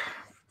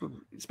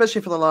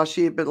 especially for the last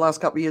year, but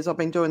last couple of years, I've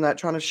been doing that,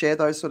 trying to share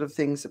those sort of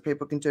things that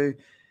people can do,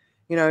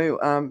 you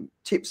know,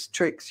 tips,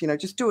 tricks, you know,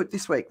 just do it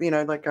this week. You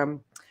know, like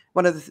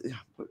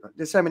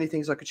there's so many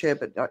things I could share,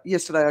 but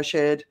yesterday I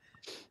shared,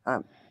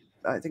 I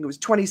think it was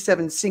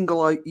 27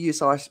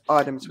 single-use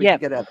items we could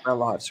get out of our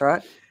lives,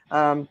 right?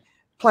 Plant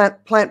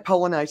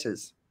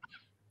pollinators.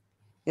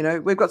 You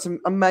know, we've got some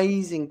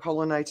amazing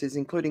pollinators,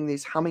 including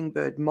this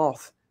hummingbird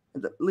moth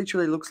that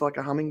literally looks like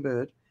a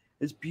hummingbird.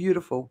 It's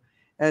beautiful,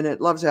 and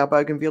it loves our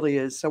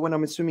bougainvilleas. So when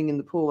I'm swimming in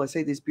the pool, I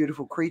see this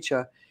beautiful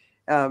creature.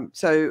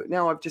 So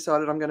now I've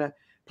decided I'm going to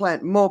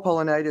plant more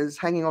pollinators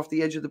hanging off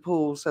the edge of the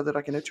pool so that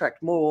I can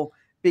attract more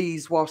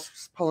bees,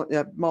 wasps,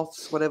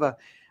 moths, whatever.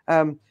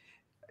 You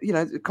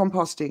know,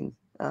 composting,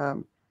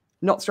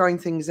 not throwing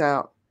things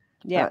out.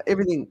 Yeah,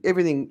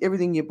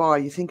 everything you buy,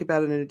 you think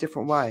about it in a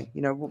different way.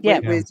 You know,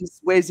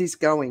 where's this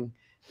going?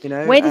 You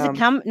know, where does it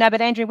come? No,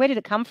 but Andrew, where did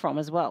it come from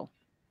as well?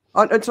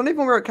 It's not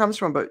even where it comes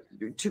from, but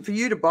for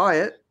you to buy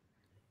it.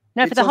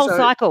 No, for the whole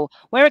cycle,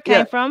 where it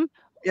came from.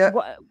 Yeah.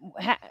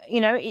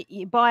 You know,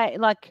 you buy,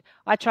 like,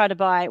 I try to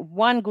buy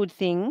one good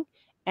thing,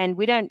 and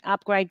we don't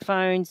upgrade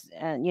phones,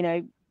 you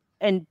know,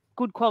 and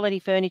good quality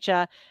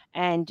furniture,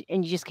 and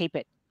you just keep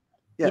it.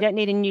 Yeah. You don't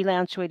need a new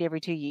lounge suite every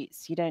 2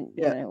 years. You don't,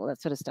 you know, all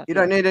that sort of stuff. You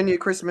don't need a new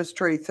Christmas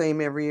tree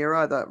theme every year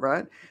either,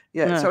 right?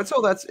 Yeah. No. So it's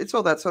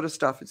all that sort of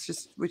stuff. It's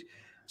just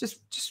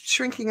just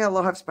shrinking our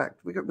lives back.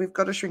 We've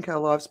got to shrink our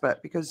lives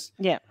back, because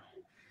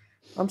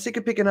I'm sick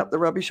of picking up the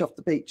rubbish off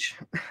the beach.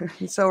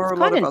 And so are a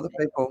lot of other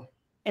people.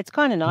 It's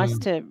kind of nice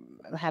to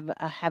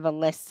have a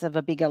less of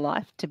a bigger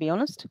life, to be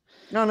honest.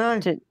 No.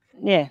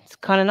 Yeah, it's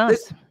kind of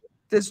nice.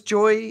 There's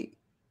joy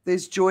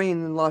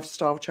in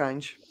lifestyle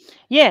change.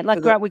 Yeah,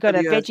 like we got a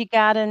veggie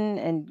garden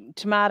and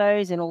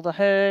tomatoes and all the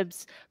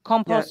herbs,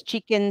 compost,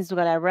 chickens. We've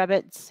got our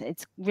rabbits.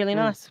 It's really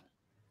nice.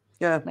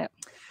 Yeah.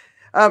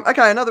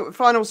 Okay, another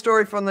final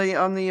story from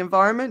on the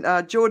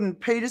environment. Jordan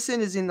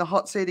Peterson is in the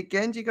hot seat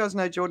again. Do you guys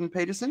know Jordan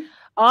Peterson?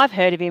 I've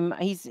heard of him.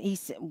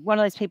 He's one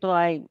of those people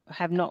I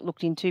have not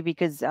looked into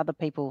because other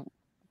people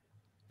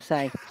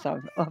say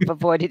so. I've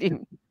avoided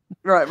him.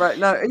 Right.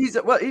 No,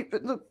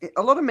 look,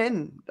 a lot of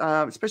men,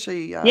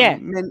 especially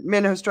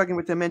men who are struggling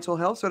with their mental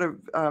health, sort of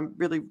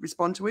really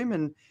respond to him.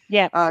 And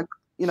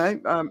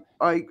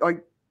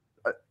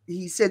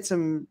he said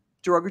some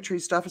derogatory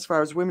stuff as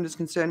far as women is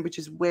concerned, which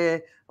is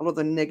where a lot of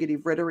the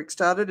negative rhetoric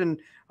started. And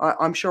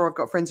I'm sure I've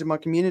got friends in my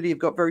community who've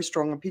got very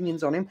strong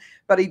opinions on him.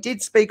 But he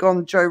did speak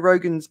on Joe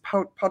Rogan's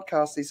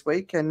podcast this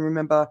week. And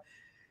remember,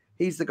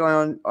 he's the guy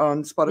on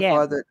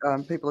Spotify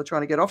that people are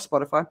trying to get off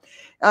Spotify.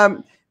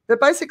 But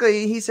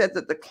basically, he said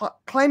that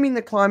claiming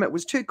the climate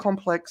was too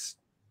complex.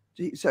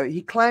 So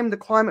he claimed the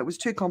climate was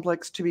too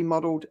complex to be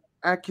modeled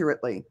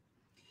accurately.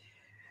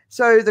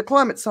 So the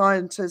climate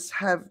scientists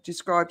have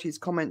described his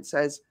comments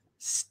as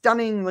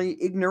stunningly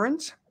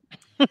ignorant,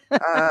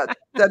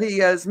 that he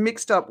has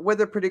mixed up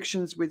weather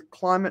predictions with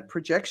climate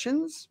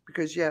projections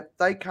because,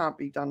 they can't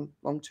be done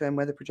long-term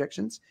weather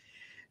projections.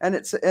 And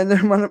then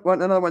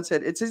another one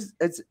said, it's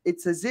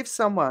as if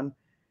someone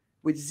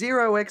with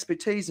zero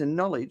expertise and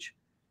knowledge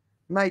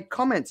made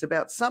comments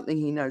about something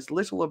he knows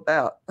little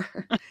about.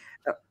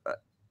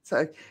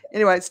 So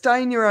anyway,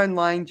 stay in your own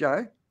lane,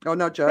 Joe. Oh,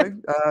 not Joe,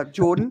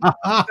 Jordan.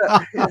 I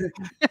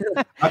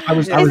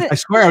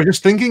swear, I was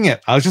just thinking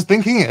it. It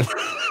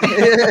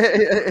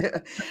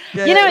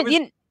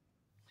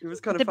was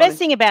kind of the funny. best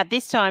thing about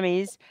this time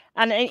is,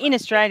 and in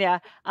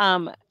Australia,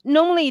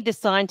 normally the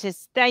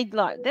scientists they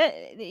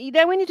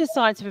went into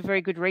science for a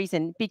very good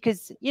reason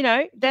because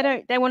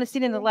they want to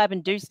sit in the lab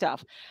and do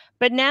stuff,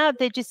 but now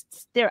they're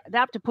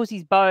up to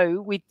pussy's bow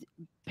with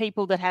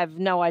people that have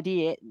no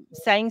idea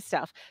saying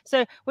stuff.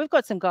 So we've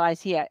got some guys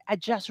here are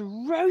just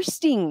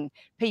roasting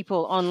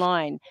people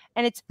online,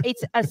 and it's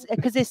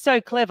because they're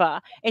so clever.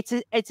 It's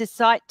a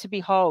sight to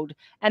behold,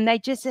 and they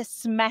just are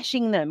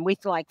smashing them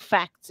with like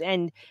facts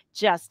and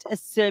just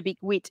acerbic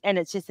wit, and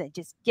it's just they're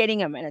just getting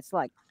them, and it's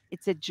like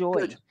it's a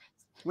joy.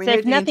 So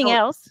if nothing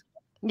else,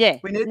 we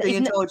need the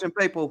intelligent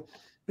people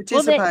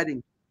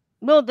participating.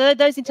 Well,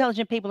 those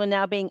intelligent people are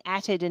now being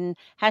atted and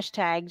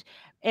hashtagged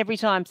every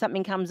time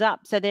something comes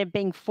up. So they're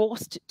being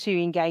forced to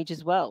engage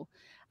as well.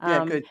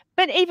 Good.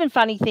 But even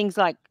funny things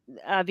like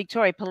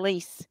Victoria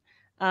Police,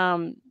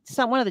 one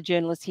of the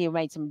journalists here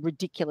made some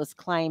ridiculous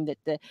claim that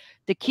the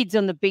kids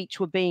on the beach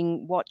were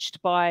being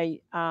watched by,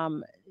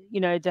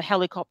 the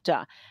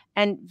helicopter.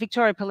 And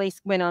Victoria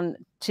Police went on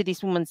to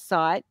this woman's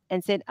site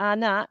and said,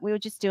 nah, we were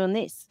just doing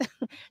this.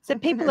 So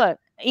people are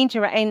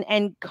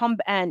and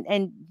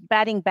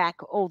batting back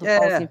all the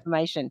false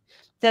information.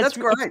 So that's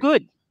great. It's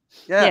good.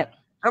 Yeah.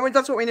 I mean,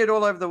 that's what we need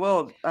all over the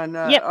world. And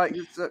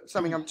it's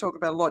something I'm talking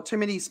about a lot. Too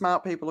many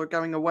smart people are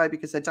going away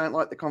because they don't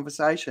like the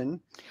conversation.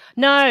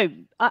 No.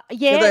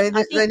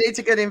 They need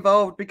to get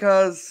involved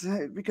because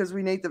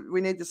we need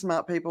the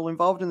smart people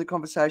involved in the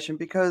conversation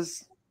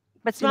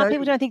But smart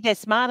people don't think they're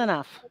smart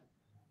enough.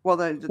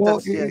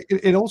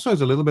 It also is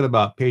a little bit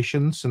about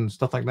patience and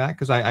stuff like that.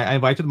 Because I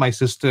invited my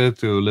sister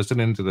to listen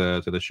into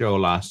the show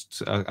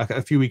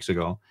a few weeks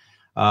ago,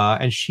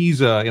 and she's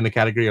in the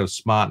category of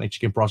smart and she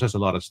can process a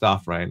lot of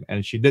stuff, right?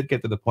 And she did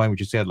get to the point where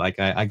she said, like,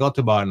 I got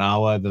to about an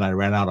hour, then I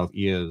ran out of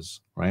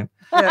ears, right?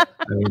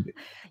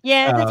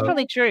 Yeah, that's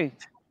probably true.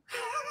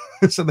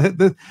 So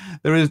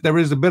there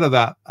is a bit of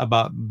that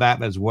about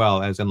that as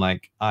well, as in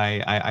like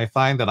I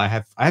find that I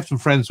have some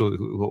friends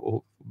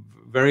who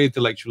very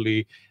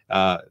intellectually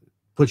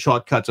put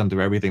shortcuts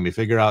onto everything. They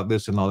figure out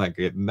this and all that.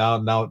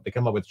 Now they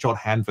come up with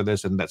shorthand for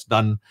this and that's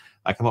done.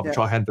 I come up with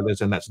shorthand for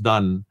this and that's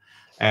done.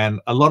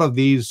 And a lot of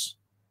these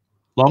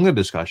longer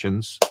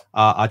discussions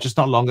are just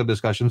not longer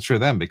discussions for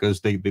them because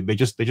they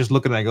just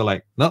look at it and go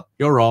like, no,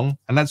 you're wrong,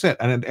 and that's it.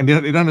 And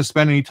they don't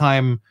spend any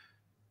time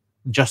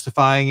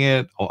justifying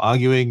it or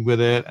arguing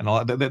with it and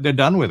all that. They're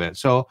done with it.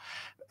 So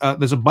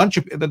there's a bunch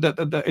of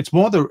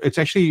it's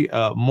actually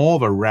more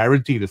of a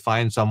rarity to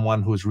find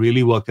someone who's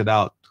really worked it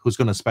out, who's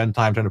going to spend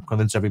time trying to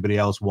convince everybody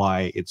else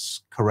why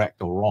it's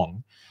correct or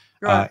wrong.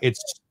 Right.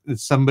 It's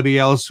somebody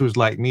else who's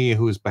like me,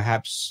 who's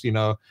perhaps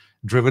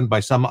driven by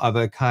some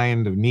other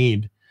kind of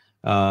need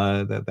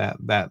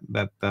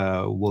that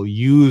will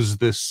use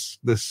use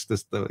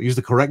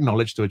the correct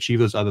knowledge to achieve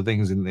those other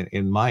things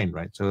in mind,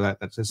 right? So that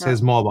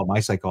says more about my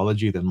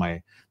psychology than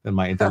my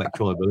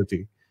intellectual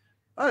ability.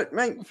 I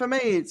mean, for me,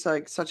 it's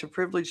like such a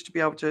privilege to be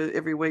able to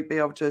every week be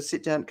able to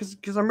sit down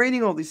because I'm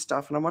reading all this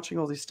stuff and I'm watching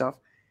all this stuff.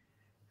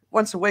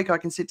 Once a week, I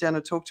can sit down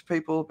and talk to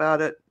people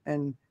about it,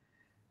 and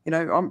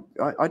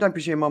I don't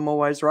presume I'm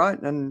always right,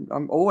 and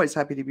I'm always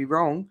happy to be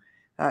wrong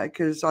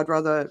because I'd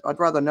rather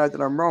know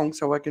that I'm wrong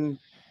so I can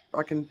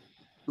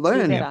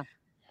learn. Yeah.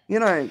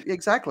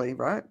 Exactly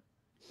right.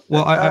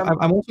 Well,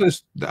 I'm also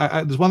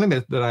there's one thing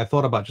that I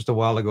thought about just a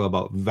while ago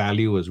about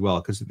value as well,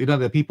 because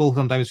there are people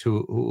sometimes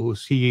who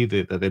see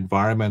that the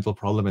environmental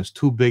problem is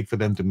too big for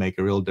them to make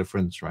a real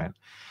difference, right?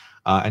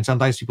 And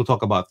sometimes people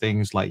talk about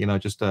things like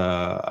just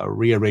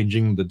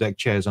rearranging the deck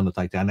chairs on the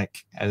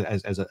Titanic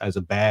as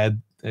a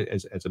bad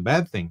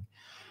thing.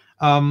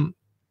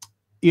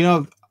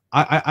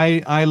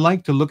 I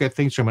like to look at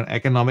things from an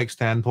economic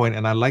standpoint,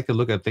 and I like to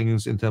look at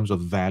things in terms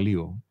of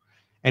value.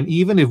 And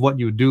even if what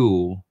you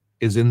do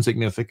is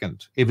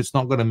insignificant, if it's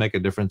not going to make a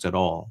difference at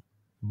all,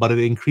 but it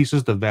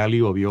increases the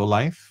value of your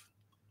life,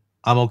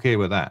 I'm okay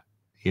with that.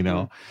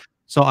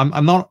 So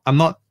I'm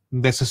not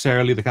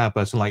necessarily the kind of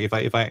person like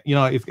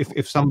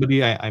if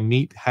somebody I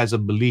meet has a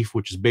belief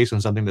which is based on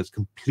something that's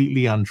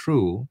completely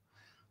untrue,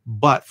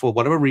 but for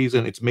whatever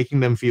reason it's making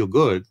them feel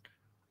good,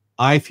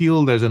 I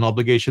feel there's an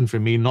obligation for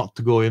me not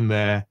to go in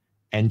there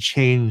and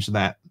change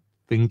that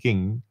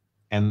thinking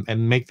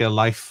and make their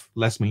life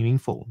less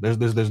meaningful.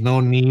 There's no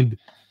need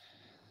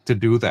to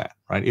do that,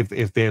 right?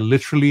 If they're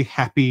literally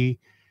happy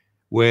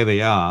where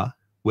they are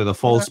with a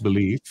false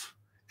belief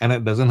and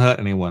it doesn't hurt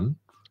anyone,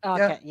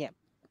 let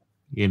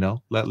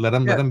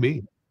them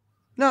be.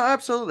 No,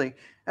 absolutely.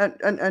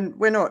 And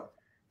we're not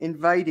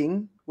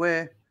invading.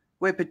 We're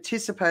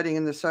participating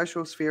in the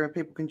social sphere, and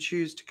people can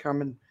choose to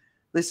come and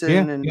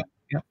listen and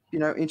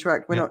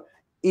interact. We're not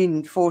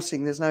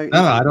enforcing. There's no.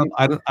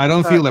 I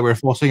don't feel that we're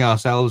forcing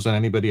ourselves on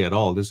anybody at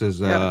all. This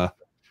is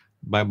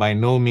by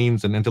no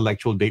means an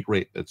intellectual date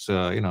rape. It's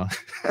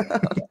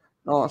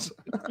Nice.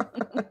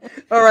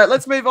 All right,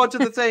 let's move on to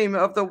the theme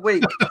of the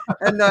week.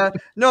 And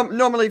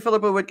normally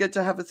Phillipa would get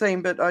to have a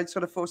theme, but I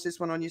sort of forced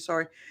this one on you.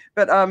 Sorry,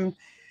 but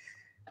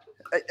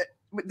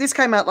this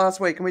came out last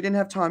week, and we didn't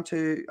have time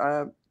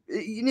to.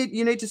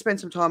 You need to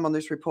spend some time on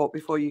this report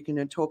before you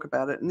can talk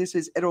about it. And this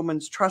is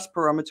Edelman's Trust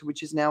Barometer,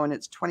 which is now in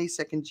its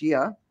 22nd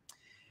year.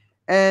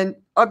 And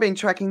I've been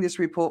tracking this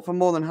report for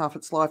more than half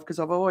its life because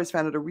I've always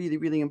found it a really,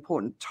 really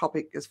important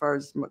topic as far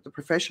as the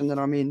profession that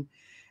I'm in.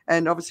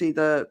 And obviously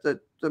the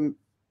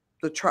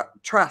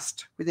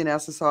trust within our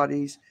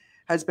societies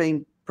has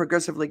been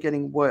progressively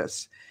getting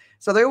worse.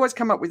 So they always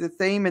come up with a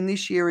theme, and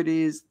this year it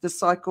is the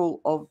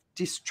cycle of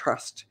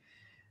distrust.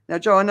 Now,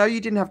 Joe, I know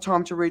you didn't have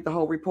time to read the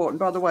whole report. And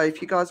by the way, if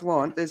you guys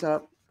want,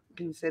 can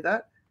you see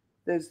that?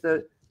 There's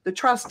the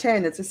Trust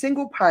 10. It's a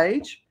single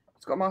page.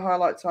 It's got my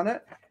highlights on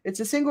it. It's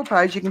a single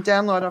page. You can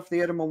download off the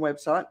Edelman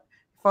website,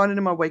 find it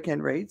in my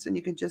weekend reads, and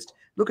you can just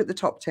look at the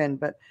top 10.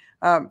 But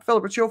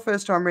Phillipa, it's your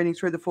first time reading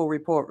through the full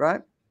report,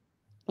 right?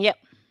 Yep.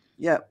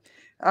 Yeah.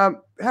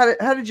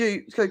 How did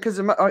you? Because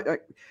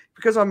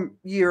I'm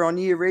year on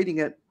year reading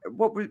it.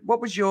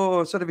 What was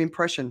your sort of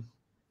impression?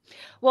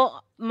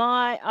 Well,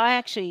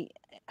 I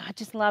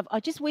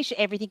just wish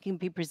everything can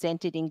be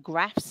presented in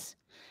graphs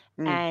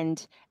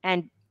and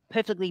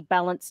perfectly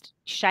balanced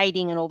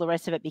shading and all the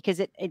rest of it, because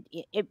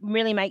it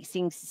really makes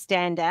things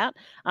stand out.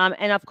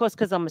 And of course,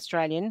 because I'm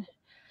Australian,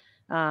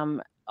 a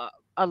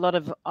lot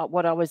of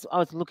what I was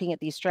looking at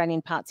the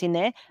Australian parts in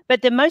there.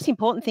 But the most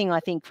important thing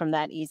I think from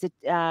that is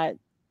that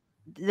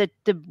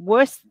the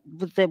worst,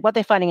 what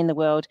they're finding in the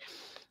world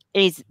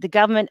is the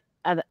government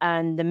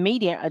and the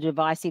media are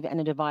divisive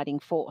and a dividing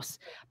force,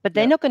 but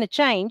they're not going to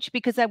change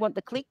because they want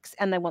the clicks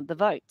and they want the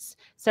votes.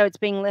 So it's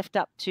being left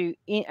up to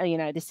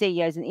the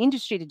CEOs in the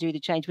industry to do the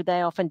change, but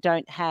they often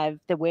don't have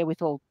the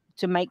wherewithal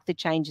to make the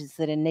changes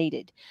that are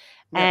needed.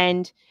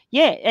 And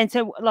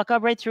so like I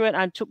read through it and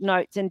I took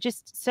notes, and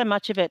just so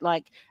much of it,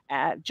 like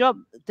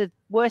the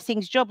worst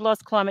things: job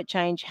loss, climate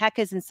change,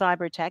 hackers and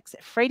cyber attacks,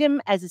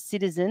 freedom as a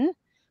citizen,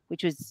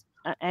 which was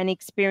and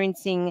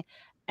experiencing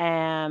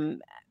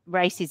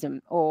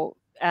racism or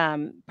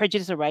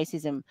prejudice or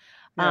racism.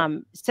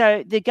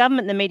 So the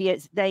government and the media,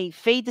 they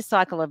feed the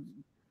cycle of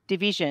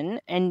division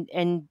and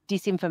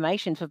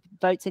disinformation for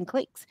votes and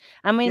clicks.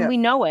 I mean, we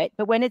know it,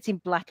 but when it's in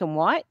black and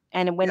white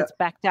and when it's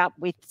backed up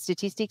with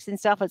statistics and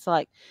stuff, it's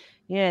like,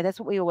 that's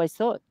what we always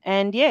thought.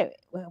 And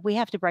we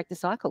have to break the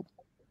cycle.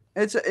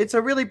 It's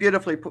a really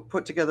beautifully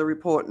put together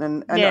report,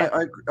 and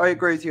I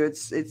agree with you.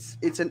 It's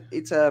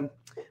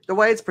the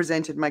way it's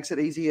presented makes it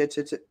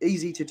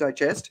easy to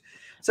digest.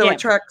 So it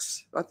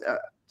tracks, I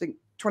think,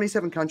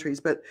 27 countries,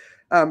 but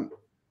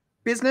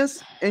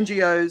business,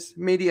 NGOs,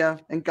 media,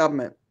 and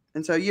government.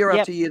 And so year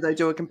after year, they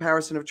do a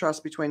comparison of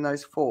trust between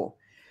those four.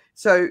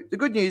 So the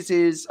good news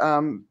is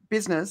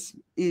business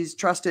is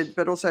trusted,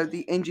 but also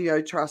the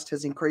NGO trust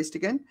has increased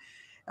again.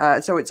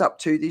 So it's up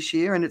 2 this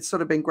year, and it's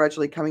sort of been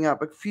gradually coming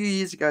up. A few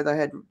years ago,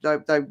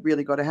 they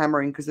really got a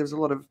hammering because there was a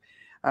lot of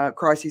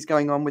crises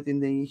going on within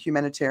the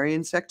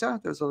humanitarian sector.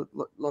 There was a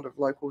lot of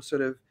local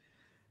sort of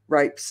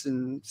rapes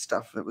and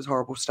stuff. It was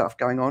horrible stuff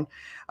going on.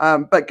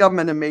 But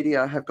government and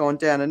media have gone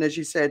down. And as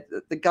you said,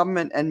 the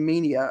government and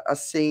media are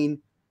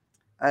seen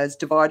as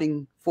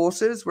dividing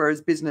forces, whereas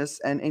business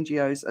and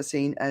NGOs are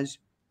seen as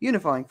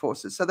unifying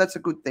forces. So that's a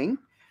good thing.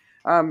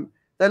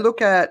 They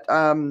look at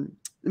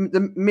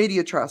the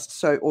media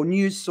trust, or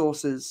news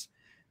sources.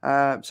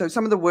 So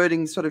some of the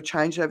wording sort of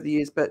changed over the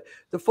years, but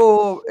the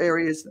 4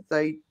 areas that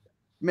they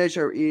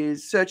measure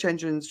is search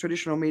engines,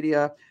 traditional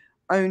media,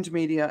 owned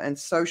media, and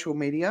social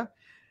media.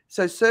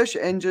 So search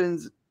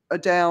engines are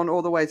down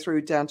all the way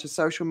through down to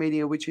social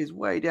media, which is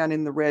way down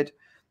in the red.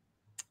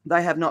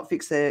 They have not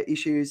fixed their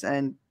issues,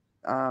 and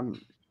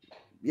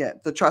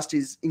the trust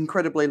is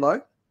incredibly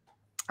low.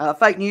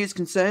 Fake news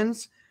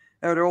concerns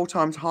are at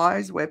all-time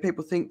highs, where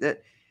people think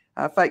that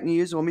fake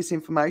news or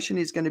misinformation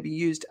is going to be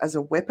used as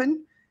a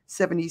weapon.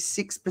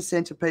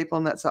 76% of people,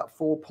 and that's up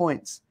 4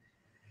 points.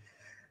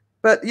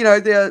 But,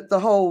 the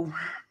whole,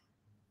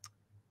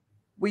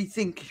 we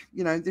think,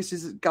 this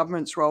is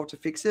government's role to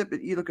fix it,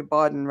 but you look at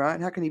Biden,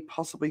 right? How can he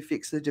possibly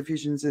fix the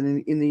divisions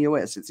in the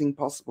US? It's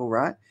impossible,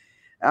 right?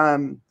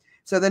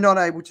 So they're not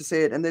able to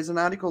see it. And there's an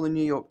article in the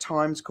New York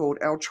Times called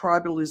 "Our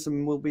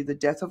Tribalism Will Be the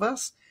Death of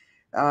Us."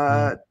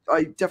 I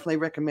definitely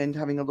recommend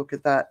having a look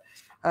at that.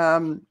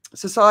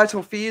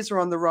 Societal fears are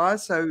on the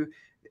rise. So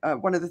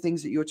one of the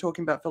things that you were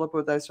talking about, Phillipa,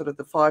 were those sort of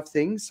the 5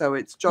 things. So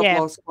it's job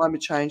loss,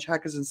 climate change,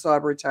 hackers and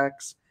cyber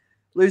attacks,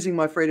 losing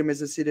my freedom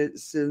as a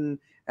citizen,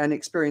 and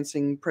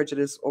experiencing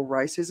prejudice or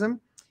racism.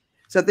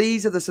 So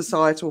these are the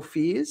societal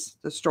fears,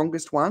 the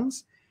strongest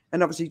ones.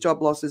 And obviously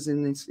job losses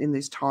in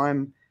this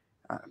time,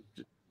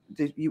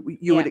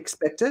 you would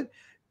expect it.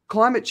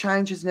 Climate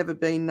change has never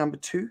been number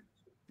 2.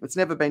 It's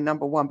never been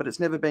number 1, but it's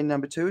never been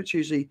number 2. It's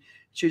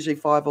usually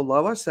 5 or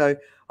lower. So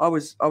I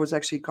was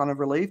actually kind of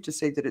relieved to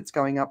see that it's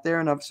going up there.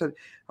 And I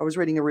was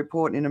reading a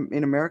report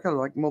in America,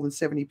 like more than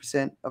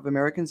 70% of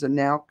Americans are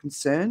now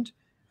concerned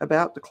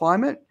about the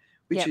climate,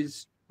 which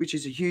is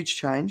a huge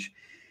change.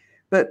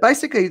 But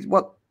basically,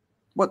 what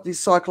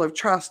this cycle of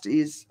trust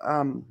is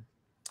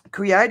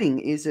creating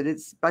is that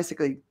it's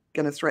basically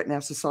going to threaten our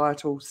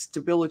societal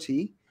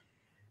stability.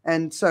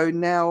 And so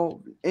now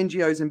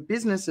NGOs and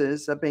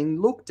businesses are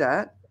being looked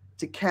at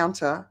to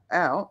counter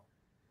out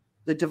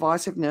the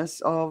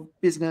divisiveness of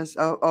business,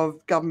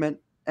 of government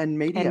and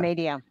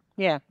media.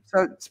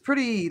 So it's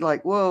pretty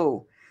like,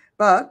 whoa.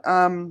 But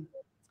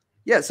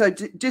so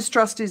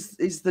distrust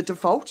is the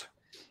default.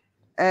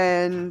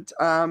 And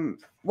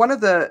one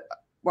of the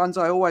ones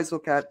I always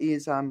look at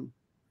is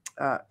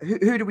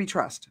who do we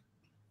trust?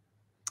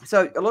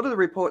 So a lot of the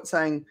reports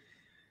saying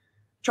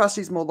trust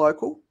is more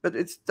local, but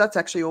that's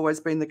actually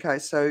always been the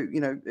case. So,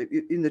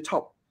 in the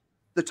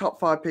top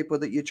 5 people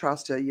that you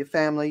trust are your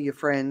family, your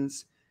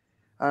friends,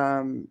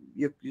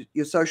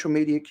 your social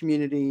media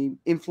community,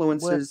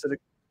 influencers that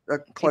are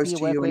close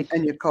to you,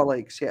 and your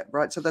colleagues. Yeah,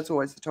 right. So that's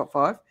always the top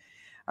 5.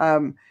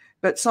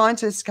 But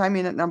scientists came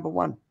in at number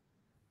 1,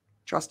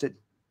 trusted.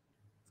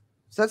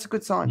 So that's a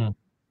good sign.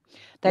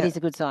 That is a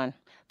good sign.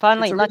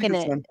 Finally, like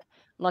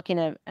in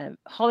a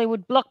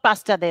Hollywood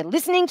blockbuster, they're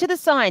listening to the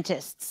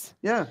scientists.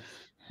 Yeah.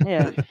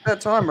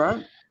 That time,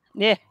 right?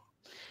 Yeah.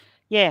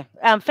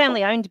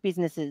 Family-owned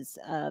businesses,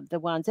 the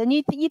ones, and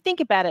you think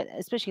about it,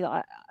 especially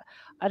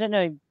I don't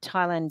know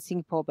Thailand,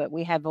 Singapore, but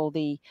we have all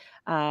the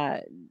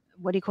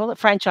what do you call it,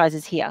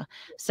 franchises here.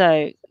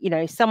 So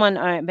someone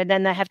own, but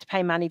then they have to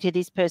pay money to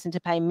this person to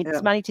pay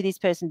money to this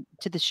person,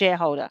 to the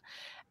shareholder,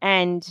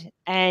 and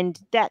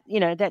that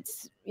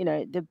that's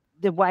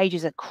the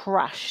wages are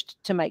crushed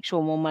to make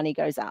sure more money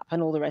goes up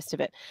and all the rest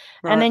of it.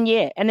 Right.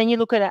 And then you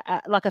look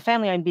at like a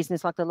family-owned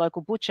business like the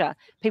local butcher.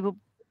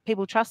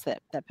 People trust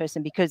that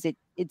person because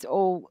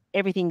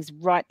everything's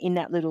right in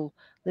that little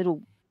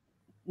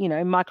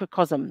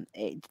microcosm.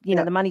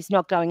 The money's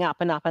not going up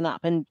and up and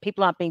up, and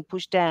people aren't being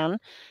pushed down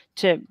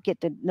to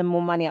get the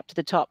more money up to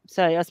the top.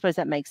 So I suppose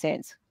that makes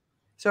sense.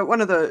 So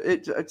one of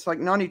it's like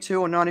 92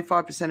 or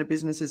 95% of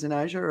businesses in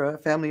Asia are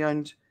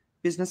family-owned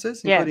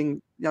businesses, including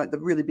the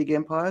really big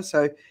empires.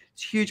 So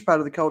it's a huge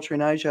part of the culture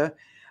in Asia.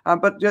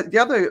 But the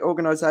other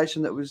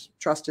organization that was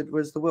trusted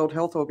was the World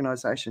Health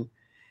Organization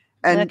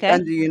and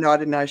the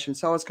United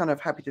Nations. So I was kind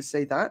of happy to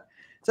see that.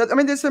 So I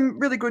mean, there's some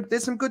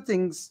good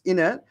things in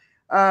it.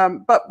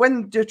 But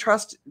when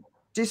distrust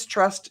is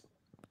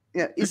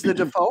the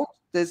default,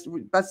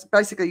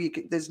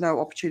 there's no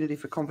opportunity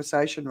for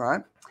conversation,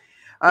 right?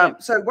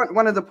 So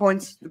one of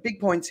the big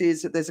points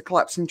is that there's a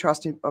collapse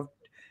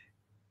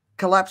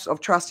of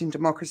trust in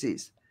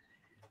democracies.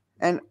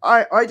 And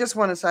I just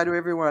want to say to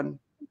everyone,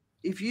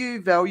 if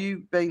you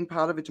value being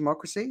part of a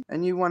democracy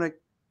and you want to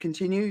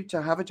continue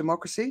to have a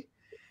democracy,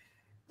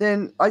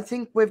 then I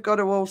think we've got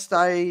to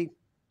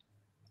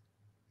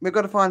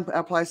find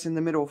our place in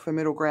the middle for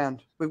middle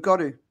ground. We've got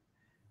to,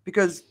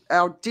 because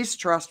our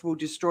distrust will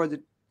destroy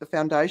the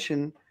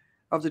foundation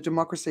of the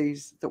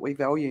democracies that we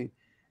value.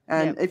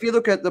 And if you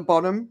look at the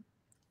bottom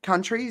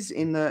countries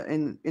in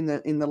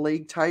the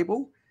league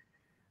table,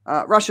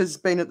 Russia's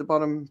been at the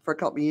bottom for a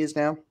couple of years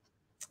now.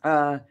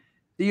 The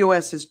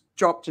US has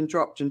dropped and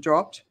dropped and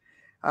dropped.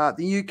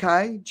 The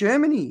UK,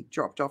 Germany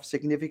dropped off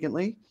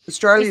significantly.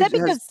 Australia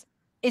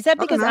is that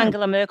because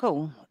Angela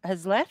Merkel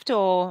has left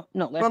or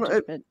not left?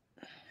 Well,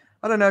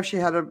 I don't know if she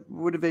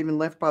would have even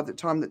left by the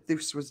time that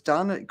this was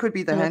done. It could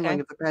be the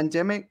handling of the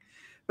pandemic.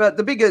 But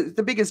the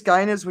biggest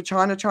gainers were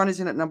China. China's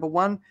in at number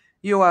 1,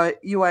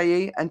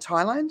 UAE and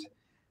Thailand.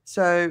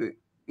 So,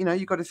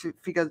 you've got to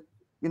figure,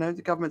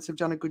 the governments have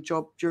done a good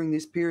job during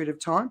this period of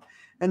time.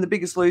 And the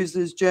biggest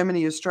losers,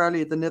 Germany,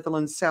 Australia, the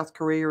Netherlands, South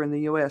Korea, and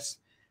the US.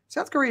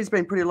 South Korea's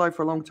been pretty low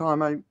for a long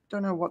time. I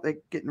don't know what they're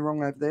getting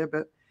wrong over there,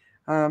 but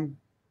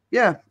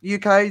yeah,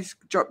 UK's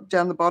dropped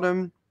down the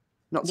bottom.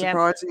 Not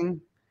surprising,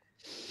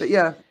 but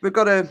yeah, we've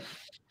got to.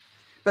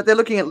 But they're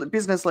looking at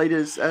business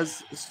leaders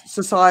as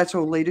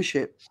societal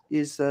leadership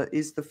is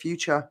the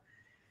future.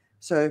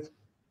 So,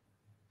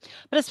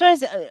 but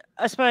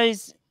I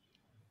suppose,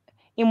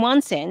 in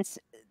one sense,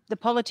 the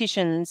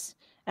politicians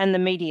and the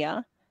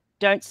media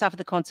don't suffer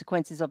the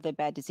consequences of their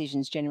bad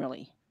decisions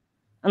generally,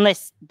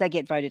 unless they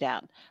get voted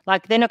out.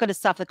 Like, they're not going to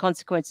suffer the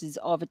consequences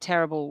of a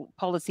terrible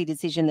policy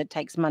decision that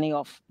takes money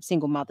off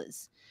single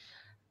mothers.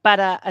 But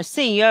a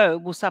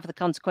CEO will suffer the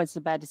consequences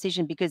of a bad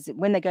decision, because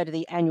when they go to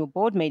the annual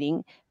board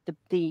meeting,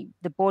 the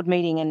board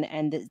meeting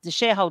and the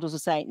shareholders will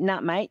say, "Nah,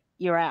 mate,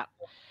 you're out."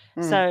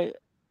 So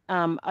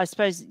I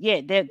suppose,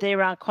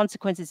 there are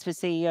consequences for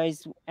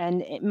CEOs,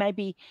 and it may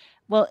be,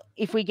 well,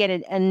 if we get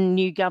a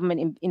new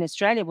government in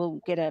Australia,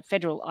 we'll get a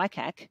federal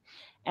ICAC,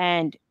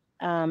 and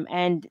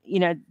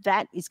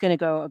that is going to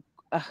go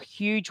a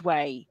huge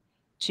way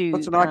to.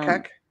 What's an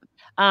ICAC?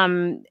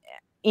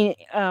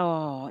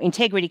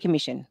 Integrity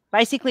Commission,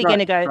 basically going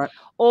to go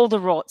all the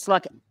rorts,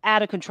 like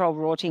out of control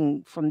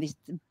rorting from this,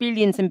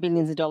 billions and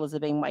billions of dollars are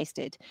being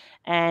wasted,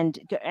 and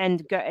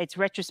it's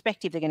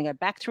retrospective. They're going to go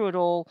back through it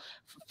all.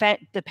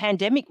 The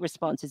pandemic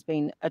response has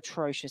been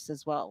atrocious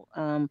as well.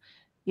 And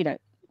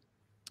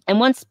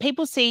once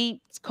people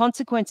see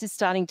consequences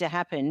starting to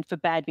happen for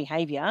bad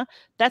behavior,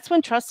 that's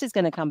when trust is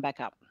going to come back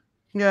up.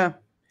 Yeah,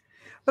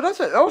 but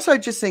also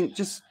just think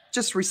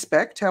just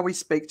respect how we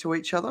speak to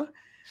each other.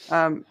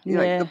 How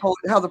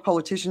the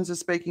politicians are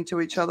speaking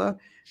to each other.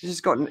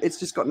 It's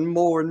just gotten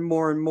more and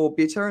more and more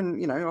bitter.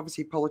 And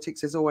obviously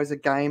politics is always a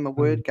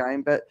word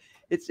game, but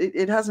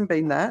it hasn't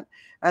been that.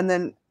 And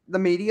then the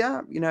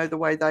media, the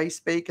way they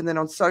speak, and then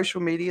on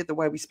social media, the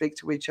way we speak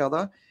to each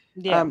other.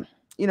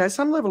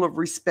 Some level of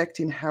respect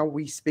in how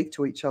we speak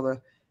to each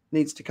other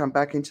needs to come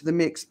back into the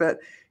mix. But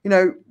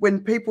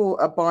when people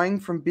are buying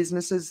from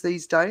businesses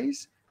these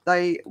days,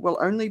 they will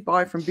only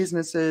buy from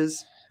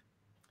businesses.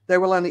 They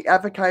will only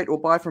advocate or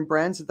buy from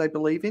brands that they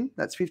believe in.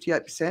 That's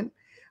 58%.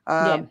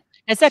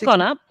 Has that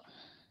gone up?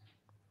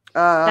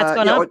 That's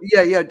gone up?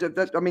 Yeah.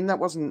 That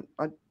wasn't.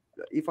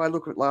 If I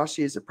look at last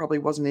year's, it probably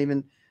wasn't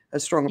even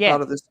as strong a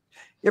part of this.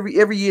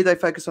 Every year they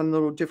focus on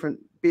little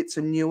different bits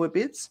and newer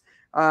bits.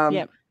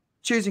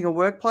 Choosing a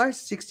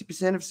workplace,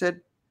 60% have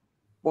said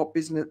what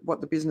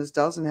the business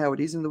does and how it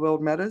is in the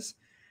world matters.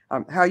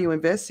 How you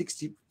invest,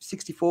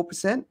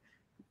 64%.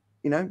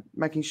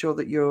 Making sure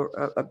that you're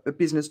a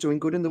business doing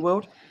good in the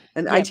world.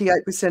 And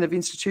 88% of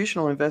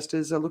institutional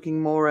investors are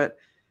looking more at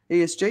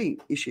ESG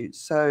issues.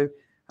 So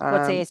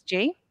what's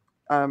ESG?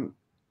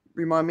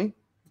 Remind me.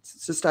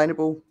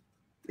 Sustainable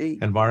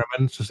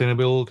environment,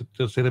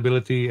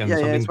 sustainability, and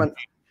something.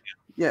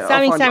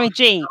 Something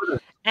G.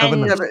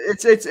 And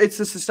it's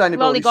the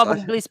sustainability.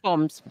 Lollygobble bliss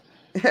bombs.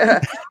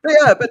 But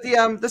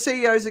the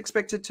CEO is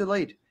expected to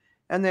lead,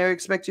 and they're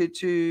expected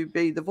to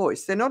be the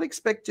voice. They're not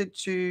expected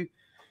to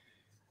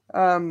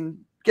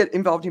get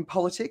involved in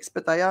politics,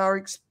 but they are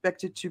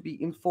expected to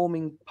be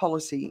informing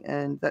policy,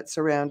 and that's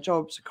around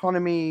jobs,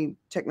 economy,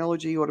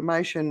 technology,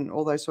 automation,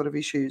 all those sort of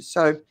issues.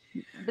 So,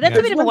 but that's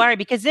a bit of a worry,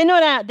 because they're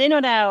not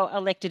our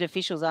elected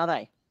officials, are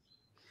they?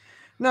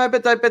 No,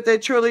 but they're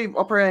truly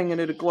operating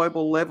at a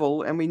global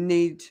level, and we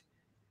need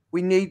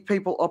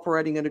people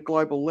operating at a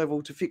global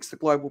level to fix the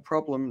global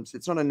problems.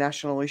 It's not a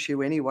national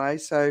issue anyway.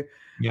 So,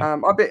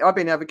 I've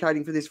been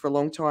advocating for this for a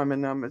long time,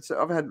 and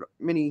I've had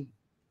many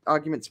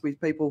arguments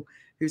with people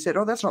who said,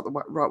 "Oh, that's not the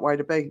right way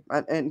to be,"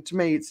 and to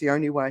me, it's the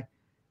only way.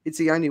 It's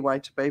the only way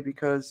to be,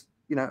 because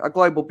a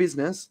global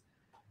business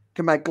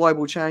can make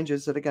global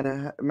changes that are going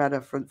to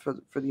matter for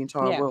the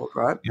entire world,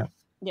 right?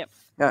 Yeah.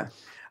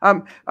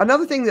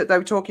 Another thing that they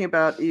were talking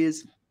about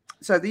is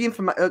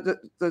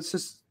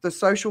the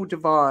social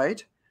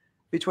divide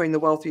between the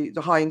wealthy,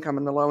 the high income,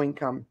 and the low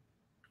income,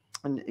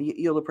 and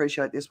you'll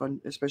appreciate this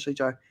one, especially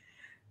Joe.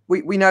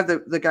 We know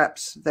the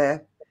gaps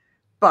there,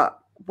 but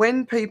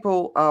when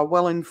people are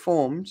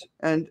well-informed,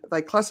 and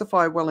they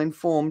classify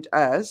well-informed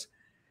as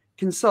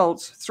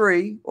consults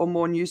 3 or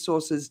more news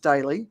sources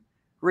daily,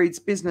 reads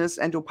business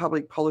and or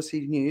public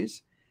policy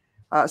news,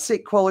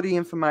 seek quality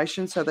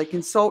information, so they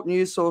consult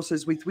news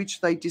sources with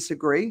which they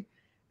disagree,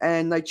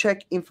 and they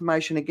check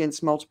information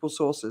against multiple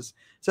sources.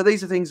 So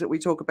these are things that we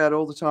talk about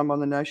all the time on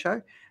the No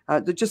Show.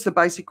 They're just the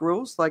basic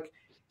rules. Like,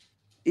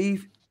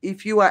 if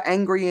you are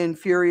angry and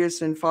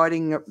furious and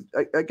fighting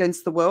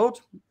against the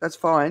world, that's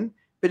fine.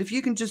 But if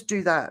you can just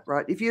do that,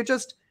 right? If you're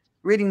just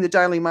reading the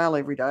Daily Mail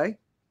every day,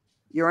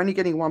 you're only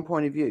getting one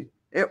point of view.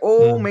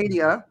 All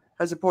media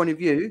has a point of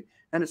view,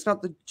 and it's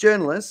not the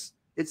journalist,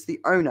 it's the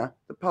owner,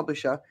 the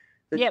publisher,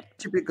 that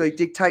typically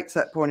dictates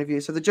that point of view.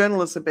 So the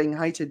journalists are being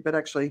hated, but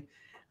actually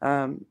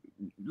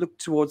look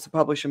towards the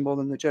publisher more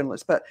than the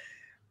journalist. But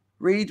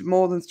read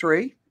more than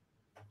 3.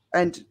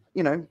 And,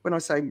 when I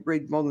say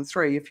read more than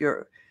 3,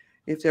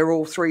 if they're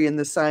all 3 in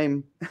the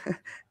same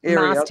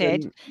area.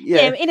 Masthead.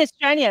 Then, in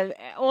Australia,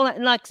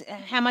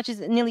 how much is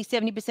it? Nearly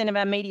 70% of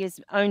our media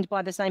is owned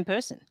by the same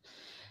person.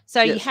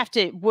 So you have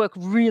to work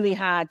really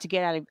hard to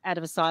get out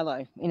of a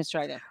silo in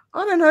Australia.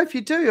 I don't know if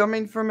you do. I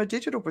mean, from a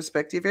digital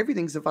perspective,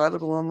 everything's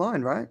available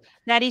online, right?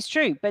 That is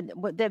true. But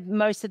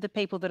most of the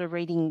people that are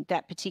reading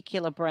that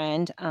particular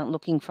brand aren't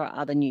looking for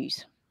other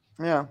news.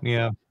 Yeah.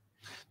 Yeah.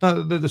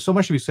 No, there's so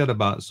much to be said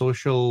about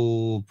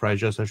social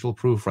pressure, social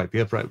proof, right?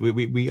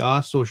 We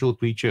are social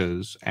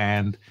creatures,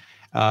 and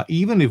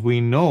even if we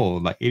know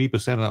like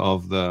 80%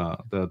 of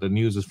the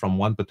news is from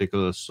one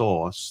particular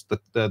source,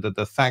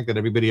 the fact that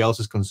everybody else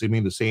is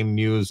consuming the same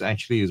news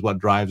actually is what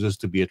drives us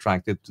to be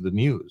attracted to the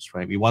news,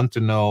 right? We want to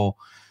know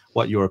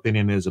what your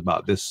opinion is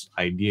about this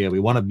idea. We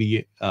want to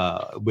be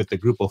with a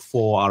group of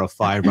 4 out of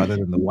 5 rather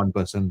than the one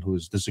person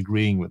who's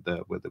disagreeing with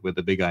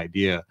the big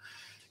idea.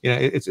 You know,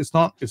 it's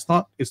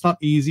not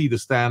easy to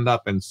stand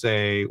up and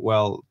say,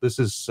 well, this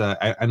is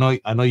I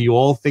know you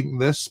all think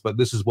this, but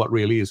this is what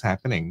really is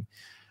happening.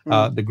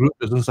 The group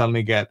doesn't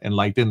suddenly get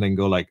enlightened and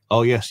go like,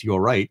 oh yes, you're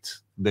right.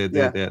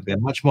 They're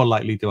much more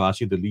likely to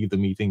ask you to leave the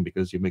meeting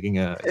because you're making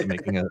a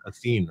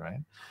scene,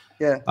 right?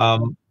 Yeah.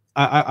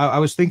 I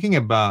was thinking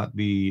about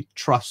the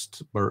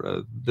trust,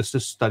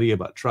 this study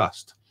about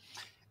trust,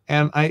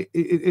 and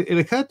it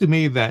occurred to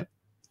me that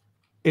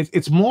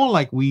it's more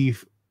like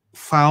we've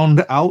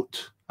found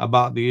out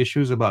about the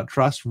issues about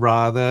trust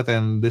rather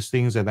than these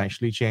things have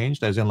actually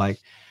changed. As in, like,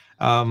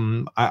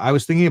 I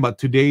was thinking about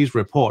today's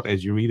report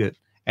as you read it,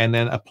 and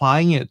then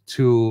applying it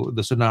to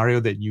the scenario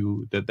that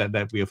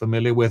we are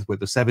familiar with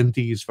the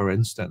 70s, for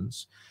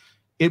instance.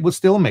 It would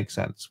still make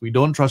sense. We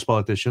don't trust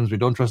politicians. We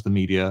don't trust the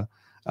media.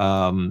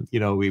 You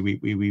know,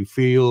 we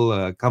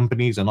feel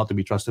companies are not to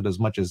be trusted as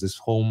much as this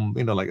home,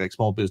 you know, like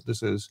small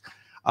businesses.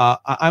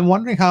 I'm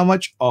wondering how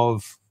much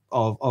of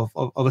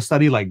a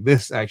study like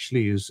this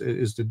actually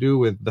is to do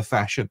with the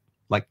fashion,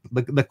 like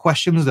the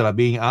questions that are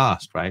being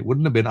asked, right?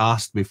 Wouldn't have been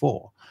asked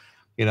before,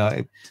 you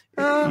know.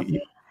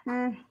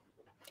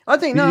 I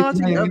think I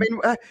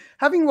mean,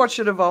 having watched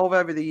it evolve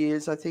over the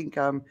years, I think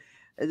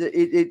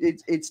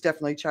it's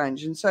definitely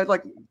changed. And so,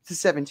 like the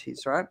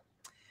 70s, right?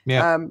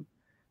 Yeah.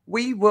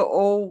 We were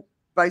all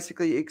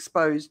basically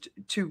exposed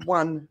to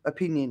one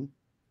opinion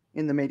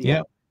in the media.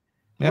 Yeah.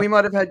 Yep. We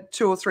might have had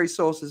 2 or 3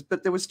 sources,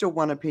 but there was still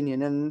one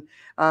opinion. And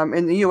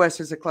in the US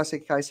is a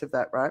classic case of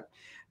that, right?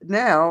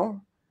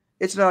 Now,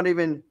 it's not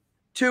even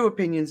 2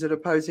 opinions that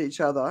oppose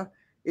each other.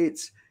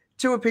 It's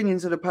 2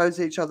 opinions that oppose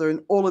each other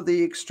and all of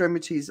the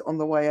extremities on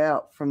the way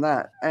out from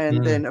that.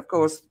 And then, of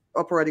course,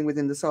 operating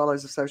within the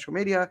silos of social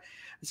media.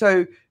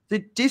 So the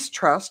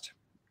distrust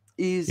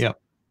is,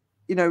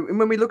 you know,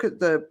 when we look at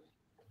the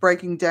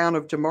breaking down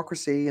of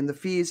democracy and the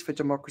fears for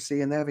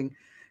democracy and having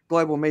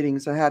global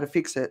meetings on how to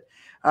fix it,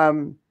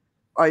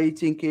 I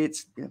think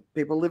it's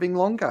people living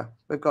longer.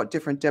 We've got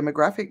different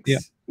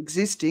demographics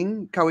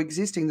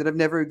coexisting that have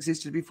never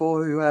existed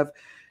before, who have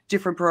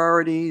different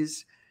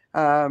priorities,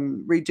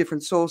 read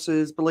different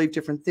sources, believe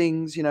different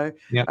things, you know.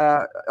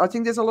 I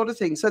think there's a lot of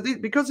things. So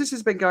because this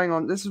has been going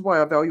on, this is why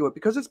I value it,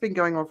 because it's been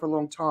going on for a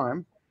long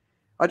time.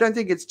 I don't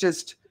think it's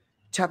just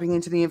tapping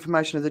into the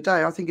information of the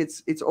day. I think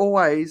it's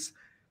always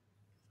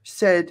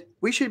said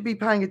we should be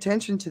paying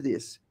attention to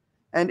this.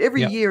 And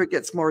every year it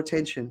gets more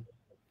attention.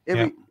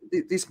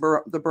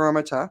 The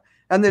barometer,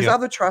 and there's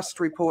other trust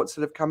reports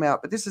that have come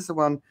out, but this is the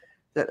one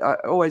that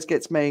always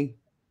gets me.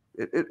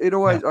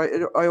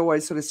 I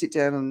always sort of sit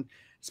down and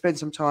spend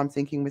some time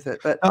thinking with it.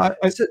 But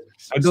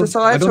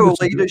societal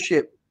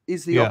leadership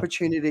is the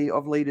opportunity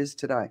of leaders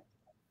today.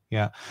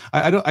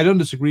 I don't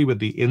disagree with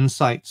the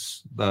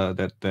insights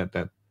that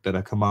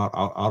have come out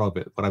of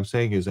it. What I'm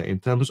saying is that in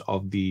terms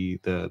of the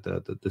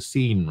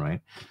scene,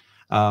 right?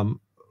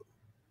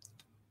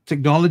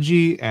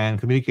 Technology and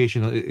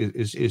communication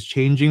is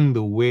changing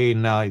the way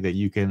now that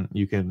you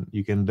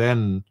can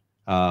then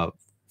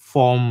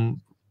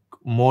form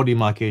more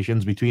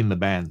demarcations between the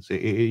bands.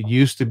 It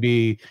used to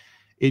be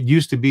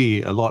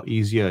a lot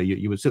easier.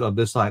 You would sit on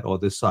this side or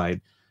this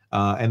side,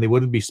 and there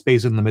wouldn't be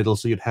space in the middle,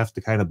 so you'd have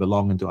to kind of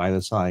belong into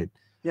either side.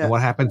 And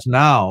what happens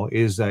now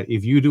is that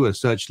if you do a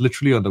search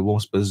literally on the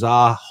most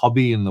bizarre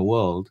hobby in the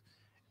world,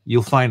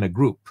 you'll find a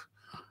group.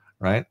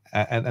 Right,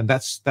 and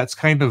that's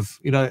kind of,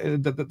 you know,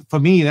 for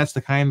me, that's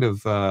the kind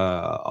of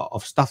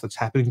stuff that's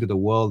happening to the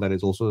world that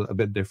is also a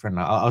bit different.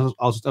 I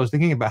was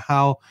thinking about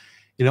how,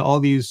 you know, all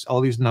these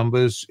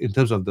numbers in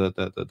terms of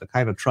the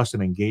kind of trust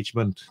and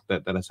engagement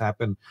that has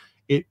happened.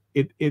 It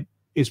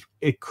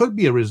could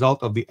be a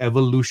result of the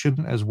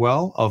evolution as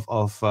well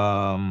of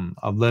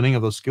learning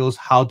of those skills,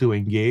 how to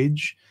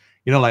engage.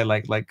 You know,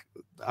 like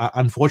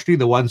unfortunately,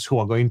 the ones who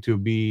are going to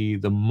be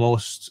the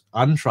most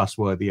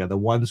untrustworthy are the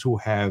ones who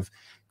have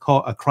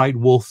cried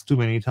wolf too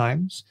many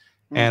times.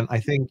 And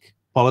I think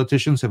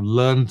politicians have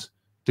learned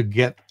to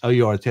get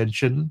your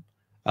attention,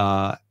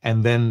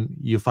 and then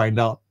you find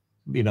out,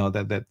 you know,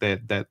 that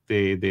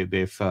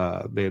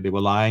they were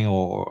lying,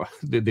 or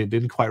they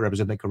didn't quite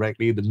represent it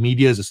correctly. The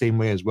media is the same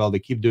way as well. They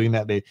keep doing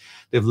that.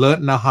 They've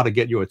learned now how to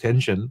get your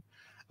attention,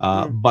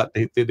 but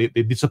they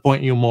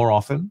disappoint you more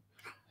often.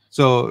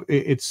 So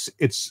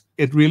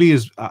it really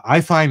is.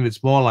 I find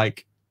it's more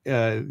like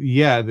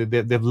yeah,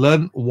 they've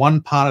learned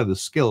one part of the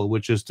skill,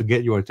 which is to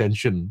get your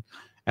attention.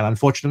 And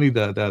unfortunately,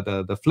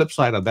 the flip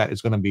side of that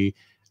is going to be,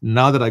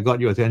 now that I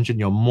got your attention,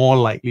 you're more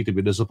likely to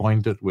be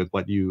disappointed with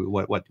what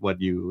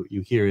you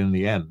hear in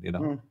the end. You know.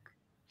 Mm.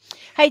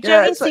 Hey,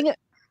 Joe, in Singapore.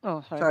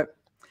 Oh, sorry.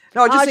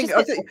 No, I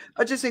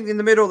just think in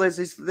the middle there's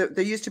this.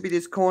 There used to be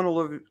this kernel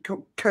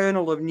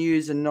of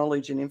news and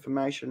knowledge and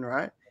information,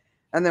 right?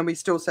 And then we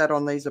still sat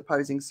on these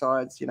opposing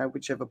sides, you know,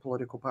 whichever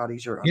political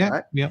parties you're on,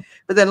 right? Yeah.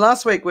 But then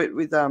last week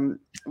with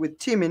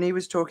Tim, and he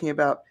was talking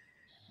about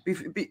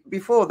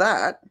before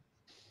that,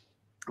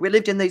 we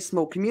lived in these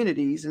small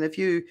communities, and if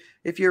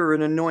you're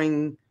an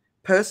annoying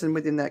person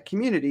within that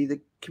community,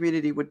 the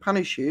community would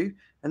punish you,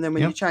 and then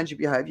when you change your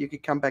behavior, you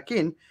could come back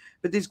in.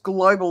 But this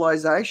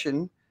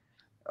globalization,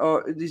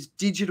 or this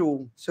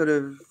digital sort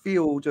of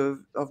field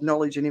of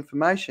knowledge and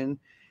information,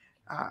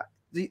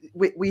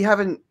 we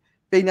haven't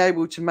been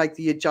able to make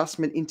the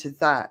adjustment into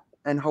that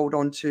and hold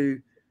on to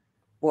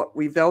what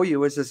we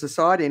value as a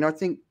society. And I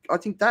think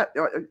that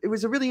it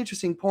was a really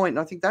interesting point. And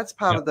I think that's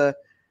part of the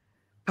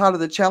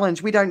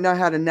challenge. We don't know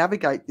how to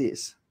navigate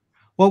this.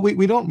 Well,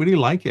 we don't really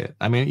like it.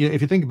 I mean,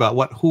 if you think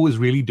about who is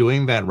really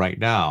doing that right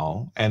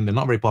now, and they're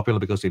not very popular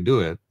because they do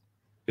it,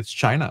 it's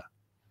China,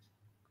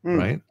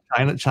 right?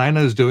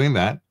 China is doing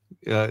that.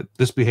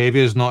 This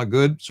behavior is not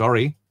good.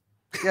 Sorry.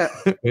 Yeah.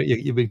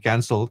 You've been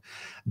canceled.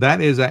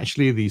 That is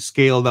actually the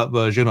scaled up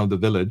version of the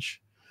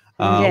village,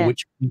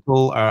 which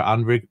people are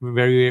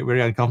very,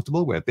 very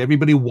uncomfortable with.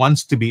 Everybody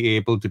wants to be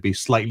able to be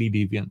slightly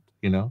deviant,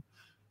 you know.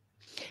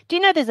 Do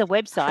you know there's a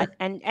website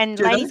and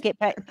ladies get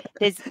paid?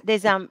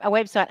 There's a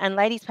website and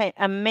ladies pay,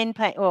 men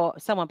pay, or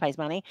someone pays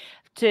money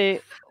to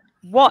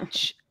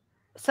watch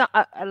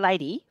a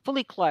lady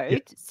fully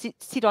clothed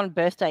sit on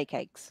birthday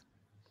cakes,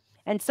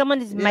 and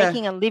someone is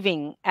making a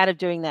living out of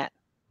doing that.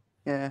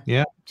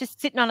 Yeah. Just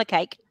sitting on a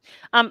cake.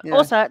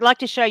 Also, I'd like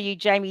to show you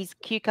Jamie's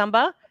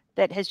cucumber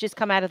that has just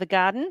come out of the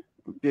garden.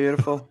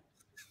 Beautiful.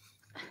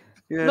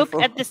 Look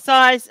at the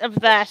size of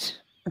that.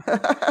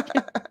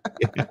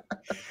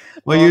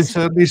 Well, you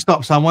certainly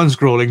stop someone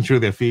scrolling through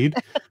their feed.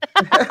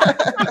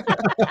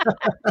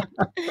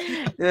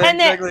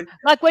 And exactly.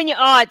 Like when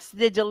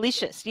they're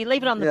delicious. You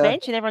leave it on the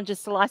bench and everyone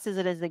just slices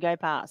it as they go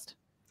past.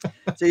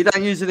 So you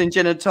don't use it in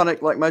gin and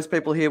tonic like most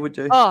people here would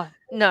do? Oh,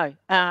 no.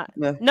 No.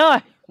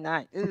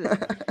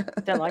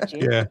 Don't like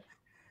gin. Yeah,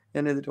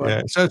 neither do I.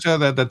 Yeah. So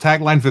the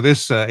tagline for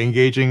this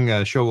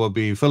engaging show will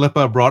be,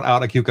 Phillipa brought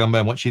out a cucumber,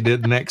 and what she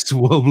did next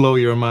will blow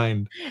your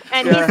mind.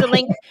 And here's the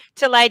link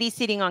to ladies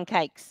sitting on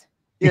cakes.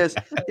 Yes.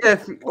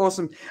 Yeah,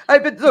 awesome. Hey,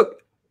 but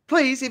look,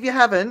 please, if you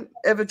haven't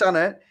ever done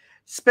it,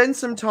 spend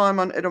some time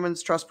on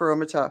Edelman's Trust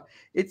Barometer.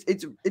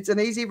 It's an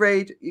easy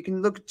read. You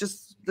can look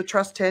just the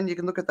Trust 10, you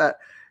can look at that.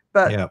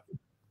 But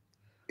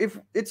if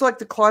it's like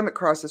the climate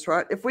crisis,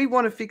 right? If we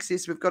want to fix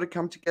this, we've got to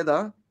come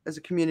together as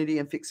a community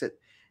and fix it.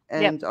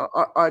 And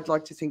I'd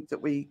like to think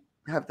that we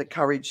have the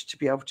courage to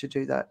be able to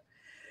do that.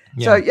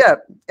 So,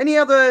 any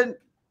other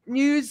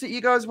news that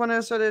you guys want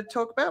to sort of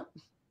talk about?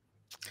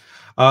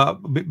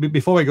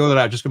 Before we go to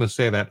that, I'm just going to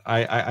say that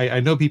I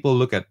know people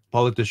look at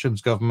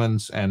politicians,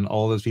 governments, and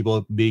all those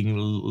people being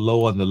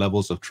low on the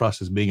levels of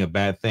trust as being a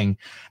bad thing.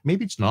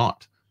 Maybe it's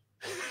not.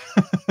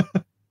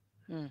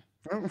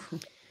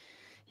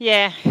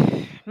 Yeah,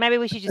 maybe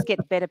we should just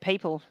get better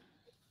people.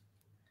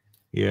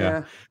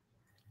 Yeah.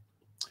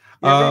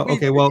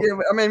 Okay, well,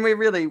 I mean, we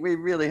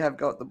really have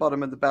got the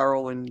bottom of the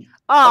barrel in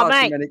so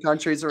many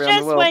countries around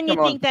the world. Just when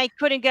you think they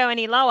couldn't go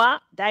any lower,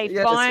 they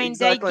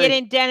they get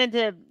in down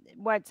into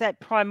what's that,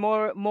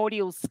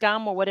 primordial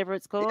scum or whatever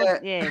it's called.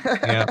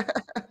 Yeah.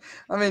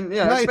 I mean,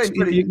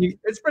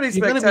 it's pretty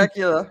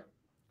spectacular.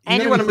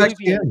 If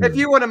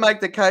you want to make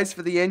the case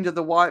for the end of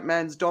the white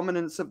man's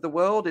dominance of the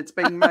world, it's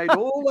being made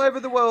all over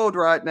the world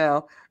right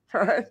now.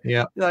 Right?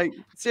 Yeah. Like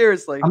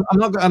seriously. I'm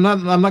not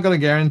going to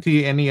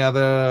guarantee any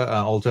other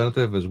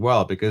alternative as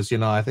well, because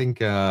I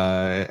think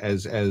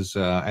as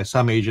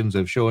some Asians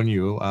have shown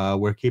you,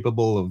 we're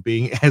capable of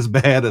being as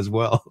bad as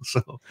well.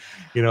 So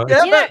but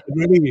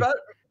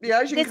the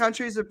Asian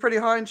countries are pretty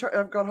high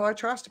have got high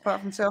trust,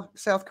 apart from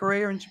South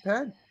Korea and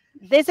Japan.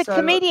 There's a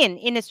comedian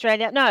in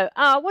Australia. No,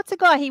 what's the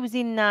guy? He was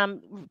in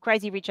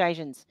Crazy Rich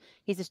Asians.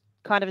 He's a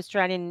kind of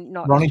Australian,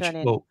 not Ronnie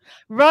Australian.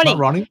 Ronnie. Not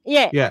Ronnie?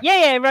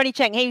 Yeah. Ronnie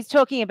Chang. He was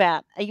talking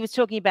about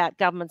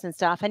governments and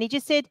stuff, and he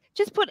just said,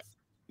 just put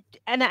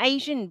an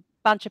Asian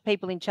bunch of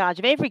people in charge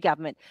of every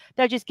government.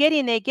 They'll just get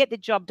in there, get the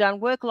job done,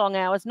 work long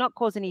hours, not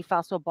cause any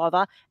fuss or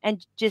bother,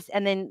 and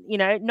then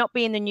not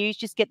be in the news,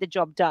 just get the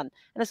job done.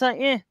 And it's like,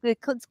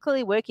 it's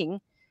clearly working,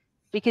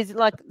 because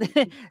like.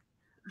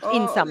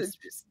 In some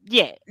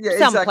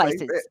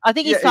places, I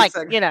think it's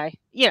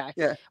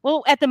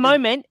Well, at the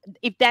moment,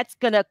 if that's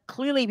going to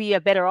clearly be a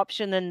better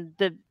option than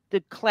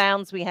the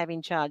clowns we have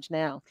in charge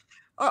now.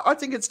 I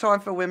think it's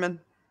time for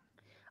women.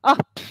 Oh,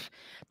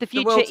 the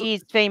future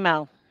is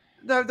female.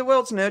 No, the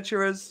world's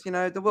nurturers.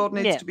 The world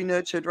needs to be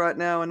nurtured right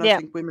now, and I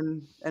think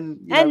women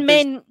and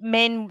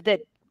men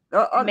that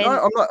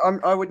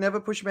I would never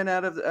push men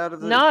out of the.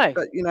 No,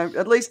 but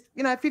at least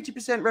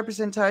 50%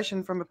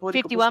 representation from a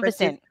political 51%.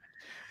 perspective.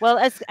 Well,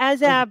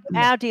 as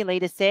our dear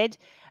leader said,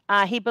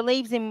 he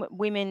believes in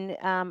women,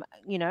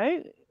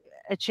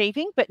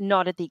 achieving, but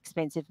not at the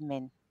expense of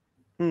men.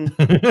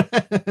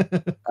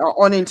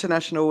 On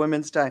International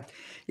Women's Day.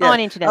 Yeah. On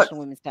International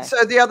Women's Day.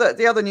 So the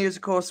other news,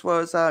 of course,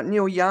 was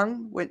Neil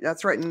Young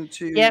threatened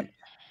to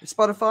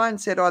Spotify and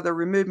said either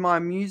remove my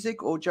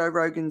music or Joe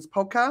Rogan's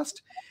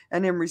podcast.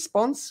 And in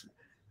response,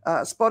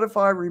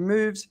 Spotify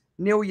removes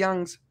Neil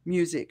Young's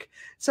music.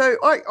 So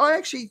I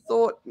actually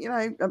thought,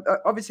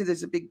 obviously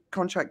there's a big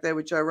contract there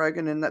with Joe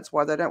Rogan, and that's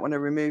why they don't want to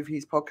remove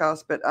his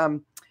podcast. But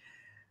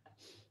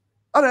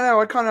I don't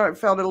know. I kind of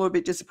felt a little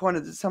bit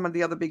disappointed that some of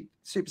the other big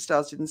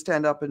superstars didn't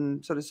stand up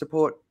and sort of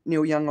support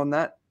Neil Young on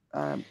that.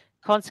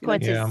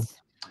 Consequences. Yeah.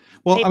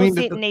 Well,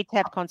 people need to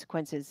have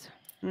consequences.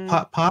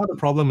 Part of the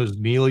problem is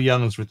Neil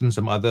Young has written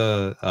some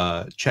other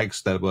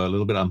checks that were a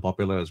little bit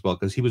unpopular as well,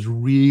 because he was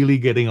really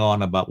getting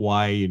on about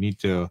why you need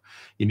to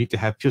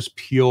have just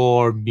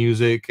pure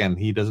music, and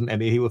he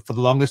for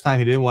the longest time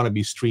he didn't want to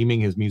be streaming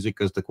his music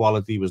because the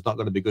quality was not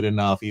going to be good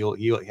enough. He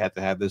had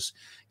to have this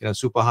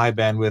super high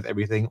bandwidth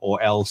everything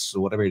or else, or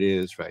whatever it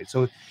is, right?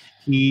 So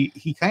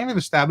he kind of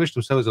established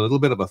himself as a little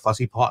bit of a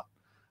fussy pot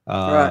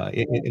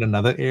in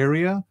another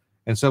area,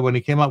 and so when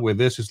he came up with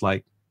this, it's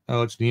like,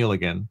 oh, it's Neil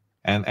again.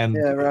 And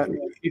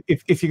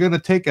if you're going to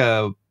take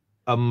a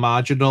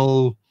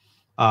marginal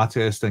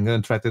artist and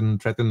going to threaten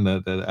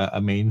a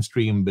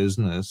mainstream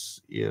business,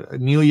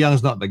 Neil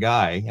Young's not the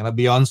guy.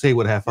 Beyonce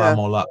would have far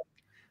more luck.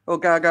 Or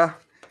Gaga,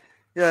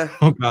 yeah.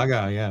 Oh,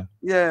 Gaga, yeah.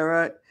 Yeah,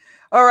 right.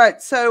 All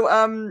right. So,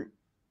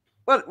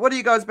 what have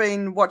you guys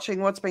been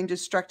watching? What's been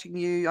distracting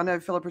you? I know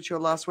Phillipa, it's your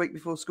last week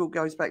before school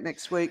goes back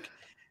next week.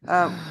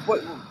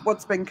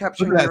 What's been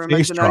capturing your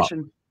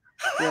imagination?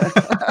 Yeah.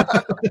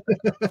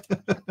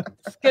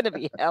 It's gonna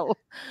be hell.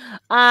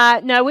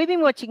 No, we've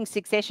been watching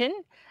Succession,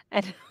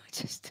 and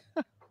just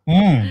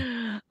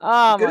oh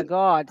my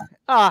god,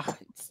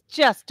 it's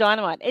just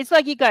dynamite. It's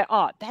like you go,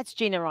 oh, that's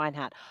Gina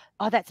Reinhardt,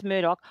 oh, that's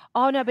Murdoch,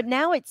 oh no, but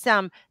now it's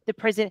the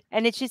president,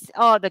 and it's just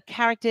the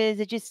characters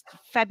are just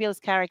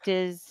fabulous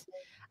characters.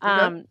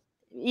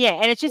 Yeah,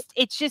 and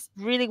it's just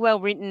really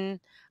well written.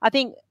 I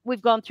think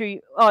we've gone through.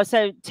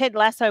 So Ted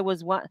Lasso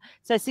was one.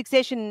 So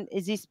Succession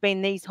has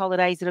been these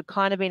holidays that have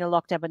kind of been a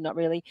lockdown, but not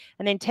really.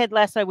 And then Ted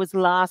Lasso was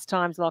last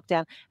time's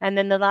lockdown, and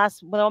then the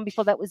one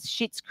before that was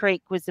Schitt's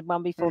Creek was the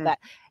one before that.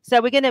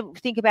 So we're going to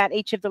think about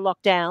each of the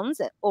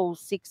lockdowns, all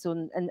 6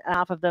 and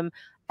half of them,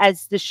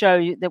 as the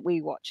show that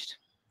we watched.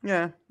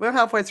 Yeah, we're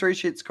halfway through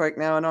Schitt's Creek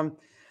now, and I'm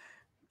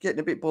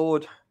getting a bit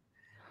bored.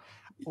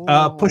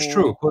 Push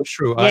through.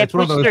 Yeah, it's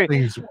one of those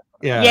things.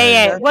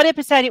 Yeah. What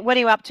episode? What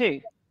are you up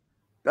to?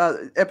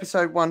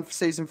 Episode 1 for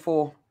season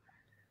 4.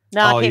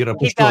 No, you got to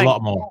push through a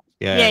lot more.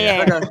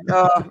 Yeah.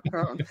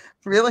 Okay.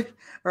 Really?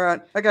 All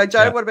right. Okay,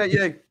 Joe. What about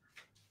you?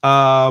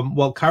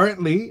 Well,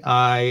 currently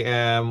I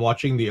am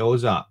watching the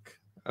Ozark.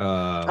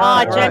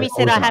 Jeremy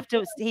said I have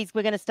to. He's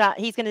going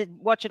to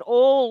watch it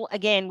all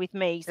again with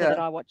me so that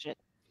I watch it.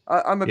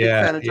 I'm a big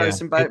fan of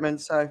Jason Bateman,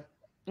 so.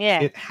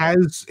 Yeah, it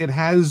has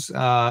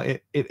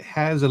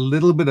a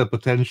little bit of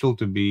potential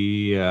to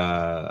be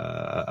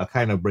a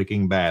kind of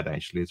Breaking Bad.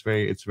 Actually, it's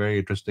very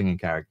interesting in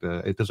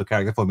character. It does a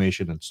character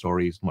formation and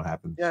stories and what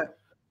happens. Yeah.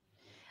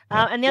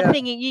 And the other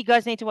thing you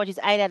guys need to watch is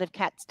 8 Out of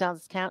Cats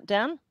Does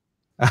Countdown.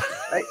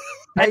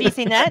 Have you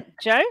seen that,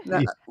 Joe?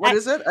 No, what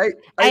is it?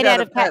 8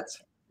 Out of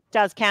Cats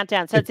Does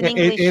Countdown. So it's an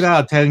English. 8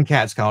 out of 10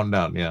 cats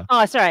countdown. Yeah.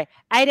 Oh, sorry.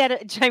 8 out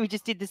of Jamie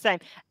just did the same.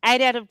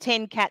 8 out of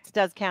 10 cats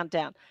does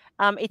countdown.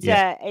 Is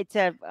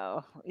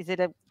it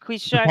a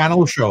quiz show? A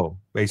panel show,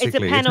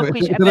 basically. It's a panel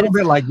quiz show. It's a little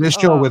bit like this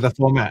show with a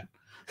format.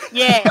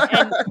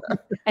 Yeah,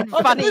 and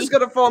funny. It's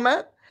got a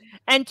format.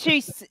 And 2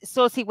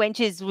 saucy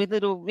wenches with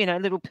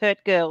little pert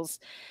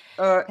girls.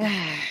 But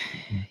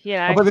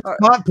they're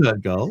smart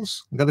pert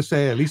girls. I've got to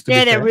say, at least.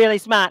 Yeah, they're really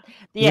smart.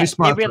 Yeah,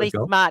 they're really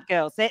smart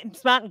girls. They're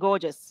smart and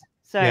gorgeous.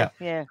 So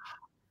yeah.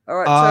 All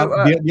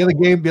right.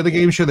 The other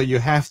game show that you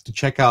have to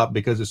check out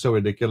because it's so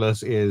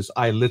ridiculous is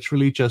I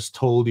Literally Just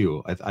Told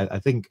You. I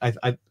think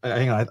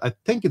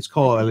it's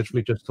called I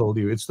Literally Just Told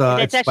You. It's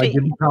by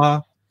Jimmy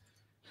Carr.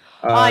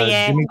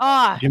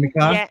 Jimmy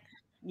Carr.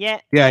 Yeah.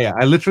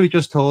 I Literally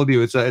Just Told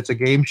You. It's a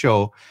game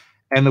show,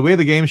 and the way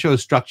the game show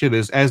is structured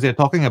is as they're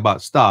talking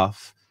about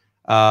stuff,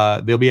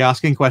 they'll be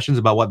asking questions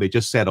about what they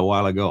just said a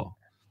while ago.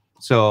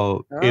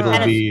 So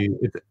it'll be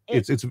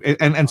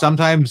and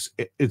sometimes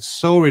it's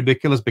so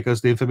ridiculous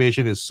because the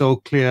information is so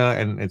clear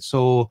and it's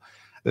so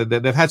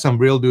they've had some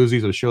real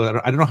doozies of the show.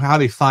 I don't know how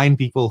they find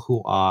people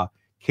who are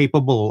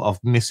capable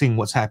of missing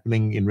what's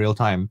happening in real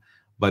time,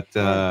 but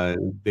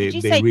Did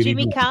you say really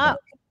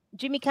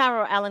Jimmy Carr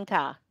or Alan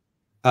Carr?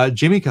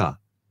 Jimmy Carr.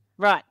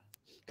 Right,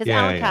 because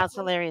Alan Carr's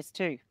hilarious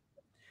too.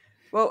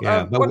 Well,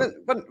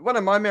 one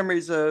of my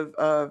memories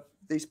of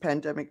this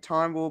pandemic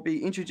time will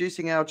be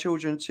introducing our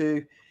children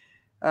to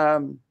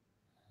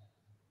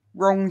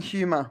wrong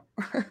humor.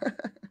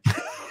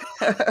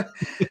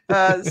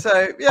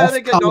 So yeah,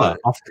 they're getting on.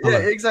 Yeah,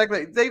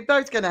 exactly. They're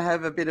both going to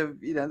have a bit of,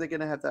 they're going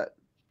to have that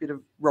bit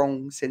of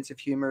wrong sense of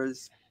humor,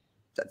 as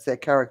that's their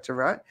character,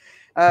 right?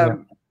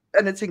 And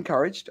it's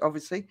encouraged,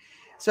 obviously.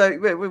 So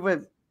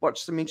we've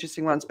watched some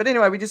interesting ones. But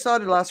anyway, we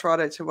decided last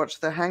Friday to watch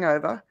The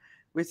Hangover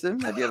with them.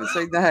 Have you ever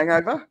seen The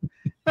Hangover?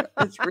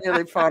 It's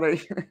really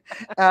funny.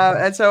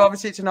 And so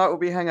obviously tonight will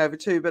be Hangover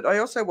 2. But I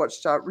also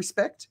watched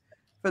Respect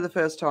for the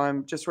first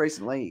time just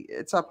recently.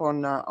 It's up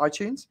on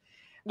iTunes.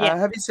 Yeah.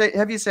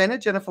 Have you seen it,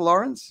 Jennifer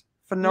Lawrence?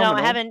 Phenomenal. No,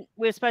 I haven't.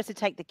 We were supposed to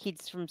take the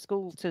kids from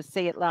school to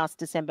see it last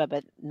December,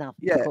 but no,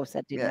 of course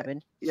that didn't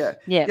happen. Yeah.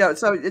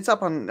 So it's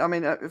up on,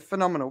 a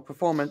phenomenal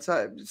performance.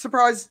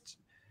 Surprised,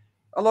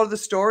 a lot of the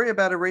story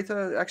about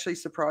Aretha actually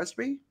surprised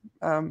me.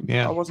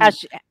 I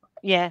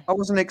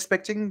wasn't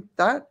expecting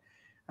that.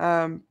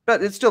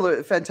 But it's still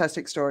a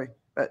fantastic story,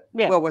 but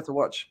well worth a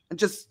watch. And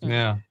just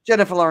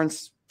Jennifer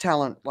Lawrence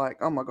talent, like,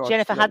 oh my God.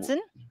 Jennifer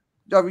Hudson?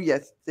 Oh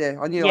yes,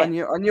 I knew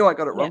I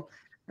got it wrong.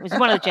 It was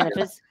one of the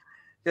Jennifers.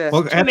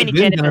 Well, too many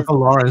Jennifer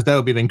Lawrence, that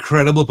would be an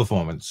incredible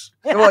performance.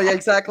 Well, yeah,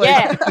 exactly.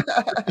 Yeah.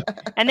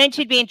 And then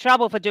she'd be in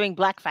trouble for doing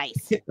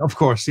blackface. Of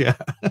course, yeah.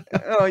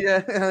 Oh,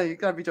 yeah. You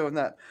can't be doing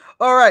that.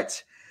 All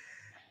right.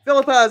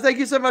 Phillipa, thank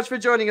you so much for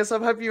joining us. I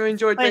hope you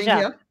enjoyed being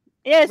here.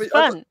 Yeah, it's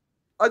fun.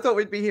 I thought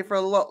we'd be here for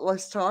a lot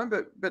less time,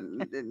 but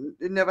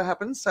it never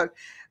happens. So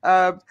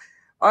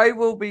I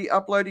will be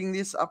uploading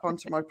this up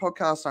onto my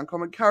podcast,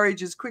 Uncommon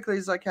Courage, as quickly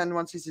as I can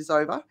once this is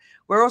over.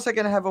 We're also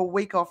going to have a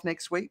week off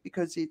next week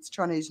because it's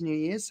Chinese New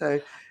Year.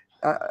 So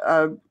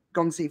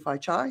Gong Xi Fai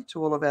Chai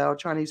to all of our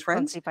Chinese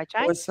friends who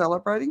are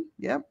celebrating.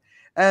 Yeah.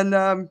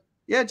 And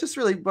just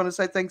really want to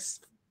say thanks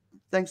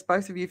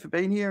both of you for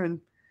being here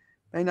and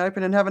being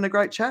open and having a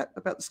great chat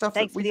about the stuff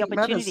that we think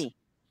matters.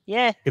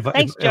 Yeah.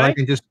 Thanks, Joe. If I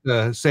can just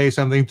say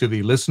something to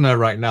the listener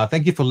right now.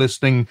 Thank you for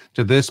listening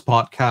to this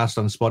podcast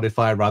on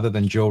Spotify rather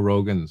than Joe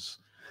Rogan's.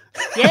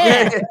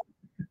 Yeah.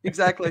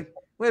 Exactly.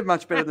 We're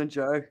much better than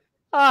Joe.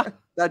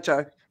 That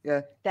Joe.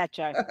 Yeah. That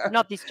Joe.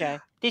 Not this Joe.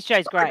 This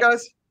Joe's great. Okay,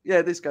 guys.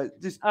 Yeah, this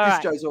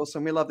Joe's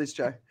awesome. We love this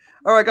Joe.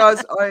 All right,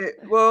 guys.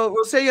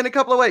 We'll see you in a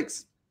couple of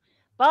weeks.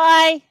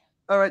 Bye.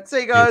 All right.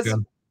 See you guys.